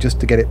 wouldn't you, just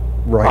to get it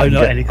right? I'm and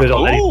not get- any good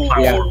on any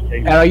platform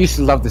game. And I used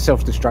to love the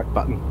self-destruct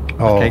button.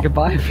 Oh. Okay,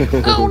 goodbye.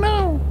 Oh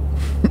no!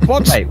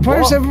 Wait,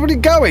 Where's what? everybody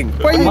going?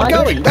 Where are you Why-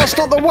 going? That's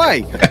not the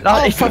way.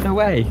 That is not the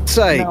way.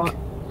 Sake.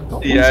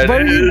 No, Yeah,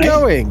 Where are you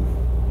going?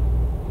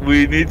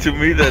 we need to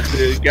meet at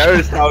the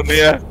garage down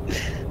here.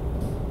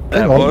 Hang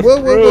That on. was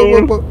Whoa.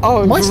 rude.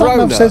 Oh, My sat nav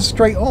Verona. says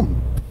straight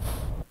on.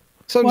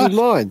 So What? does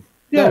mine.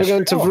 Yeah, Yeah, we're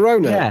going to sure.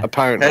 Verona, Yeah.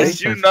 apparently.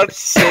 Has you not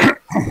sent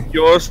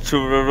yours to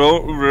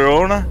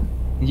Verona?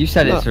 You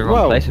said it's the No, wrong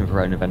well- place in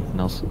Verona,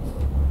 Ventnels.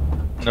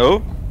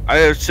 No, I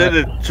have sent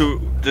it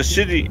to the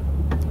city.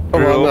 Oh,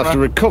 well, I'm going to have to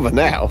Verona. recover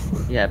now.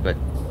 Yeah, Yeah, but.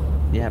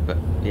 but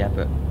Yeah,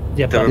 but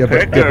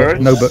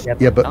no, but Yeah,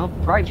 yeah, but. Oh,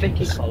 right,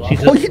 Vicky.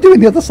 What are you doing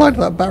the other side of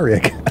that barrier,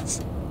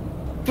 Gaz?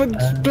 But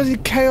it's bloody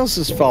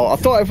Chaos's fault.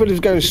 I thought everybody was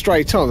going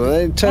straight on, and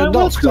then it turned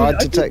off, so I had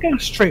to take... Go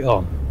straight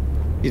on.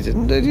 You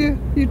didn't, did you?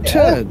 You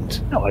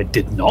turned. No, I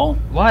did not.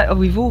 Why? Oh,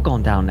 we've all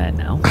gone down there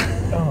now.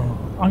 Oh,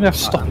 I'm gonna have to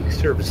stop these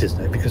services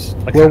now because. I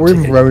Well, can't we're in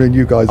take it. Verona and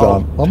you guys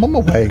aren't. I'm on my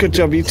way. Good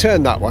job, you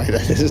turned that way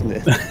then, isn't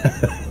it?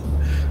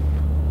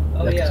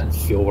 I'll get some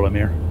fuel while I'm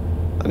here.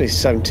 Only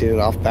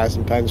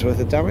 £17,500 worth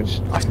of damage.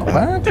 That's not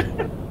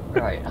bad.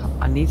 Right,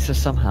 I need to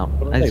somehow.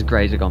 Those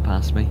greys have gone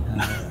past me.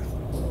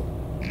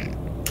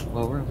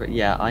 Well, wherever.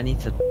 Yeah, I need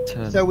to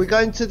turn. So we're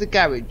going to the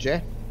garage,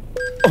 yeah?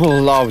 Oh,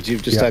 Lord,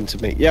 you've just Yeah.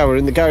 entered me. Yeah, we're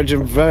in the garage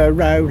in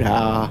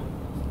Verona.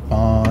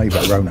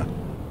 Verona.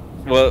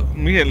 Well,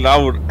 me and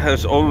Laud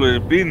has always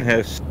been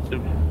here.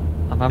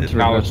 I'm having to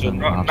Now, reverse so them.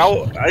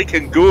 now I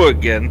can go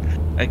again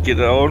and get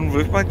on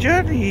with my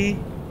journey.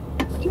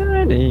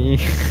 Journey.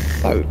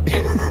 Oh.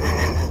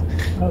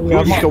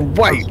 Oh, You can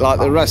wait like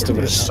the rest of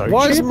us.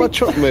 Why isn't my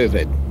truck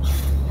moving?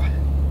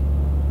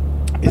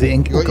 Is it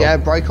in? You got your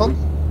handbrake on?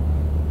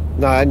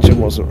 No, engine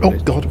wasn't Oh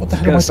running. God! What the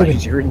hell am I doing?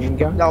 Is your engine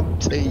going?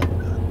 Numpty.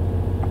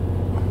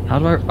 How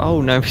do I?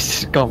 Oh no,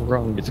 it's gone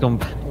wrong. It's gone.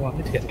 Oh, I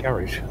need to get the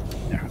garage.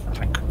 Yeah,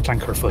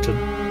 tanker footing.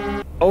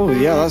 Oh,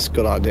 yeah, that's a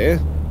good idea.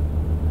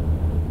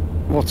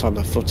 What on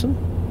the footing?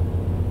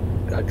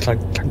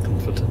 Clanking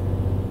footing.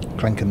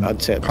 Clanking.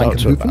 I'd say a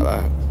Clanking doctor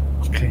about hoofing? that.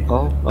 Okay.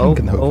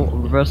 Oh,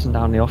 reversing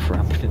down the off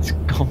ramp, and it's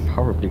gone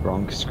horribly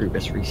wrong. Screw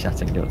this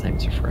resetting. It'll take me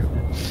to forever.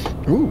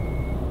 Ooh,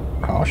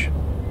 harsh.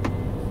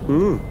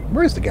 Hmm.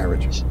 Where is the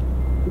garage?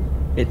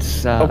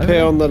 It's Up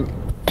here on the...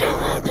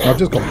 I've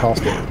just gone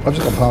past it. I've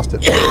just gone past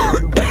it.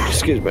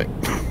 Excuse me. I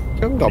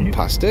haven't gone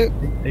past it.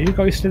 Are you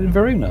guys still in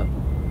Verona?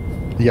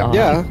 Yeah.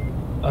 Yeah.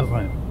 Oh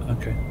right.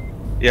 Okay.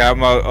 Yeah,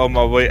 I'm on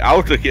my way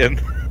out again.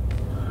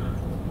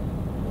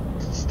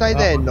 Stay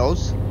there,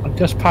 Noz. I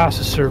just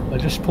passed the I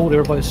just pulled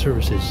over by the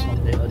services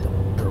on the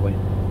other way.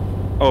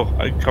 Oh,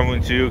 I'm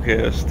coming to you,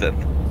 Chaos, then.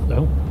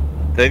 No.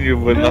 Then you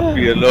will not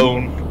be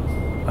alone.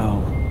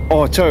 Oh.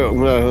 Oh, I tell you, I'm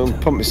going to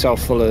pump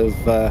myself full of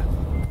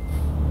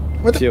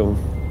What the- fuel.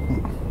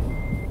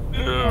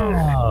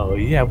 Oh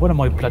yeah. One of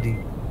my bloody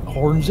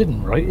horns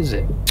isn't right, is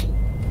it?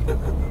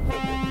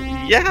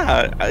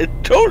 Yeah, I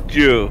told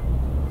you.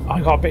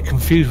 I got a bit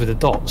confused with the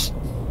dots.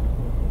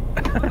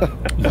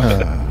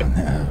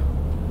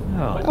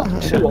 Oh,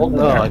 Two on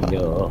there.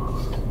 no.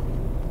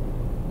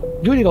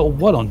 You only got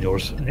one on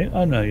yours.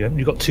 Oh no, you haven't.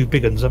 You got two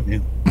big ones, haven't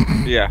you?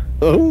 Yeah.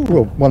 Oh,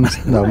 Well,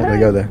 one's no, I'm not going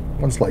to go there.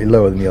 One's slightly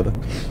lower than the other.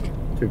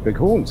 Two big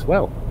horns.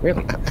 Well,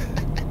 really.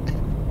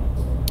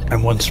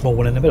 And one small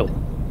one in the middle.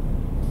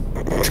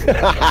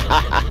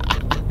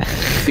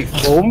 Big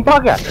horn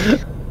bugger.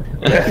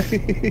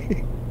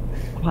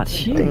 that's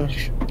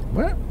huge.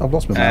 Where? I've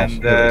lost my mouse.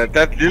 And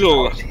that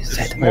little There we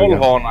small go.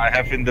 horn I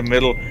have in the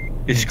middle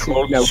is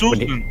called No,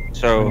 Susan. I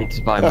So. need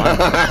to buy mine.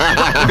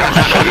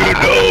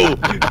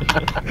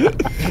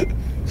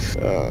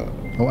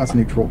 Oh, that's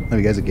neutral. There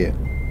we go, there's a gear.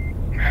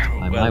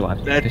 My Well,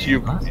 wife's that fishing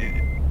you, class.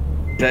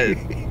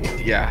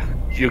 that, yeah,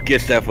 you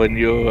get that when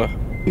you're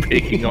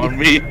picking on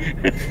me. Can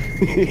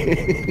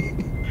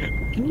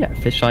you get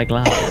fisheye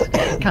glasses?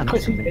 Can't.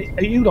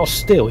 Are you not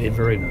still in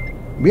Verona?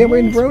 Yeah, we're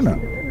in Verona.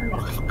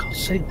 Oh, for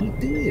God's sake, we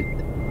did.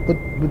 But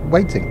we're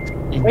waiting.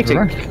 In Waiting.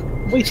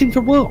 Verona. Waiting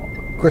for what?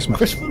 Christmas.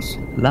 Christmas?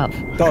 Love.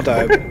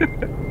 Dodo.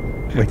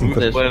 Waiting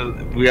for Well,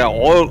 we are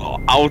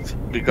all out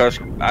because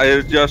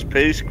I just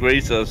past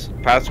Grazer,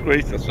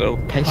 so...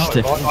 Paste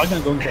it. I'm going to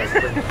go and get a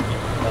drink.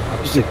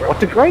 What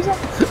the grazer?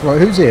 Right,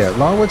 who's here?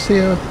 Larwood's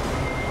here.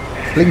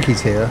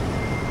 Blinky's here.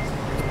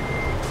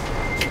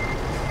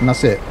 And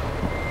that's it.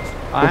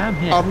 I am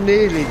here. I'm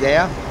nearly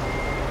there.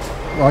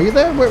 Are you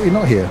there? Where are you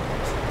not here?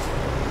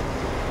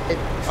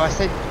 I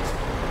said,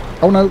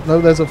 Oh no,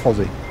 there's a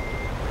Fozzie.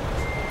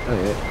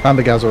 Oh, yeah. And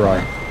a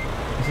Gazarai.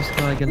 Is this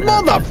guy gonna...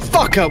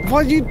 Motherfucker!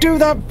 Why do you do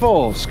that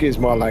for? Excuse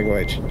my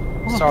language.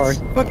 Sorry.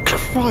 But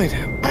cried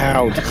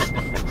out.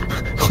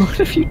 What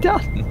have you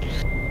done?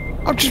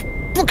 I'm just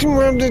fucking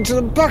rammed into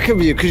the back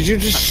of you because you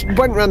just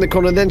went round the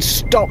corner and then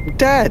stopped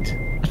dead.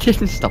 I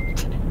didn't stop.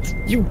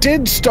 You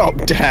did stop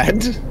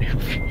dead.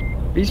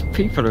 These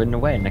people are in the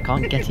way and they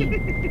can't get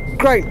in.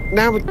 Great,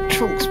 now with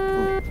trunks.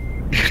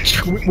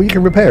 We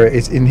can repair it.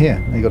 It's in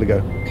here. You got to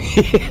go.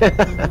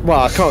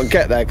 Well, I can't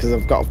get there because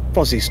I've got a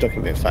fuzzy stuck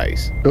in my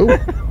face. Oh,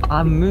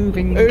 I'm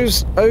moving.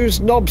 Who's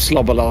knob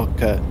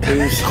slobberlocker?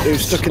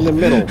 Who's stuck in the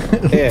middle?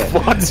 Here.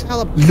 What?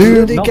 How the New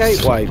bloody knob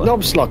gateway? slobber.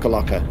 Knob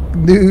slobberlocker.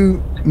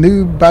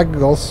 new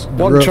Bagos.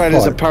 One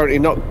trainer's apparently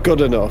not good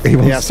enough. He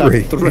wants has to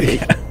have three.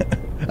 Yeah.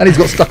 And he's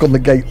got stuck on the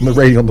gate on the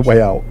radio on the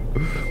way out.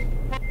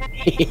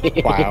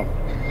 Wow.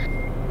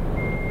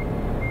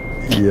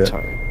 Yeah.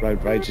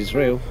 Road rage is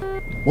real.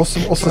 What's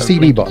the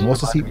CB button? What's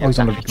the CB? Oh, he's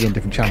on a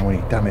different channel.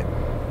 Ain't he? Damn it.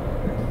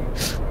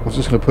 I was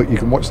just going to put, you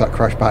can watch that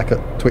crash back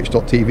at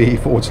twitch.tv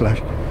 /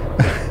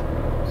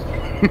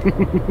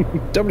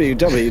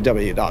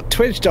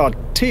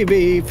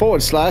 www.twitch.tv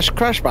 /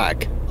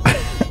 crashback.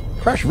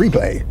 Crash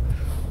replay.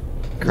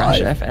 Crash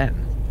Live. FM.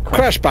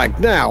 Crashback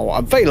now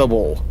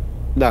available.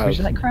 No, Would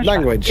you like Crashback?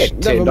 language. Get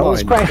Never $10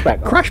 mind.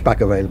 crashback.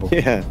 Crashback available.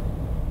 Yeah.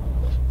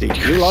 Do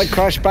you like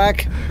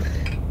Crashback?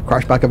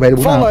 Crashback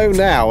available Follow now.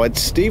 now at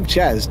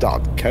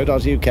stevechez.co.uk,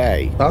 which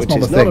not is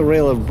the not thing. a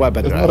real web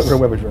It's address. not a real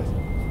web address.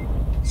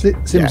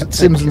 thank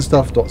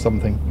Sims&stuff dot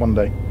something one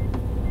day.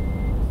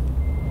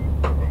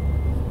 Oh,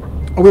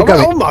 Oh, we're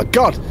going. oh my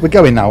god! We're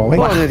going now, aren't we?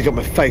 Well, I nearly got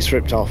my face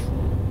ripped off.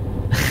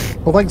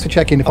 Well, thanks for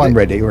checking if I'm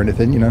ready or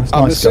anything. You know, it's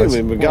I'm nice, guys.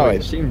 assuming we're going.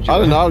 assumed you I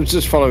don't were. know, I was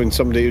just following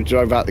somebody who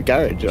drove out the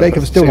garage.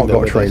 Jacob's still not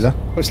got a trailer.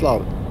 What's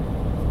Larwood?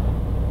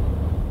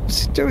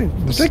 What's he doing?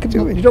 What's he Jacob,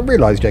 doing? you don't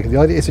realise, Jacob, the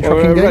idea is a Well,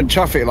 trucking game. red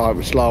traffic light,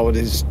 which Larwood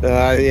is.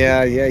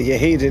 Yeah, you're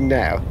heeding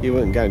now. You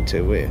weren't going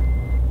to, were you?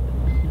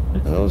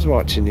 I was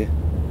watching you.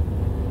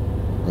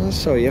 I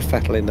saw you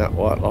fettling that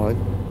white line.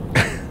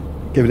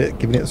 Giving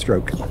it a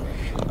stroke.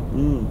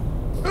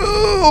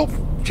 Oh,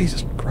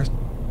 Jesus Christ.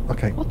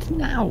 Okay. What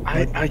now?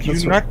 Are you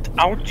not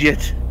out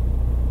yet?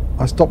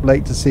 I stopped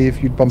late to see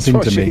if you'd bump That's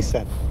what into she me.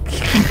 said.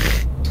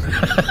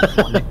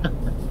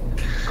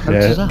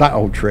 Yeah, that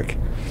old trick.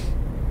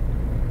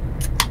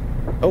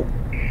 Oh,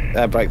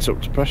 air brakes up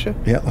to pressure.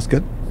 Yeah, that's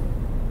good.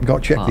 You've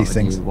got to check these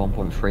things.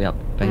 1.3 up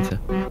beta.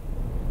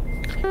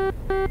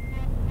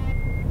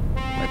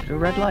 Wait for the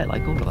red light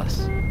like all of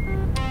us.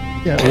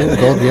 Yeah, oh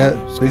god,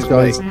 yeah. These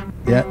guys,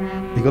 yeah.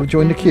 You got to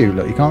join the queue.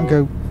 Look, you can't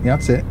go. Yeah,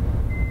 that's it.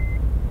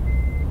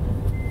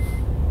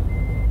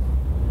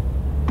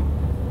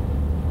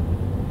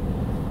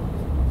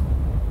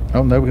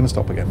 Oh no, we're going to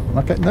stop again.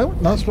 Okay, no,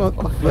 that's what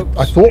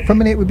I thought for a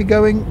minute we'd be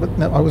going, but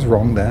no, I was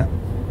wrong there.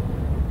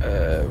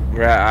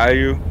 Where are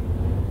you?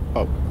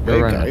 Oh, there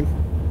you Verona. go.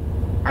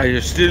 Are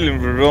you still in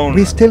Verona?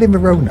 We're still in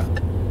Verona.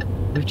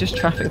 We've just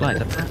traffic light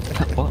the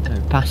what? No,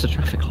 past the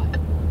traffic light.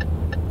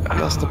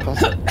 That's the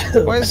pass.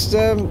 Where's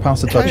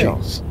Past the touchy.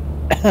 Chaos?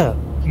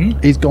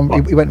 He's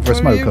gone. He went for a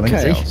Where are smoke, you, I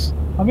think. Chaos?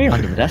 I'm here.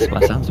 Under the desk by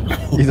the sounds of it.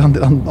 He's on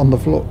the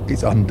floor.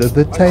 He's under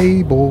the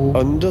table.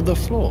 Under the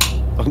floor.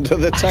 Under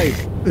the tape.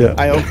 Yeah.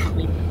 I You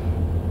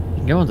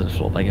can go under the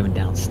floor by going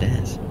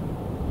downstairs.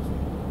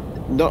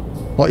 not.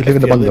 What, you live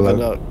in the if you live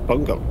bungalow? in a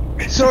bungalow.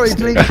 sorry,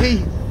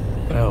 Blinky.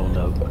 Oh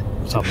no.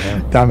 What's up there?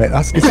 Damn it!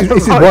 This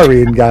is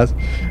worrying, guys.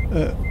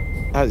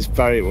 That's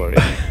very worrying.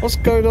 What's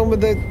going on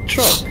with the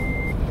truck?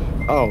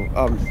 Oh,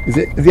 Is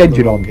the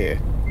engine on? Gear.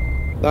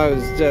 No,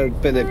 it's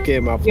been a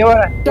gear malfunction. You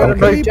wanna don't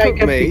Okay. move,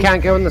 Jacob? Me. You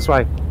can't go in this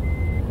way.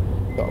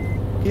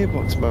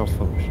 Gearbox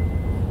malfunction.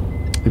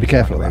 Be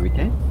careful of Where that. we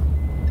came.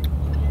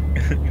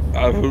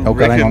 I will Oh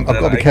god, hang on! reckon I've got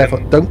to that be I careful.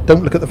 can-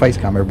 Don't look at the face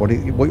cam,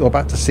 everybody. What you're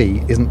about to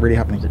see isn't really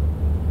happening.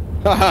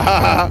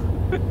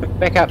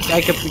 Back up,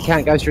 Jacob. You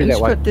can't go through Who's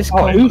that way. put this Oh,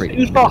 concrete?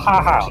 who's got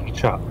ha on the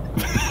chat?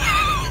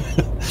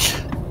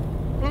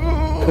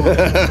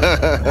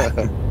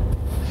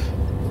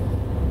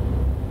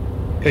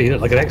 Yeah, you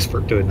look like an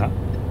expert doing that.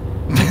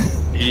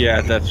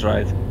 Yeah, that's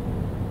right.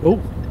 Oh,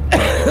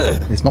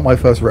 It's not my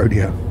first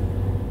rodeo.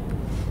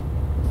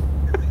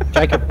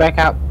 Jacob, back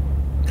up.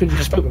 couldn't you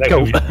just put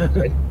Go.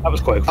 that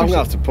was quite I'm gonna aggressive.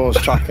 have to pause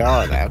track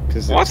R now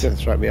because What? it's gonna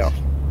throw me off.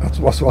 That's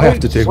what I have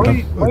to do.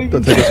 Why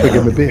Don't take a swig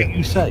of my beer.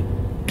 you say?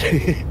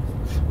 I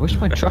wish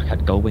my truck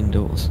had gold wing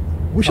doors.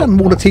 Wish I hadn't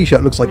worn a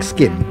t-shirt looks like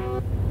skin.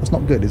 That's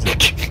not good, is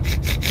it?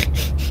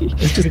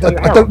 It's just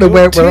I don't know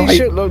where I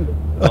T-shirt look.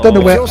 don't know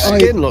If where your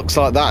skin looks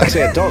like that,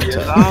 see a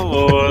doctor.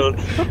 Oh,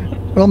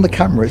 well, on the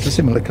camera it's a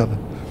similar colour.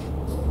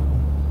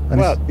 And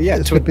Well, yeah,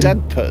 it's to a flipping-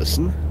 dead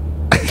person.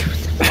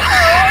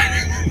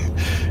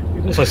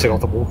 It looks like something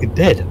off The Walking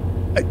Dead.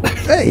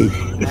 Hey,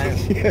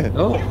 Yeah.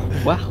 Oh,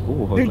 wow.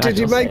 Ooh, Who did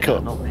you make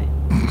up? Not me.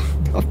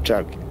 I'm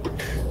joking.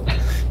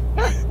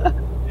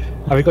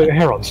 Have you got your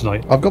hair on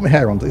tonight? I've got my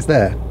hair on. It's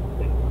there.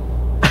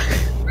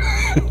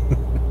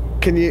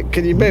 Can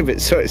you move it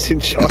so it's in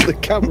shot of the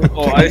camera?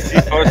 Oh, I see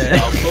first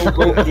now.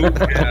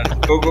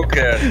 Go,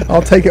 Cat.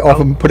 I'll take it off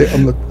and put it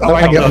on the. I'll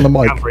hang it on the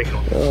mic.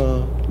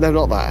 No,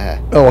 not that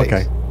hair. Oh, please.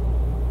 okay.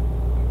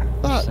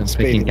 That's I'm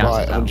speeding speaking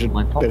by gases out of 100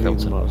 my pop billion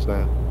filter. miles an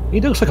hour. He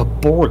looks like a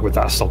Borg with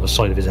that on the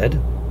side of his head.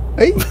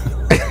 Hey,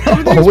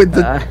 oh, with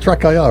the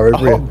track IR over Oh,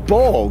 here.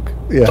 Borg.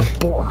 Yeah,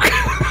 Borg.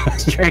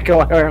 Straight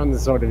away on the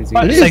side of his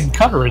But head. the same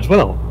colour as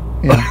well.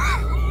 yeah.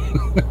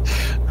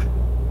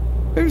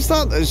 Who's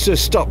that that's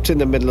just stopped in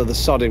the middle of the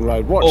sodding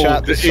road? Watch Oh,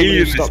 out, the there's somebody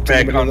alien who is stopped in the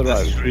back middle on of the the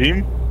road.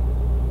 stream.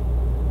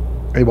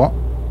 Hey, what?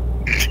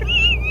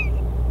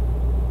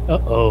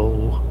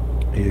 Uh-oh.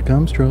 Here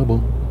comes trouble.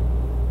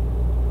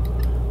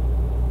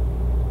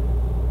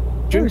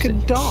 Drink Where is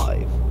and it?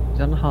 dive.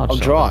 He's on the hard I'll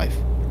shot. drive.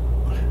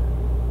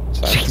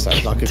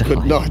 Sounds like a good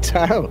Dive. night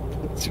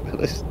out, to be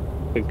honest.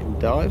 Drink and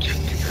dive.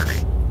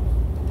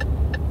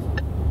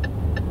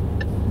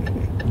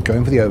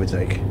 Going for the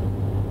overtake.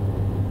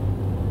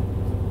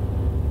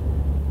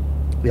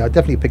 Yeah, I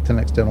definitely picked an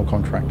external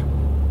contract.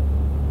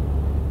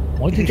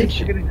 Why did Did you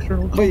you? get an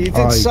external Well, you did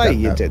I say don't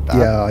you know. did that.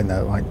 Yeah, I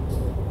know.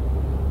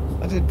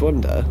 I did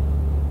wonder.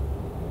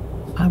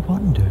 I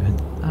wonder.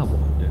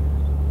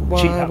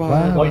 Why, Gee, why, that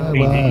why, might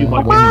mean that you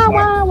might win that.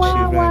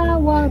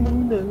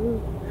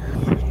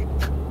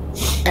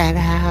 an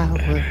hour.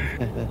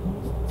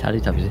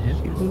 Teletubbies are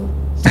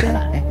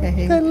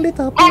here.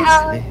 Little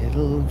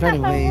Little run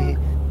away.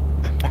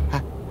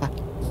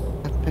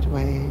 Run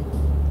away.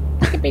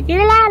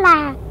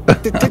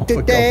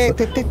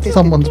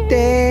 Someone's.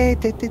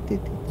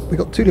 We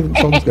got two different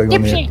songs going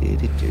on here.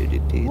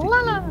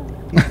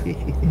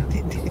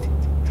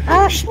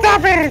 Oh,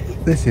 stop it!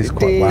 This is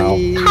quite wow.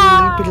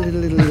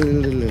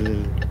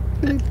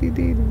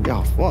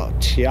 Oh, what?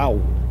 Ciao.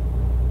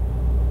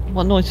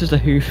 What noise does a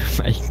hoof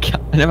make?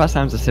 I know that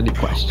sounds a silly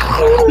question.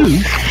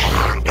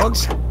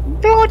 What's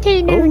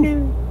Naughty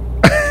Nunu.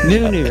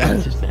 Nunu,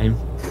 that's his name.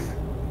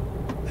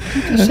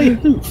 Say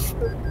hoof.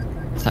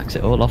 Sacks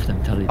it all off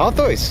them, tell you. I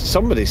thought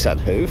somebody said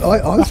hoof. I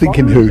was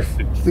thinking hoof.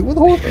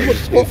 What,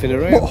 Hoofing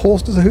around. what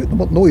horse does a hoof?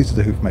 What noise does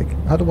a hoof make?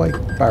 How do I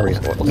bury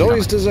it? What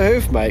noise does a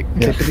hoof make?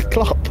 Yeah. Clippity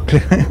clop.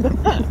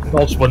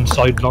 That's one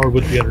side,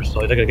 Norwood the other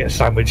side. I gotta get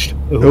sandwiched.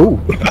 Oh,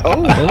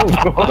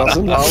 Oh,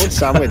 doesn't Howard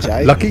sandwich,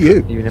 eh? lucky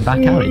you. Even in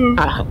back alley.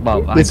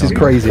 Well, This hang is on.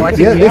 crazy.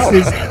 Yeah,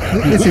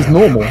 this is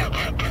normal.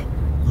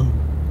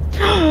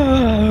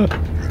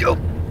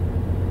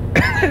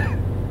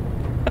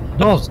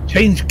 No,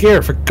 change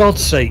gear for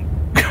God's sake.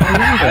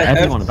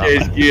 Everyone about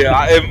that. Yeah,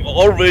 I am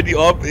already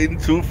up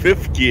into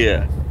 5th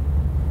gear.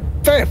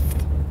 Fifth.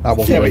 That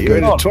wasn't Yeah, very but you're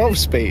in good. a 12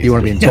 speed. You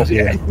want to be in top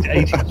gear.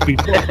 18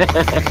 speed.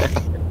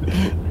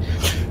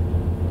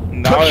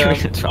 Now You're I'm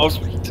in a 12 up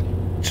speed.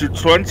 to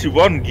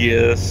 21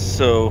 gears,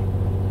 so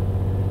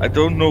I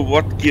don't know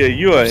what gear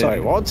you are Sorry,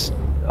 in. what?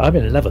 I'm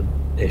in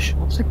 11-ish.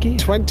 What's a gear?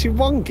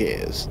 21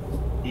 gears?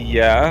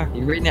 Yeah.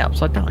 You're reading it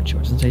upside down, sure.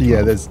 It doesn't say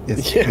Yeah, 12. there's.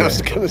 It's, Yeah, I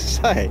was going to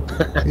say.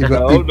 You've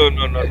got-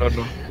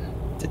 No.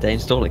 Did they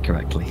install it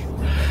correctly?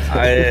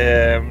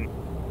 I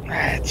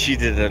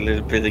cheated a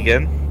little bit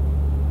again.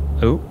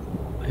 Who?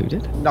 Who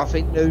did?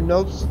 Nothing new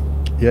nods.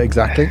 yeah,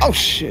 exactly. Oh,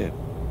 shit.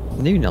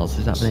 New Nels,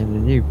 is that the name of the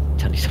new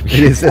Teletubby? It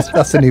is.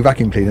 That's the new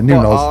vacuum cleaner. New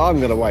Well, noise. I'm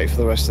going to wait for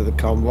the rest of the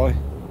convoy.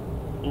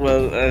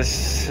 Well,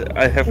 as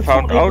I have It's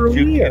found not over out,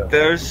 a year.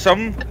 there's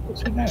some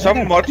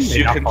mods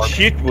you can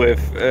cheat with.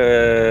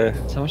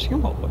 So much you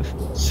can what with?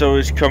 So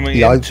it's coming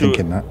Yeah, I'm into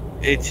thinking that.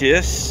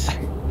 ATS.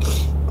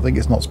 I think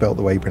it's not spelled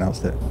the way you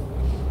pronounced it.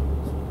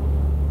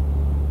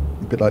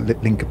 A bit like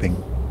Linkoping.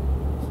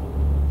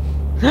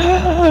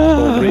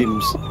 Or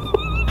Reams.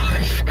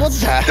 What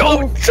the hell?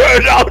 Don't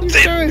turn out What are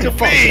you doing, into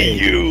Foxy? me,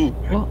 you!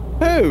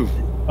 Who?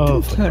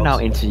 Oh, Turn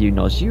out into you,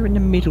 Noz. You were in the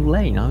middle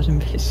lane. I was in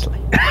this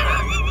lane.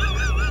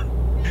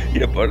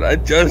 Yeah, but I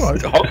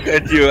just honked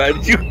at you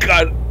and you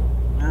got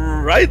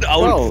right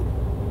out. Well,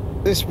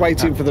 this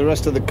waiting for the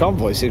rest of the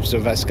convoy seems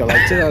to have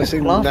escalated. I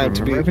seem Well, now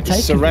to be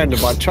overtaking surrounded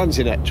you. by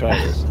Transinet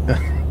trailers.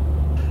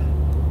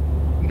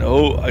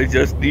 No, I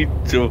just need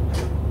to.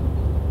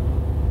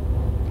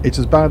 It's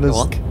as bad as Go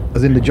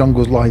on. in the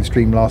Jungle's live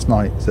stream last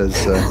night. Says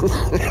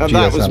And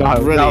that was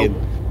GSM.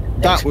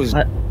 brilliant. That was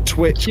I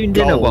Twitch tuned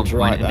in at one gold point,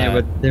 right and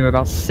there. there were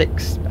about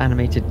 6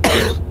 animated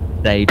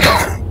they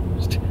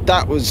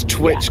That was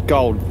Twitch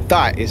gold.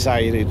 That is how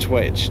you do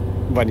Twitch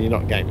when you're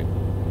not gaming.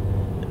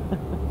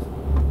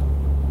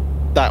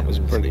 That was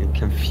brilliant.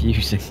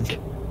 confusing.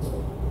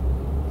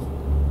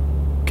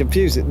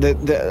 Confusing.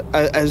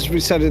 As we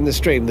said in the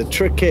stream, the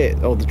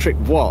trick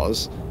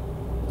was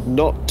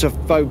not to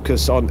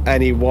focus on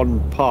any one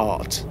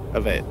part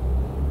of it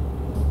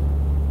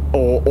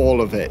or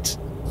all of it.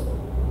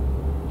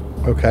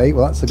 Okay,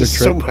 well that's a good Just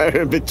trick.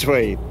 somewhere in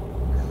between.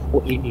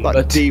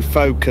 Like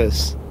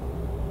defocus.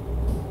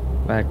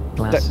 wear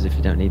glasses if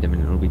you don't need them,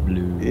 and it'll be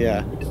blue.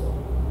 Yeah.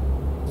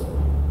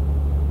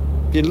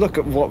 If you look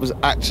at what was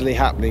actually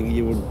happening,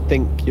 you would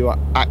think you've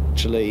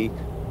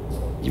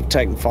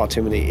taken far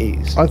too many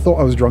E's. I thought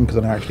I was drunker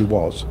than I actually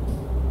was.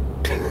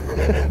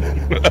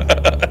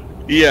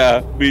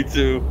 Yeah, me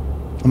too.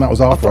 And that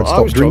was after I'd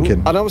stopped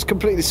drinking. And I was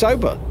completely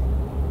sober.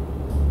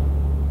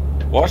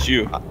 Was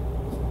you?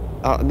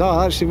 No,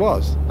 I actually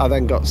was. I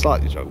then got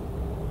slightly drunk.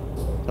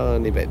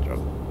 Tiny bit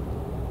drunk.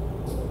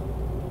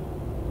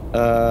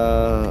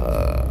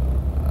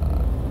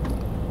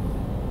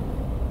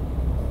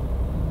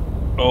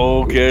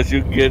 Oh, guess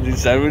you get the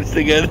sandwich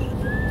again.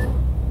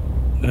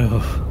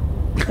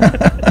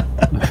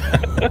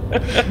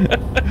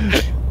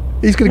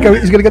 He's gonna go.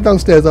 He's gonna get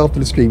downstairs after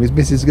the stream. His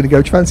missus is gonna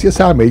go, fancy a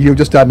sandwich. You'll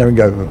just stand there and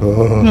go.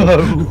 Oh.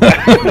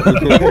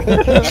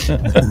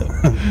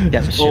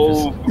 Yeah,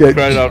 Oh, Yeah,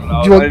 crying out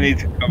loud. do you want- I need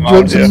to come Do you out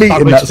want some here.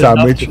 meat in that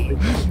Sandwich sandwich?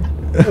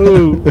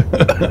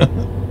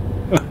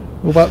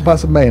 What about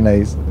some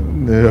mayonnaise?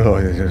 No.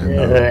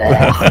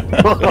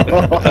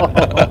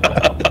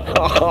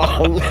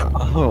 Oh,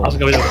 no. I was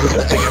going to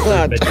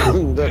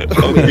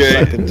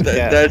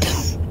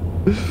Okay,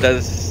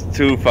 that's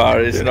too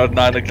far. It's not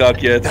 9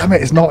 o'clock yet. Damn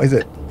it! It's not, is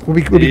it? We'll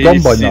be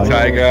gone by Easy, now.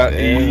 Tiger.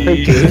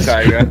 Easy,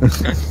 Tiger.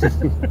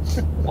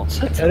 What's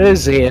it? It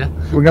is here.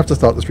 We're gonna have to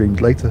start the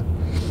streams later.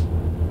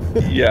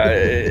 Yeah,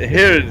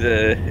 here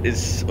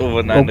it's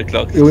over 9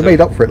 o'clock. Yeah, we so- made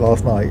up for it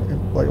last night.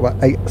 Like what,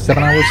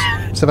 7 hours?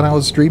 7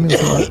 hours streaming.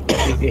 Something like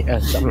that. Yeah,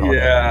 something like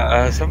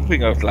Yeah,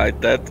 something of like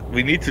that.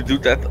 We need to do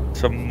that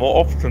some more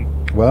often.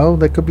 Well,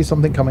 there could be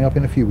something coming up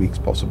in a few weeks,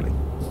 possibly.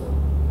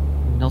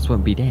 Nos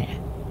won't be there.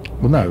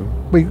 Well, no,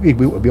 we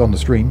will be on the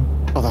stream.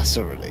 Oh, that's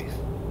a relief.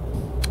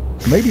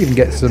 Maybe even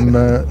get some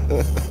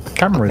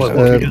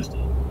cameras,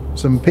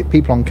 some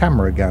people on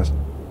camera, Gaz.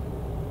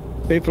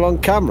 People on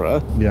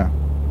camera, Yeah.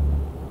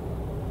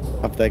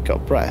 have they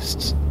got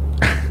breasts?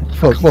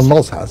 Well,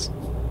 Noz has.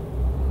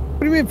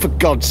 What do you mean, for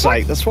God's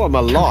sake? That's why I'm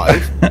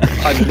alive.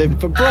 I live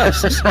for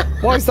breasts.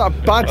 Why is that a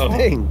bad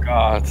thing?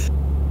 God.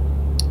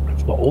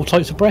 What, all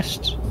types of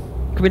breasts?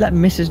 Could we let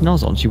Mrs.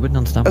 Nos on? She wouldn't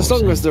understand what As we're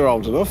long as saying. they're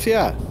old enough,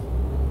 yeah.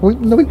 We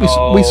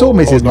saw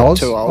Mrs. not Noz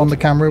too old. on the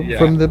camera Yeah.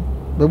 from the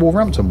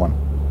Wolverhampton one.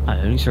 I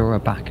only saw her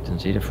back, didn't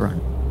see the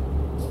front.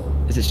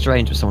 Is it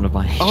strange for someone of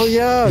my age? Oh,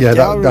 yeah. Yeah,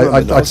 I remember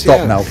I'd those, stop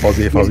yeah. now,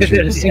 Fozzie, if I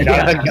was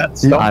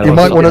you. I You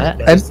might was want there.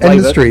 to end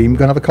the stream,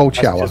 go and have a cold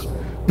shower.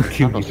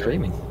 I'm not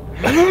streaming.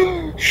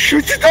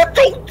 Shoot it up!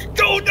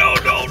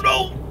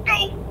 No!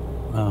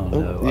 Oh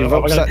no. You've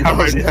I'm gonna upset come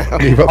Nos around- now.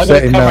 You've I'm upset gonna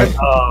him come now. around-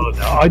 Oh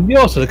no! I knew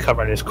I was going to come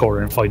around this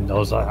corner and find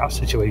Nos at that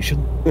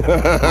situation.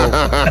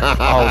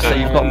 Oh, so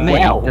you've got me,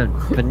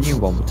 the new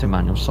one to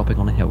manual stopping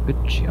on a hill.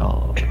 Good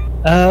job.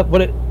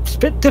 Well, it's a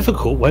bit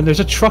difficult when there's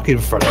a truck in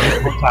front of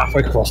you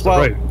halfway across the Well,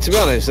 road. to be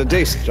honest, a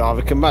decent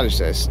driver can manage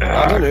this.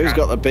 I don't know who's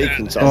got the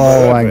beacons on. Oh,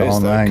 whoever hang it is,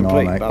 on, they're hang on,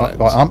 complete mate. balance.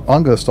 Right, I'm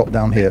going to stop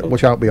down here.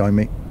 Watch out behind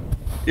me.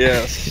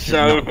 Yeah,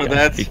 sorry for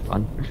that. Be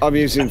fun. I'm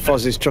using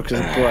Fozzie's truck as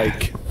a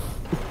brake.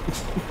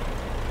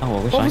 Oh,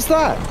 I wish What I was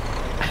that?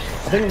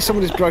 I think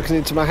somebody's broken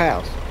into my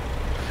house.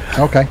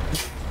 Okay.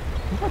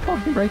 I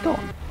can't break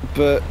on.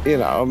 But, you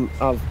know,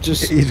 I've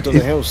just He's done a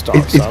hill start,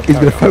 he's so I'll going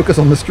carry to on. focus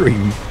on the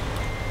stream.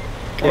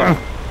 Yeah.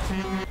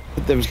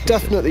 There was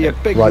definitely a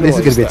big Right, this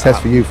is noise going to be a that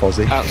test for you, happened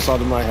Fozzie. outside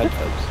of my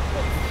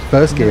headphones.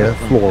 First gear,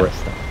 floor it.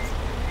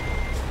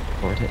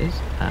 Floor it is.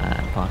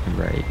 And park and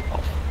brake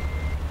off.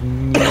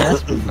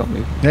 Yes, we've got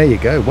movement. There you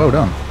go. Well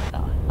done.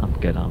 I'm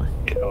good, aren't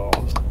I?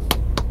 God.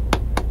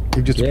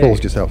 You've just Yeah.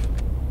 applauded yourself.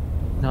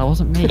 No, it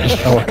wasn't me.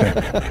 Oh, okay.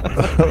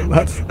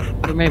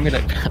 It made me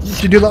look bad.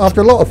 Did you do that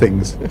after a lot of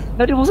things?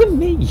 No, it wasn't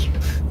me.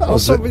 That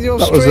What's up with your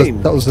that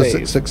stream, was a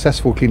Steve?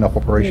 successful clean-up It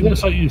operation.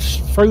 looks like you've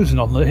frozen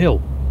on the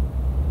hill.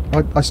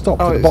 I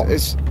stopped Oh, at the bottom.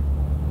 it's...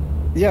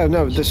 Yeah,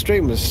 no, the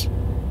stream was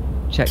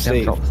Check them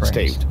Steve, drop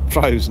frames.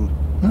 frozen.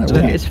 No, So it look at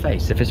wasn't. his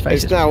face. If his face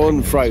It's is now freezing,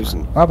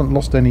 unfrozen. I haven't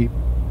lost any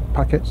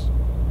packets,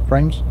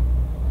 frames.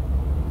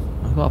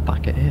 I've got a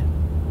packet here.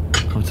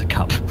 Oh, it's a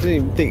cup. I didn't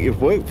even think you'd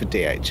worked for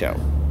DHL.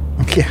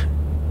 Yeah.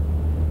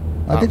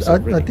 I That did. was I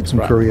really did some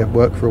crap. courier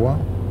work for a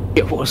while.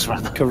 It was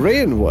rather.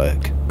 Korean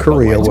work.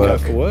 Courier Not way to go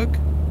work. for work.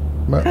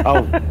 But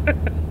Oh,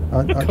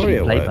 I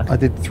courier Labour. work. I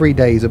did 3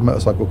 days of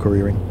motorcycle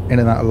couriering in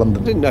and out of I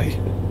London. didn't know you.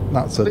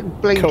 That's a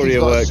Blinky's Courier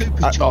got work. a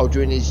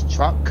supercharger in his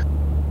truck.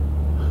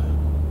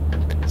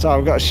 So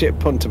I've got a shit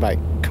pun to make.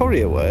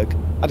 Courier work?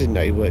 I didn't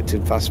know you worked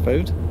in fast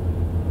food.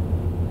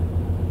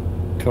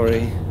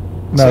 Curry.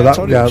 no. See, I That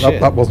told you yeah. I'm That,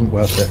 shit. that wasn't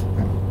worth it.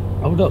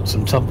 Oh look,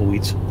 some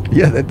tumbleweeds.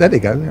 Yeah. There you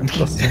go. Yeah,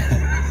 that's-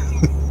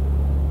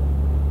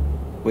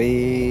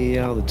 We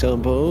are the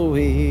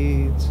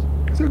tumbleweeds.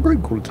 Is there a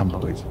group called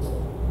Tumbleweeds?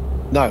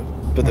 No,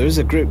 but there is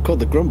a group called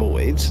the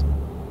Grumbleweeds,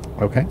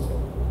 Okay.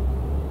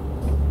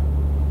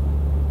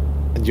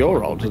 and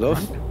you're old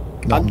enough.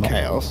 No, I'm And not.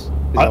 Chaos.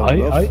 Is I old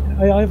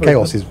enough. have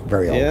Chaos is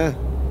very old. Yeah.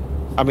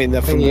 I mean,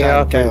 they're from Yeah, down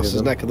I've heard of Chaos's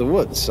them. neck of the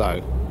woods,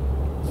 so.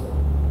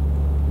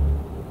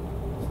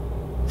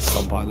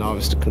 Gone by an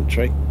harvester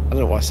country. I don't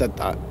know why I said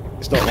that.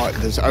 It's not like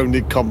there's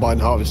only combine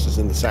harvesters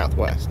in the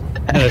southwest.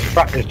 And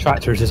there's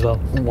tractors as well.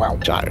 Wow,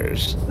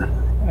 tractors.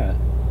 Yeah.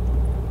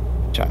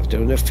 Tractors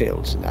doing their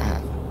fields in the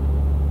hat.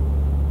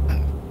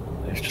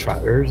 There's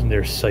tractors and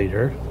there's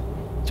cider.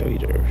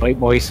 Cider. Like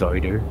my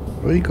cider.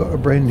 Well, you got a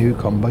brand new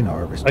combine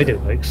harvester. I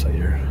don't like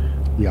cider.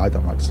 Yeah, I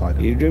don't like cider.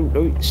 You don't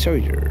like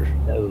cider.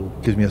 No.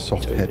 Gives me a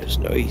soft head. Cider's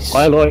nice.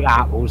 I like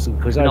apples, and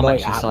because I Not like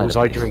much of apples,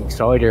 cider. I drink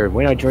cider. And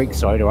when I drink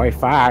cider, I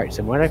fart,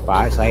 and when I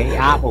fart, I eat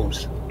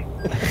apples.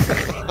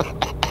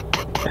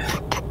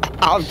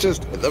 I've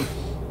just hit the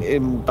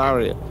in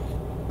barrier.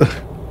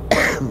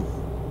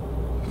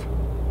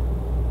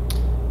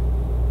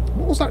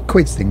 What was that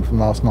quiz thing from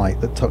last night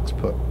that Tux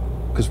put?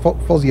 Because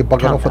Fozzie had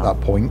buggered off at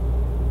that point,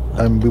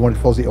 and we wanted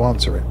Fozzie to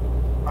answer it.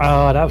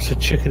 Ah, that was the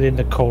chicken in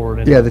the corn.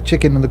 And Yeah, the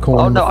chicken and the corn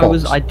Oh and the no,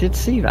 fox. I did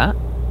see that.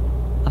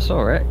 I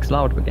saw it because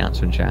Loud put the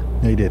answer in chat.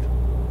 Yeah, you did.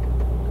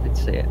 I did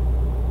see it,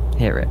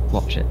 hear it,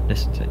 watch it,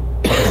 listen to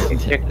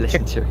it,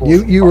 listen to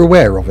it. You were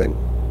aware of it?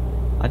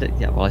 I did.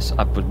 Yeah, well,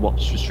 I would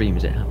watch the stream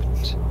as it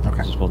happened. Okay.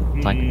 I just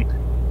wasn't typing.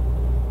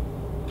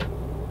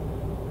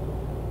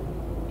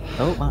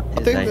 Oh, that I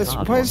is think a this.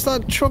 hard Where's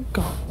one. that truck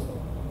gone?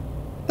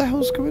 What the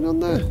hell's going on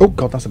there? Oh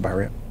god, that's a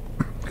barrier.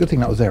 Good thing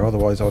that was there,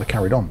 otherwise I would have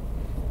carried on.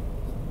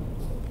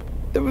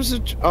 There was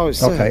a. Oh,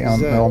 it's Okay, there.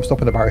 It's there. no, I'm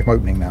stopping the barrier from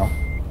opening now.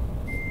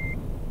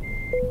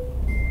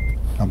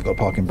 I've got a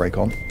parking brake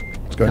on.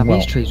 It's going Now, well.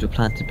 these trees were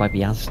planted by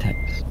the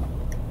Aztecs.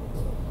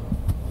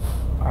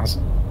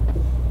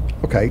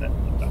 Okay. Hang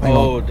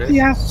Oh, on. that's The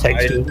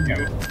Aztecs I- do.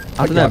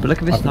 I don't know, but look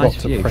at I this forgot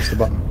nice to view. press the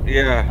button.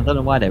 Yeah, I don't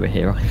know why they were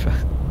here either.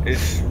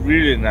 it's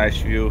really nice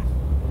view.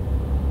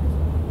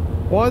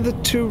 Why are the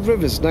two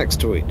rivers next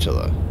to each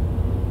other?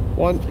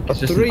 One, It's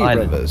just three an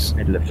island rivers. in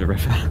the middle of the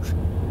river.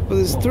 But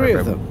there's What three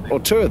of river? them, or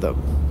two of them,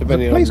 There's a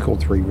depending place on called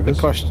Three Rivers.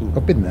 the question.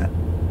 I've been there.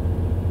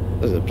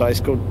 There's a place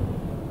called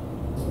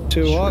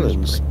Two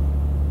Islands.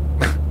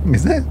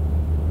 Is there?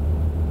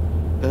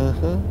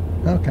 Uh-huh.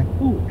 Okay.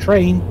 Ooh,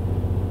 train.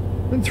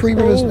 Then Three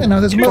Rivers. Oh, No,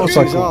 there's a Jesus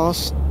motorcycle.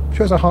 arse.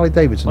 Shows a Harley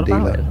Davidson What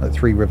about dealer it? at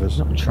Three Rivers.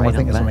 Not a Oh, I train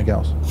think up it's there. something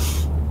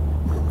else.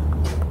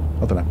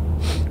 I don't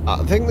know.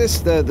 I think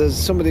there's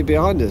somebody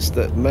behind us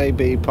that may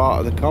be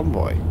part of the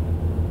convoy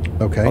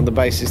Okay. on the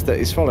basis that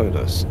he's following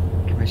us.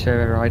 Can we show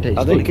our IDs?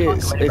 I think Well, you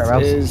it's can't go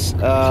anywhere else.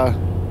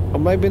 or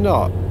maybe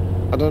not.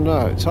 I don't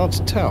know. It's hard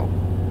to tell.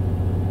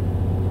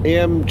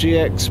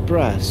 EMG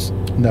Express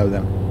No,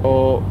 then.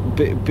 or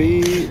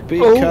B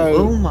Oh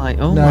code. my,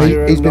 oh No,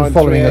 my. he's been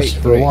following us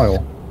for a 09383.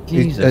 while.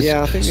 Jesus.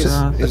 Yeah, I think it's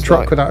a it's truck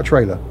like- without a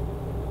trailer.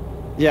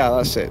 Yeah,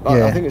 that's it.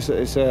 Yeah. I think it's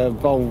a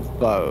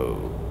Volvo.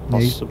 Yeah,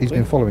 Possibly. he's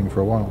been following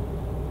for a while.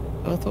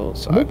 I thought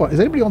so. Is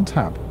anybody on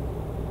tab?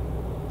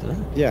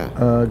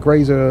 Yeah,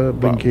 Grazer,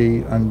 Blinky,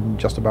 and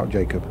just about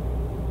Jacob.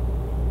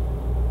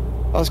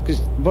 that's because.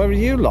 Where are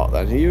you lot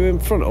then? Are you in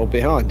front or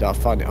behind? I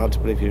find it hard to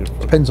believe you're in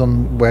front. Depends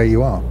on where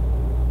you are.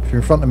 If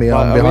you're in front of me,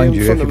 Right, I'm are we behind in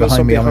you. If front you're of us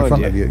or behind me, I'm in behind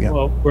front you? of you. Yeah.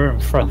 Well, we're in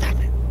front.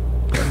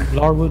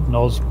 Larwood,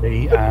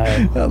 Nosby,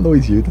 and That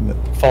annoys you, doesn't it?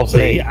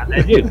 Fozzie, and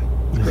then you.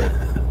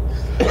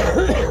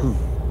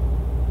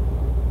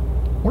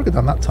 I want to go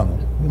down that tunnel.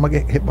 You might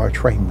get hit by a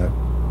train, though.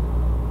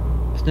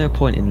 There's no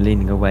point in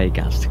leaning away,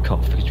 Gaz, to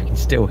cough because we can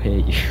still hear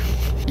you.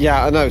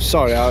 Yeah, I know.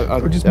 Sorry, I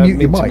Or just I mute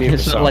your meant to mic. mute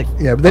It's not myself.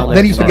 like Yeah, but then, I'll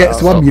then he let you forgets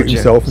to know. unmute I'll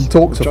himself and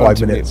talks for Trying 5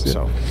 to mute minutes.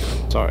 Yeah.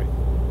 myself. Sorry.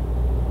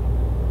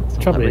 The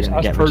trouble is,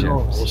 as per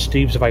normal, Jones.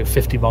 Steve's about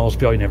 50 miles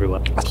behind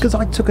everyone. That's because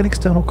I took an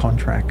external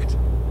contract.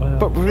 Well,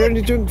 But we're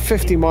only doing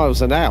 50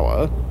 miles an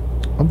hour.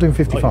 I'm doing Look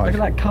at 55.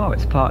 that car,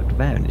 it's parked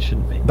there and it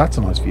shouldn't be. That's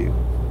a nice view.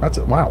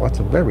 Wow, that's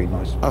a very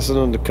nice. That's an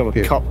undercover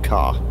Yeah. cop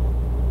car.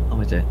 Oh,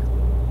 is it?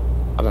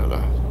 I don't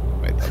know.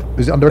 Made that up.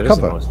 Is it under a That is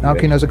a cover? nice How view.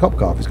 can there's a cop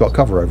car if it's got a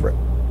cover over it?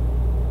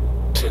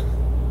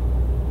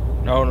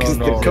 No, no, 'Cause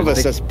no. the cover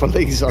says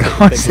police on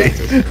I it. see.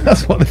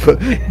 That's what they put.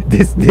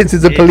 This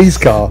is a police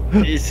car.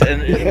 It's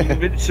an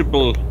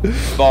invincible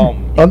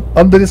bomb.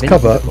 Under this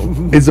cover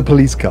Invincible. is a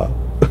police car.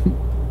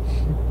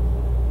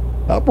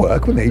 That'd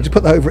work, wouldn't it? You just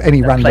put that over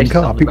any They're random placed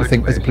car. on the People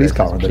think there's a motorway, police so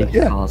car there's under it.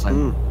 police Yeah. cars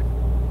and- Mm.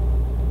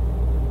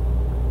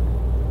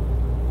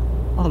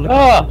 Oh, look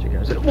Ah! at it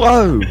goes.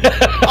 Whoa!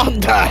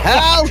 What the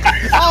hell?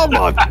 Oh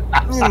my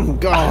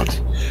God.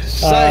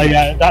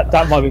 yeah,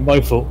 that might be my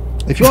fault.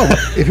 If you are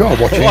What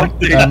watching,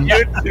 did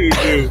you two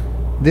do?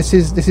 this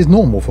is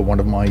normal for one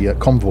of my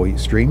convoy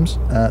streams.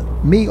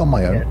 Me on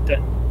my own.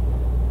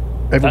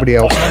 Everybody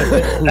else,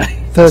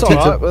 It's 30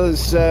 alright. to Well,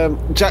 there's,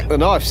 Jack the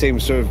Knife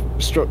seems to have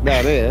struck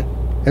down here.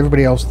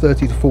 everybody else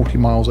 30 to 40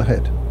 miles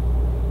ahead.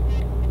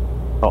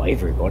 Not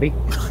everybody.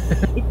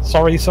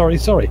 Sorry.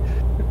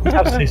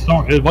 Absolutely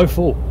sorry, it's my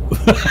fault.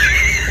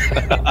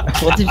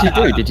 What did you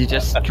do? Did you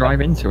just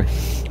drive into it?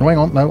 Oh, hang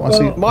on, no, I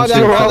see. Mind I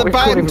see- out, We've the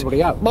called band.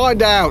 everybody out.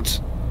 Mind out.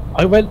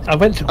 I went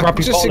to grab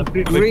your just ball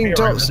see green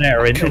dots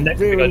there, and next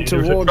thing I careering knew, there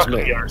was a towards truck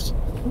me. of yours.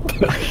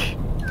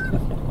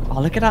 Oh,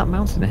 look at that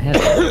mountain ahead.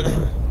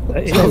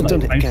 It I've is done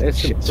nice. it again. It's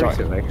Shit, sorry.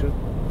 impressive, actually.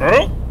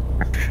 Huh?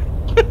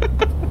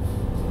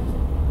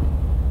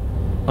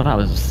 Oh, that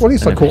was. Well, at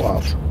least I an caught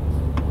event.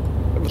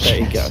 up. There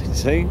you go.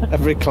 See?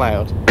 Every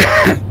cloud.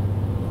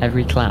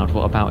 Every cloud,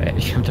 what about it?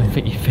 I don't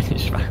think you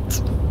finished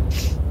that.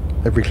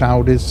 Every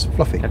cloud is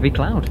fluffy. Every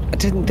cloud. I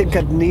didn't think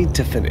I'd need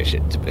to finish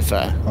it, to be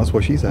fair. That's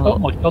what she said. Oh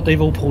my god,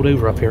 they've all pulled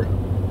over up here.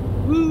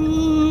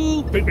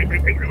 Oh,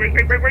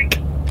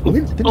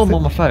 I'm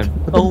on my phone.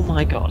 Oh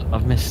my god,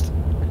 I've missed.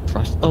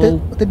 Christ. I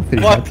didn't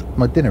finish What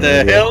my dinner the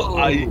earlier. hell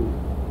are you?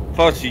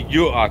 Fuzzy,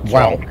 you are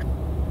Wow. drunk.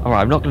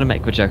 Alright, I'm not going to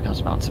make the joke I was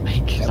about to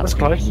make. That's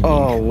close.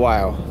 Oh,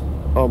 wow.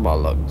 Oh, my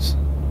lungs.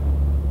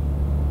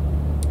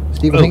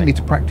 Steve, I think you need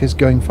to practice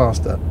going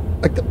faster.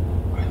 Like the,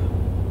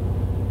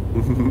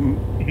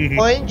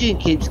 My engine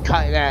keeps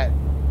cutting out.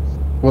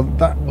 well,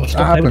 that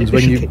stop happens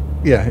when having you...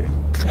 Yeah.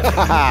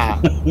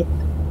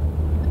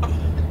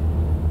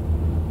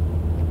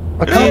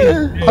 I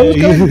can't...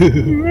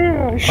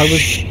 I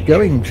was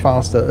going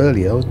faster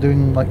earlier. I was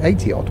doing like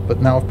 80 odd,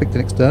 but now I've picked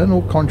an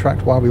external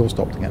contract while we all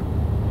stopped again.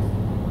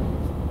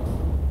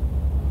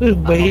 We're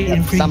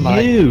waiting for Stand by.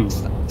 you.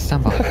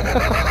 Stand by.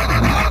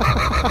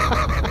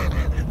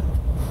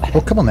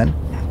 Well, come on then.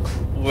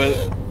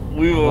 Well,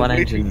 we were One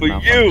waiting engine for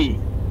malfunction.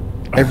 you.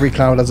 Every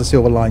cloud has a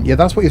silver line. Yeah,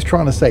 that's what he was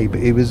trying to say, but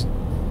he was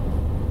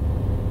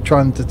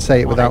trying to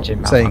say it One without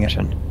engine saying it.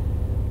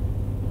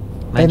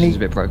 malfunction. My engine's a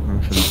bit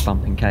broken from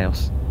bumping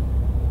chaos.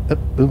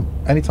 Boom.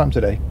 Anytime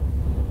today.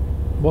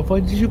 What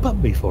did you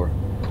bump me for?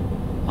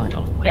 I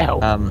don't know.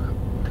 Well.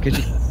 Because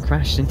you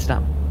crashed into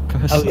that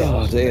person.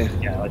 Oh, dear.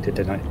 Yeah, I did,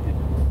 didn't I?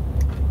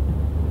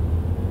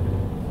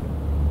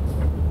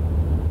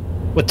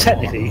 Well,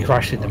 technically, he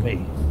crashed into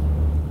me.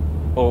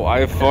 Oh,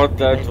 I thought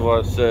that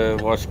was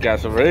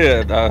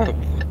Gasoria that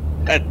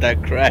had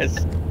that crash.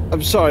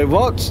 I'm sorry,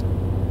 what?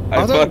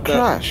 I don't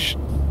crash.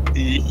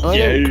 Yeah, I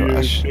don't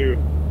crash. do.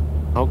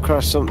 I'll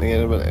crash something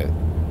in a minute.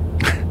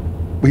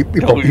 We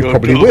No, probably, you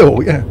probably don't.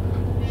 will, yeah.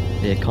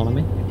 The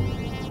economy.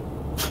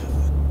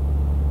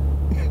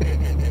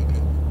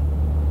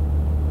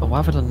 But why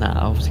have I done that?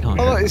 I obviously can't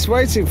Oh, go. look, it's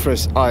waiting for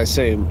us, I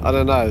assume. I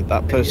don't know,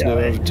 that person who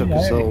overtook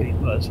us all. It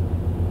was.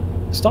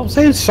 Stop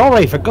saying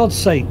sorry, for God's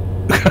sake.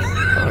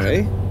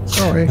 Sorry?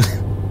 Sorry.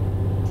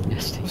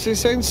 Yes, What's he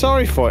saying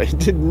sorry for? He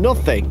did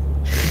nothing.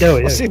 No,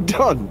 What's he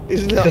done?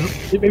 He's not,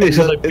 Maybe it's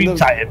because I in beat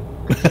the- at him.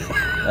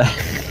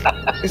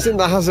 he's in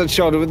the hazard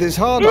shoulder with his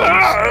hard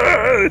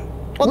on.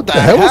 What the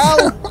hell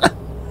hell?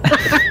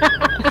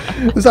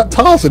 Was that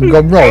Tarzan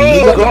gone wrong?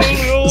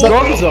 Was that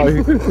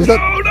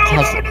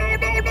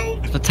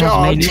the God,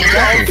 Tasmanian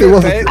God, It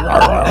wasn't. it.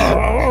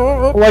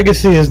 All I can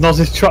see is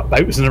Noz's truck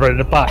bouncing around in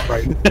the back,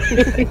 right?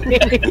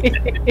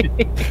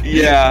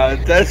 Yeah,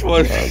 that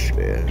was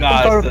dear.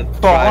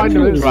 God. Behind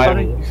him, it was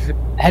Driving.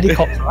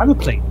 Helicopter and a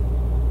plane.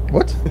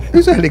 What?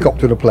 Who's a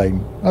helicopter and a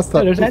plane? That's Yeah,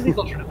 that. there's a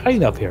helicopter and a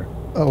plane up here.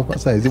 Oh, I was about to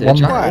say, is it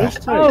Is it one? a Where?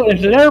 Oh,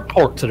 there's an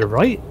airport to the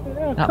right.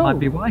 Yeah, That cool. might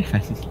be why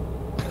then.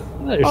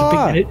 There's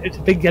Ah. it's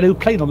a big yellow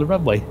plane on the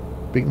runway.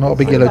 Big, not a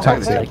big yellow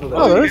taxi.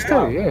 Oh, that's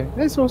cool, yeah.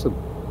 That's awesome.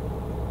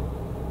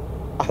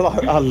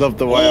 I love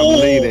the way I'm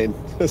leaning.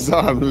 So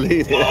I'm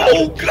leaning.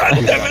 Oh God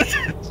damn it!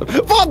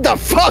 What the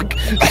fuck?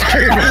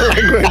 Screaming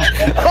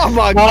language. Oh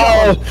my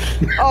god.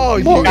 Oh,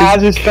 you. I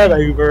just fell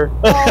over.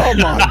 Oh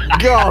my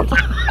god.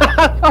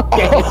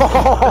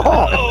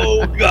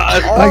 Oh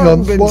God! Hang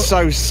on, I've been what-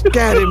 so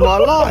scared in my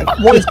life.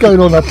 What is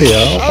going on up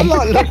here? I'm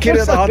like looking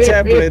at our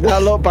temple and I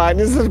look back and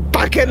there's the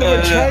back end of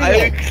a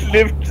I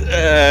trailer. clipped.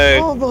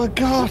 Oh my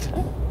god.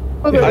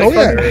 Oh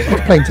yeah,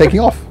 the plane taking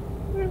off.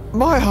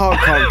 My heart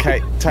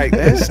can't take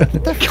this.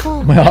 The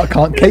fuck? My heart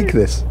can't cake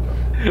this.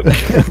 My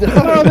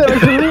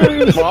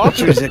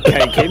arteries are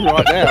caking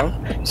right now.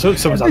 So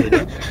someone's having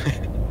it.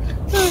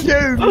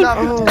 You Oh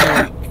love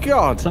my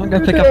god. Someone go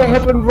pick It up.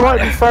 happened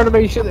right in front of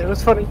me. Shit, it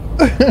was funny.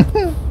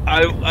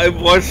 I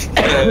watched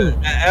an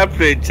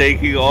airplane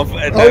taking off,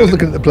 and I was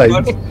looking at the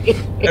planes.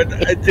 and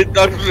I did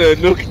not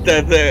look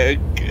at the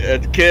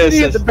chaos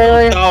Hit the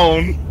barrier.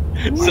 down.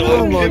 So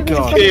Oh I my clipped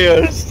God. the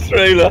chaos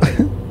trailer.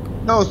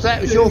 No, so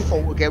that was your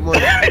fault again,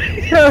 wasn't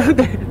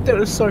it? That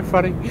was so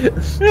funny.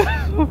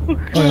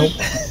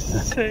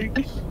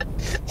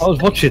 I was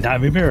watching that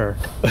in my mirror.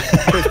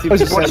 I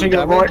was watching it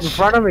right in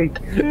front of me.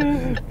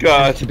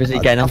 God. Too busy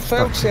getting I on.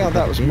 failed to see how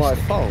that was my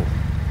fault.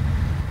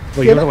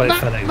 Well, Yeah, you're the one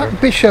that that, fell over.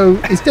 that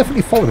Bisho is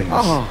definitely following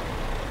us. Oh,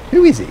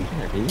 Who is he?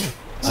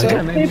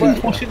 so, Maybe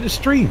he's watching the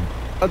stream.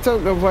 I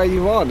don't know where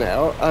you are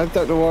now. I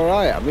don't know where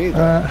I am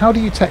either. How do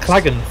you text?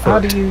 Clagging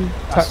How for- do you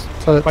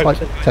type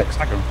text?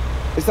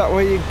 Is that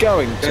where you're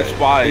going to? That's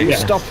why. Are you Yeah.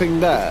 stopping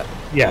there?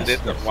 Yes.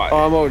 That's why.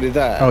 Oh, I'm already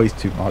there. Oh, he's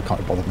too. Oh, I can't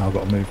be bothered now. I've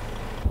got to move.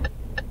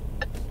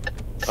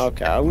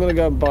 Okay, I'm gonna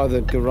go and buy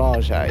the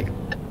garage, eh?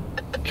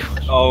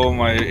 Oh,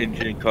 my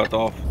engine cut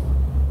off.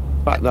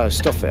 But no,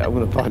 stuff it. I'm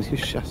gonna buy a new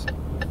chassis.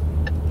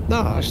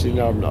 No, actually,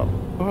 no, I'm not.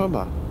 Where am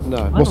I?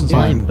 No. What's the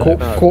time? online,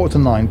 but- Quarter to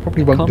 9.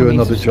 Probably won't do Economies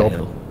another of job.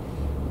 scale.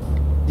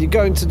 You're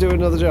going to do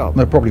another job?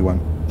 No, probably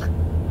won't.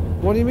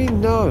 What do you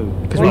mean, no?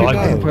 Because Well, Where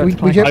I you will.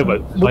 going? we I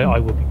won't. I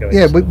will be going.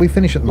 Yeah, we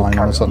finish at 9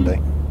 on a Sunday.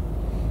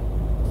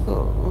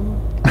 Oh,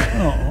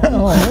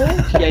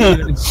 Oh. Yeah,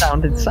 you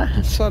sounded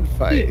sad. sad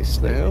face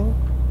now.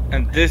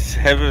 And this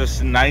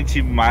has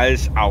 90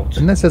 miles out.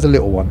 And this says a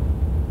little one.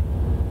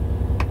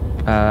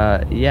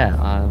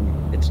 Yeah,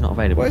 it's not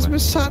available. Where's my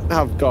sat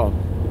nav gone?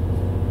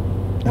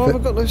 Why have I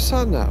got no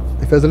sat nav?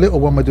 If there's a little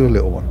one, we'll do a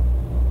little one.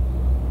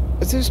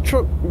 Has this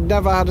truck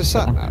never had a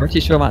sat I'm nav? pretty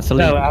sure that's No,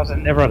 illegal. it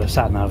hasn't. Never had a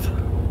sat nav.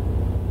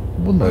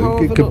 Well, no, How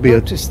have it I could not be a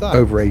noticed that?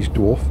 overaged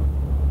dwarf.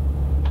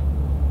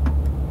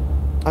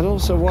 And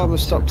also, why am I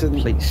stopped in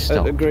Please at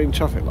stop. a green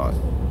traffic light?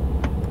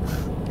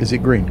 Is it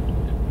green?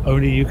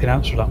 Only you can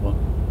answer that one.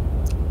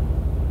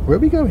 Where are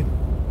we going?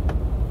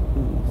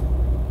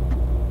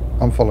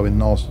 I'm following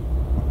Nos.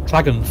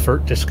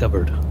 Klagenfurt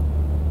discovered.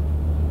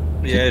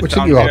 Yeah, Which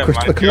down of you are, here,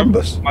 Christopher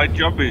Columbus? My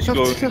job is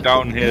going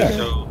down here, Yeah.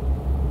 so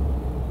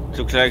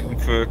to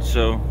Klagenfurt,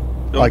 so I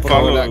don't can't I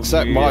follow won't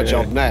accept me, my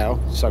job now,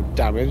 so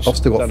damaged. I've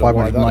still got Don't know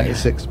why that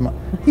is. 596.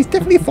 He's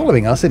definitely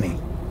following us, isn't he?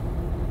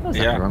 There's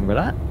Yeah. nothing wrong with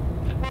that.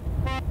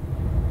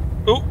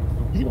 Oh,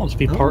 He wants to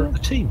be part of the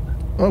team.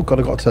 Oh god,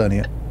 I've got to turn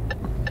here.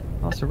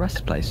 Oh, it's a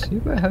rest place.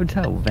 You've got a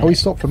hotel there. Oh, he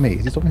stopped for me.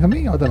 Is he stopping for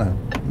me? I don't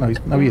know.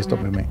 No, he is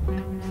stopping for me.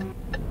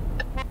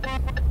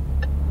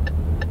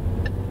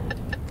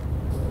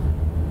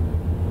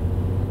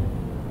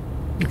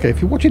 Okay,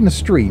 if you're watching the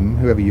stream,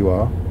 whoever you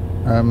are,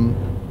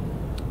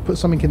 put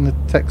something in the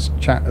text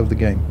chat of the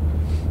game.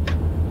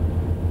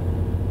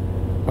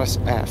 Press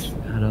F.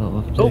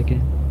 Hello,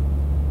 again.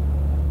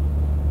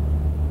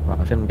 Right,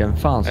 I think I'm going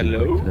far too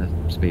Hello? quick for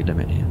the speed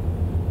limit here.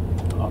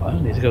 Oh, I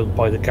need to go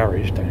by the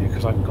garage down here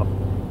because I haven't got.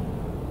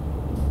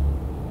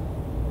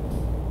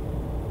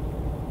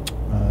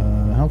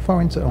 How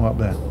far into? Oh, up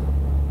there.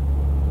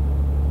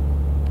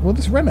 Well,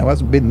 this Renault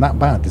hasn't been that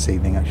bad this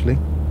evening, actually.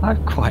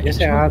 I've quite Yes,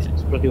 it enjoyed has. it.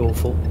 It's bloody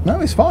awful. No,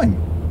 it's fine.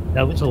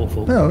 No, it's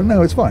awful.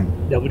 No, it's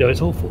fine. No,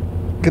 it's awful.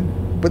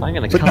 But, I'm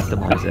going to but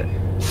customise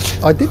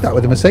it. I did that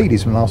with the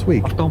Mercedes from last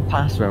week. I've gone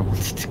past where I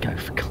wanted to go,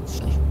 for God's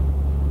sake.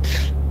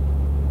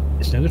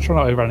 It's no good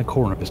trying to go around the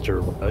corner,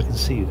 Mr. I can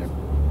see you there.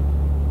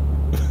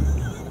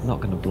 I'm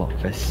not going to block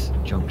this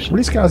junction. Well,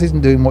 this guy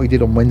isn't doing what he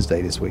did on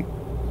Wednesday this week.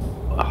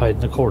 I hide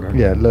in the corner.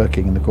 Yeah,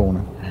 lurking in the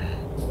corner.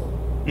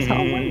 Is that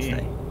on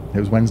Wednesday? It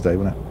was Wednesday,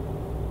 wasn't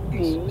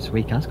it? This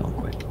week has gone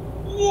quick.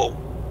 whoa.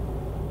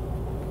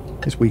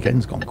 This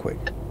weekend's gone quick.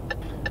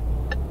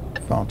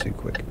 Far too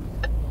quick.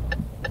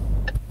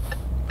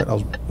 But I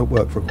was at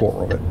work for a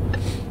quarter of it.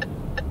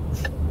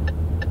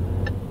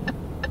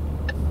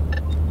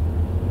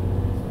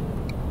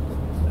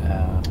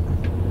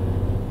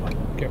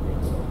 Get rid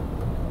of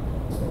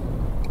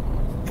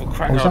For Oh,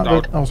 crying is out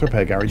that loud. the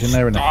repair garage in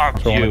there, isn't it? Stop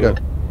That's where I want you. to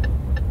go.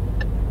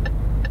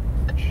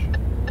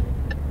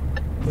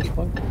 this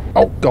one.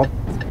 Oh, God.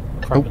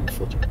 Crabbing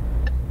foot.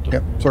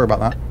 Yep, sorry about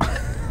that.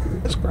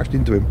 Just crashed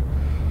into him.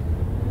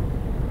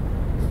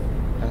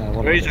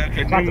 Crazy,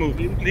 can you move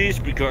in, please?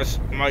 Because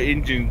my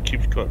engine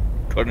keeps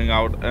cutting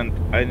out and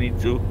I need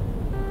to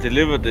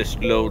deliver this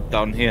load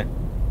down here.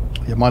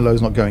 Yeah, my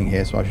load's not going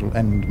here, so I shall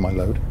end my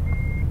load.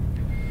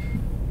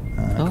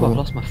 Oh, cool. I've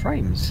lost my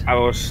frames. I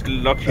was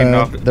lucky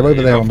enough. They're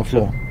over there on the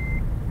floor.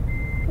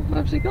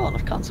 Where's he gone?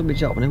 I've cancelled my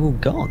job and they're all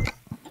gone.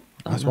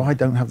 That's why I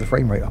don't have the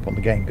frame rate up on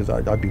the game, because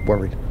I'd be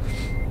worried.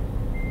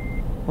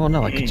 Oh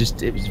no, I could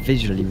just, it was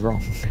visually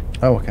wrong.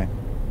 Oh, okay.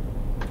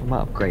 I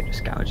might upgrade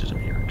this garage as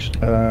I'm here actually.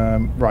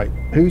 Right,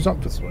 who's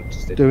up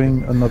to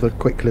doing another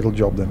quick little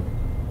job then?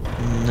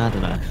 I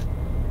don't know.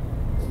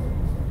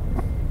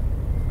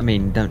 I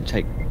mean, don't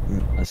take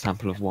a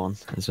sample of one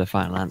as a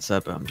final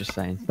answer, but I'm just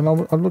saying. And I'll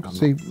look to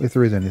see if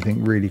there is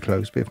anything really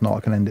close, but if not, I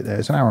can end it there.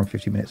 It's an hour and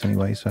 50 minutes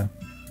anyway, so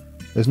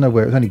there's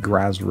nowhere. It's only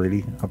grass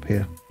really up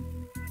here.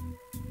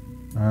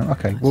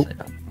 Okay, I'd well, say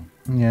that.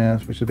 yeah,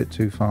 which is a bit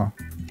too far.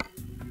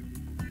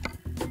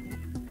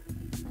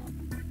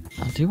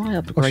 Now, do I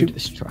upgrade should-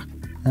 this truck?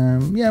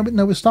 Yeah, but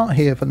no, we'll start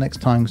here for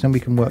next time, because then we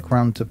can work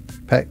around to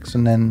Pex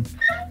and then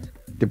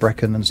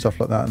Debrecen and stuff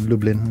like that, and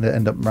Lublin. They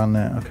end up around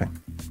there. Okay.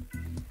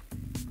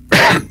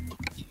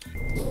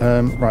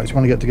 Right, so you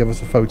want to get to give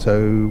us a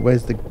photo?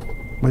 Where's the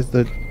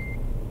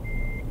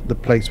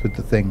place with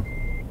the thing?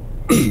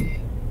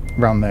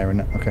 Round there, isn't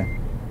it? Okay,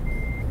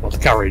 Well, the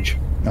garage.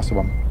 that's the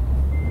one.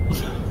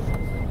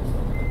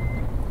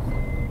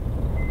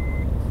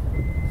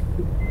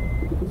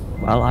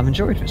 Well, I've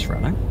enjoyed this,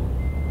 Renault.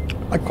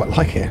 I quite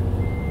like it.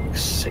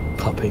 Sick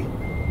puppy.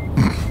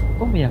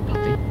 Call me a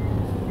puppy.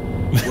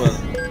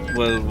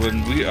 Well,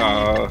 when we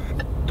are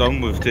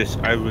done with this,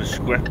 I will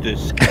scrap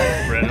this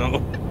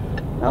Renault.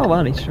 Oh,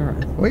 well, he's sure.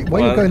 Wait, why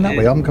are you Well, going that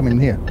way? I'm coming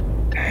here.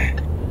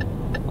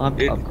 I'm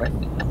It-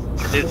 upgrading it now.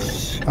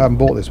 It's I haven't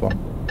bought this one.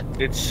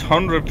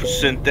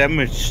 100%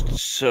 damaged,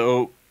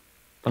 so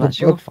Well, that's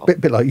your fault.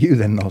 Bit like you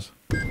then, Nos.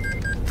 You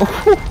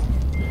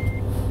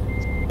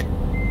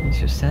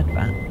just said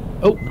that.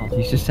 Oh. No,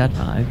 you just said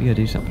that. I hope you gotta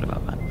do something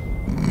about that.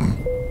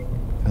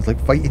 I was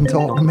like, fighting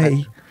talk to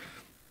me.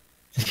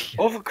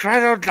 oh, for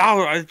crying out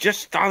loud! I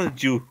just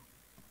started you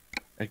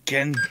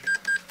again.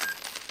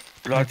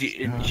 Bloody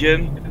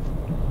Indian.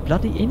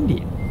 Bloody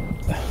Indian.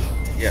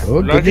 Yeah,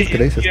 Oh, bloody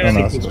goodness gracious. Indian. Oh,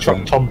 no, that's It's not truck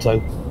right.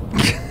 Tonto.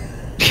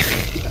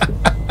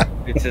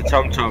 It's a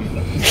tom tom.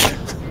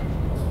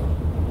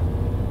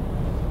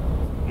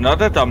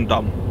 Not a dum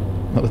dum.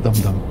 Not a dum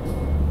dum.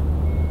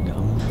 No.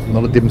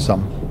 Not a dim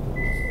sum.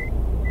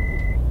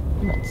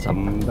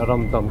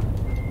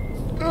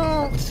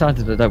 I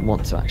decided I don't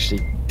want to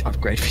actually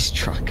upgrade this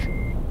truck.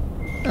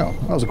 Oh,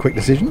 that was a quick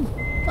decision.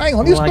 Hang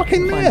on, you're stuck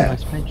in there.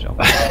 It's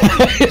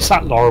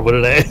that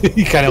horrible, isn't it?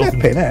 You can't help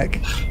Flipping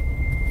heck.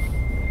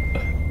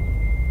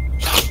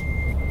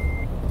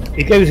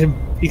 He goes in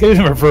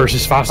reverse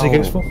as fast as he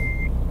goes for.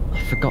 I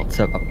forgot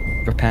to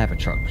repair the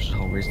truck, which is the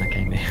whole reason I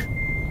came here.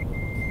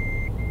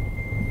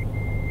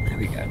 There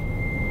we go.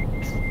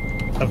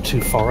 I'm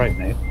too far out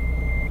now.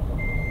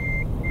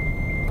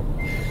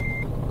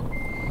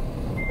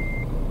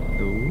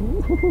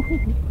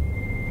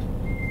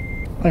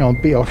 Hang on,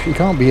 Biosh, you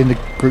can't be in the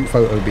group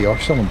photo,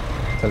 Biosh. Someone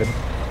tell him.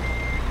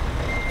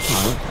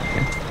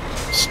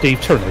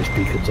 Steve, turn those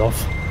beacons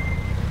off.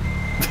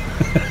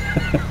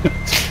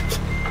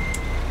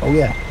 Oh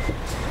yeah.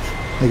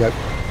 There you go.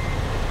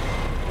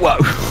 Whoa!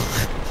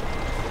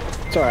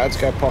 Sorry, I had to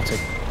go potty.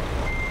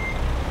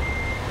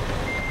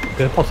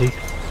 Go potty.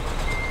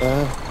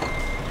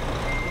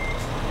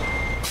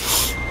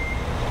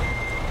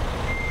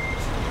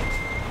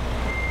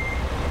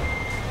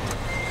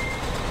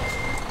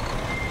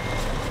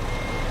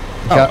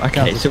 Oh,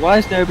 okay, so why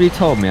has nobody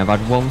told me I've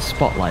had one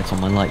spotlight on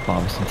my light bar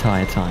this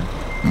entire time?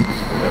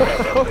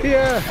 Oh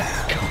yeah.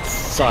 God,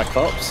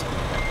 Cyclops.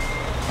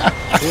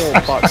 You're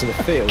all parked in the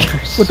field.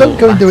 Well, don't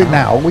go and do it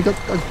now. We don't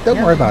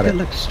worry about it. It's going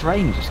to look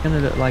strange. It's going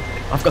to look like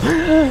I've got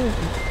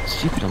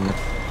stupid on the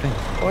thing.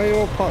 Why are you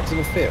all parked in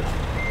the field?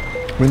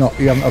 We're not.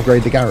 You haven't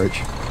upgraded the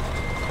garage.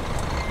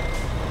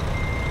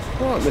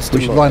 Right, Mr.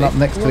 We should line up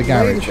next to the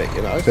garage. It,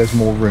 you know? There's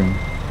more room.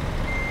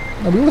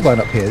 No, we always line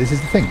up here. This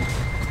is the thing.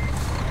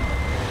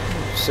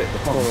 Sit the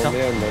corner on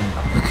the end then.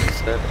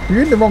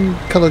 You're in the wrong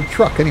coloured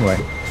truck anyway.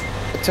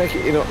 I take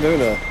it you're not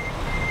doing a...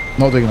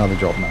 Not doing another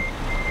job now.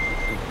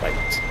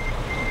 Right.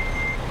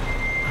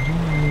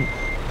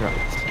 Right.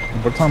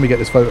 By the time we get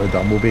this photo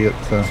done, we'll be at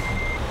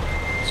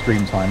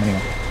stream time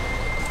anyway.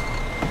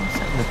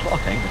 7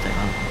 o'clock, ain't gonna take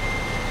long.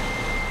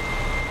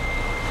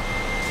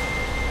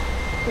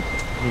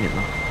 Need it,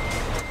 man.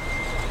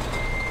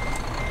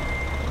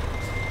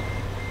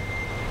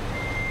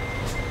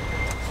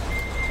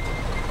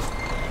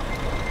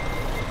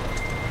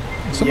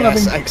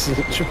 Yes,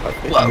 excellent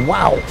driving.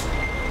 Wow,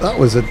 that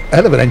was a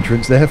hell of an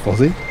entrance there,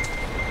 Fozzie.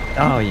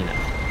 Oh, you know.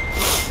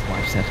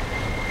 Wife said.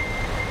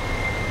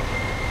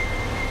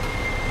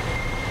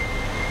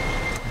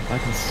 If I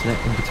can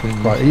slip in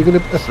between. Right, are you going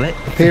to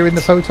appear in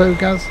the photo,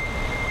 Gaz?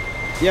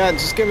 Yeah,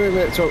 just give me a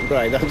minute to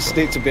upgrade. I just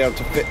need to be able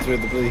to fit through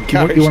the bloody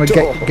carriage You want to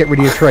door. get rid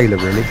of your trailer,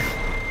 really?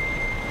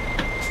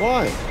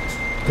 Why?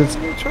 Because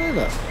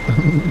trailer.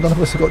 None of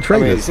us have got I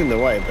trailers. mean, it's in the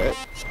way a bit.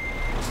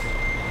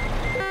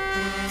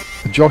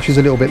 Josh is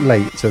a little bit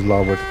late, says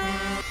Larwood.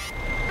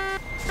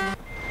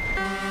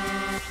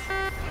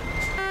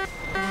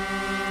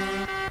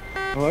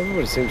 Oh,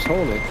 everybody seems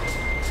horny.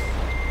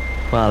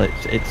 Well,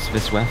 it's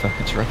this weather.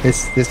 It's right.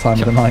 It's this time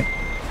of the night.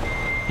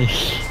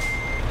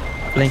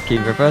 Blinky,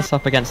 reverse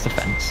up against the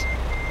fence.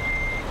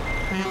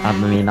 I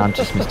mean, I'm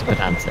just Mr.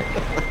 Pedantic.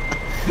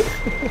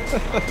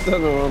 I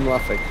don't know why I'm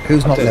laughing.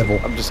 Who's not level?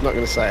 I'm just not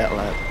going to say it out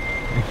loud.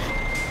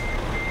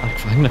 I'm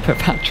going to put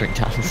Patrick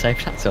down and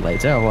save that till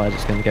later, or I'm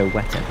just going to go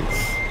wet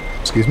everywhere.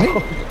 Excuse me?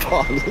 Oh,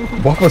 pardon.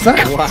 What was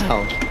that?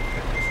 Wow.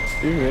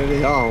 You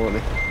really are,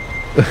 Willie.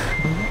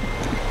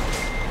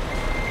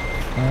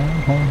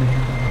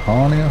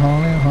 Honey.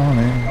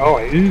 Oh,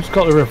 who's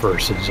got the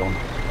reverses on?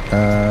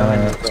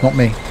 It's not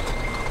me.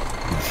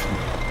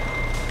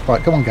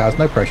 Right, come on, guys.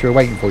 No pressure. We're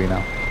waiting for you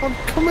now. I'm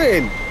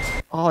coming.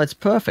 Oh, it's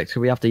perfect. So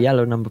we have the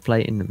yellow number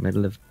plate in the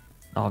middle of.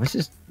 Oh, this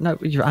is no.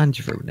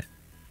 You've ruined it.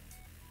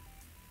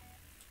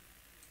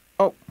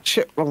 Oh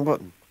shit! Wrong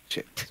button.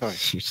 Shit. Sorry.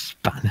 You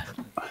spanner.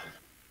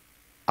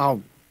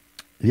 Oh.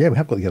 Yeah, we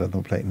have got the yellow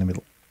number plate in the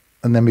middle.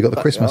 And then we got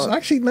the Christmas.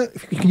 Actually, no,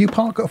 can you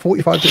park at a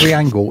 45-degree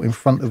angle in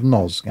front of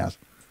Noz, Gaz?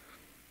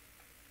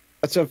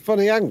 That's a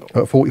funny angle.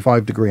 At a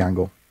 45-degree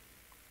angle.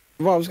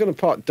 Well, I was going to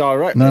park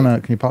directly. No.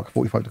 Can you park at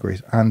 45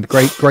 degrees? And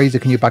Grazer,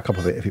 can you back up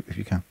a bit if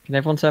you can? Can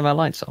everyone turn their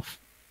lights off?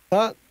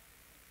 That?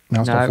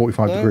 No, it's not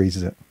 45 No. degrees,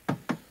 is it?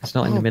 It's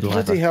not in the middle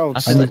bloody either. hell.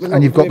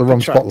 And you've got the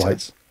wrong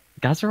spotlights.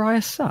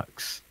 Gazariah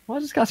sucks. Why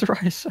does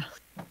Gazariah suck?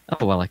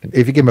 Oh, well, I can.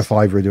 If you give him a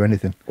fiver, he'll do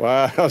anything.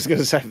 Well, I was going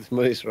to say if the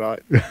money's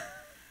right.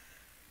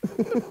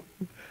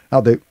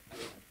 I'll do.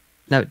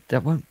 No,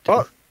 that won't.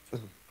 Oh,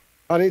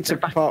 I need to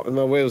park with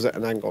my wheels at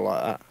an angle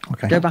like that.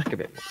 Okay. Go back a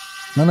bit.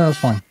 No, that's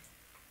fine.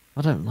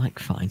 I don't like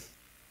fine.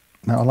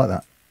 No, I like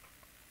that.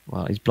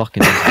 Well, he's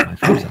blocking my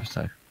photo,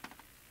 so.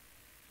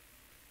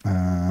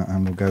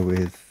 And we'll go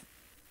with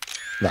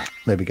that.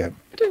 There we go.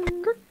 He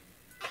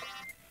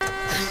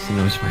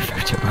knows my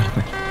photo, by the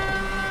way.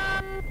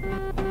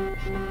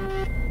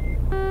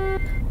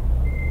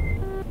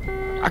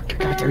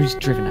 Who's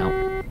driven out?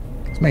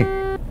 It's me.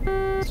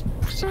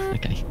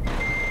 Okay.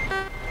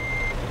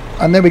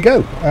 And there we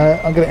go.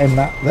 I'm going to end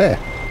that there.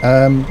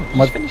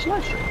 Finish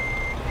live stream.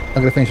 I'm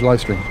going to finish the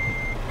live stream.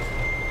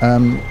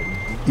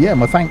 Yeah,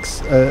 my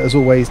thanks as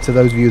always to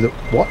those of you that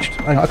watched.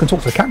 I can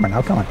talk to the camera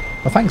now, can't I?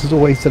 My thanks as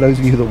always to those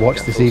of you that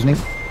watched this evening.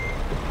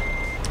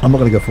 I'm not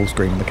going to go full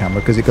screen on the camera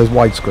because it goes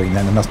widescreen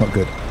then, and that's not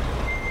good.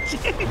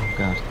 Oh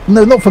god.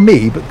 No, not for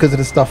me, but because of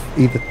the stuff,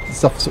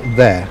 stuff sort of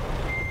there.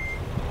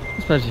 I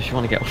suppose if you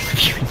want to get all of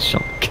you in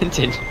shot,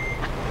 continue.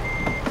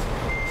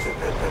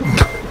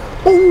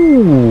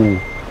 Ooh!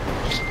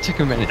 Took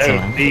a minute to No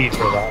land. need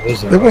for that,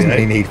 was there? There wasn't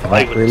any need for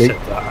I that, wouldn't really.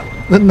 have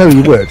said that. No,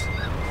 you would.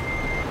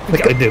 I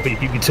think I do, but you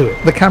beat me to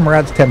it. The camera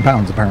adds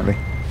 £10 apparently.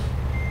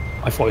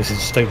 I thought it was in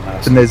stone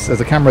house. And there's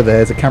a camera there,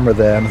 there's a camera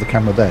there, and there's a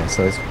camera there,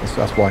 so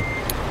that's why.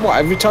 What,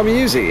 every time you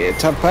use it,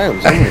 it's £10? I'm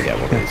going to get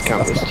one of these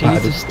cameras. That's not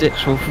bad. Jesus,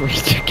 stitch all three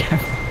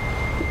together.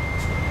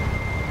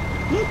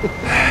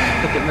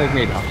 Look, it made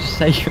me laugh. Just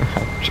say your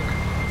outro.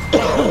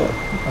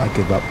 I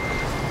give up.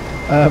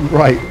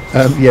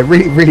 Yeah,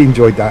 really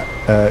enjoyed that,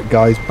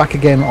 guys. Back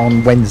again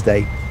on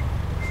Wednesday,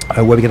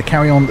 where we're going to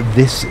carry on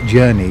this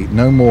journey.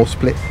 No more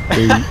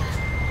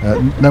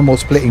no more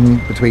splitting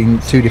between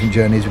two different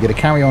journeys. We're going to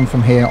carry on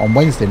from here on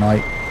Wednesday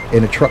night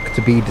in a truck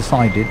to be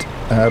decided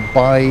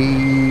by,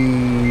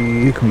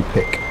 who can we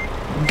pick?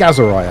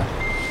 Gazariah.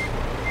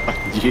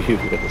 You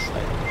were going to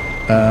say.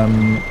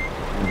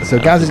 So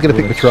Gaz is going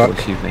to pick the truck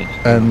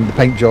and the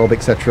paint job,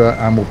 etc.,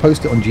 and we'll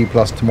post it on G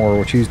Plus tomorrow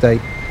or Tuesday.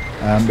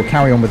 We'll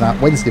carry on with that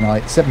Wednesday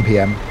night, 7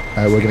 PM.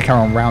 We're going to carry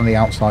on around the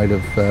outside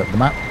of the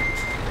map.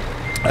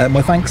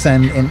 My thanks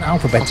then in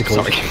alphabetical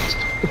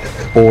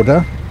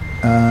order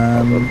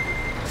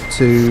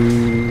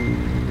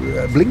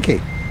to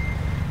Blinky,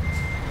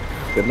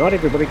 Good night,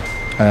 everybody.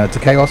 to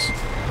Chaos,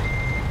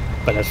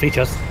 But let's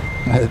features.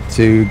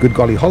 to Good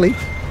Golly Holly.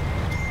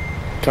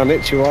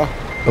 Konnichiwa.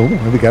 Oh,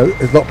 here we go.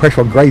 There's a lot of pressure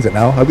on Grazer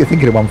now. I hope you're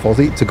thinking of one,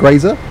 Fozzie. To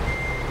Grazer.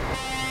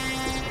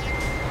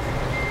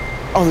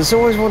 Oh, there's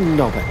always one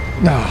knobber.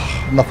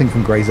 Ah, nothing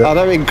from Grazer. I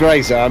don't mean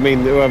Grazer, I mean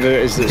whoever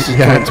it is that's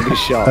Yeah. trying to be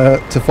shot.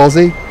 To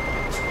Fozzie.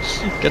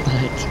 Good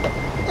night.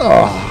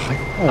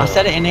 Oh, I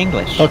said it in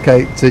English.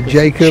 okay. To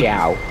Jacob.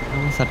 Ciao.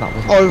 I said that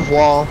wasn't. Au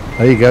revoir.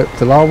 There you go.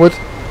 To Larwood.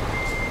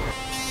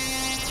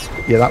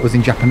 Yeah, that was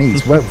in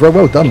Japanese. Very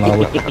well done,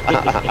 Larwood.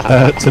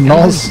 To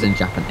Noz, in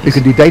Japanese. who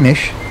can do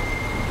Danish.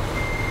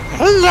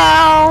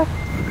 Hello.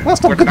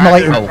 That's not good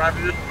night.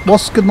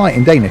 What's good night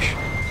in Danish?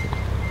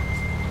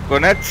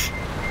 Godnat.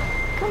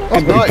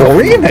 That's night, pretty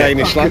boring, isn't it?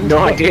 Danish land. No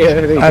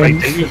idea.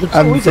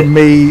 And for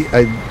me,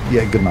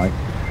 yeah, good night.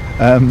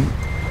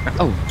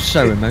 Oh,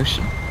 so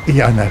emotional.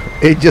 Yeah, I know.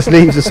 It just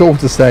leaves us all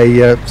to say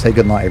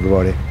good night,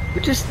 everybody. We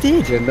just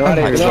did. Good night,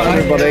 Good night,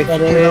 everybody.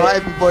 everybody. Good night,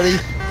 everybody.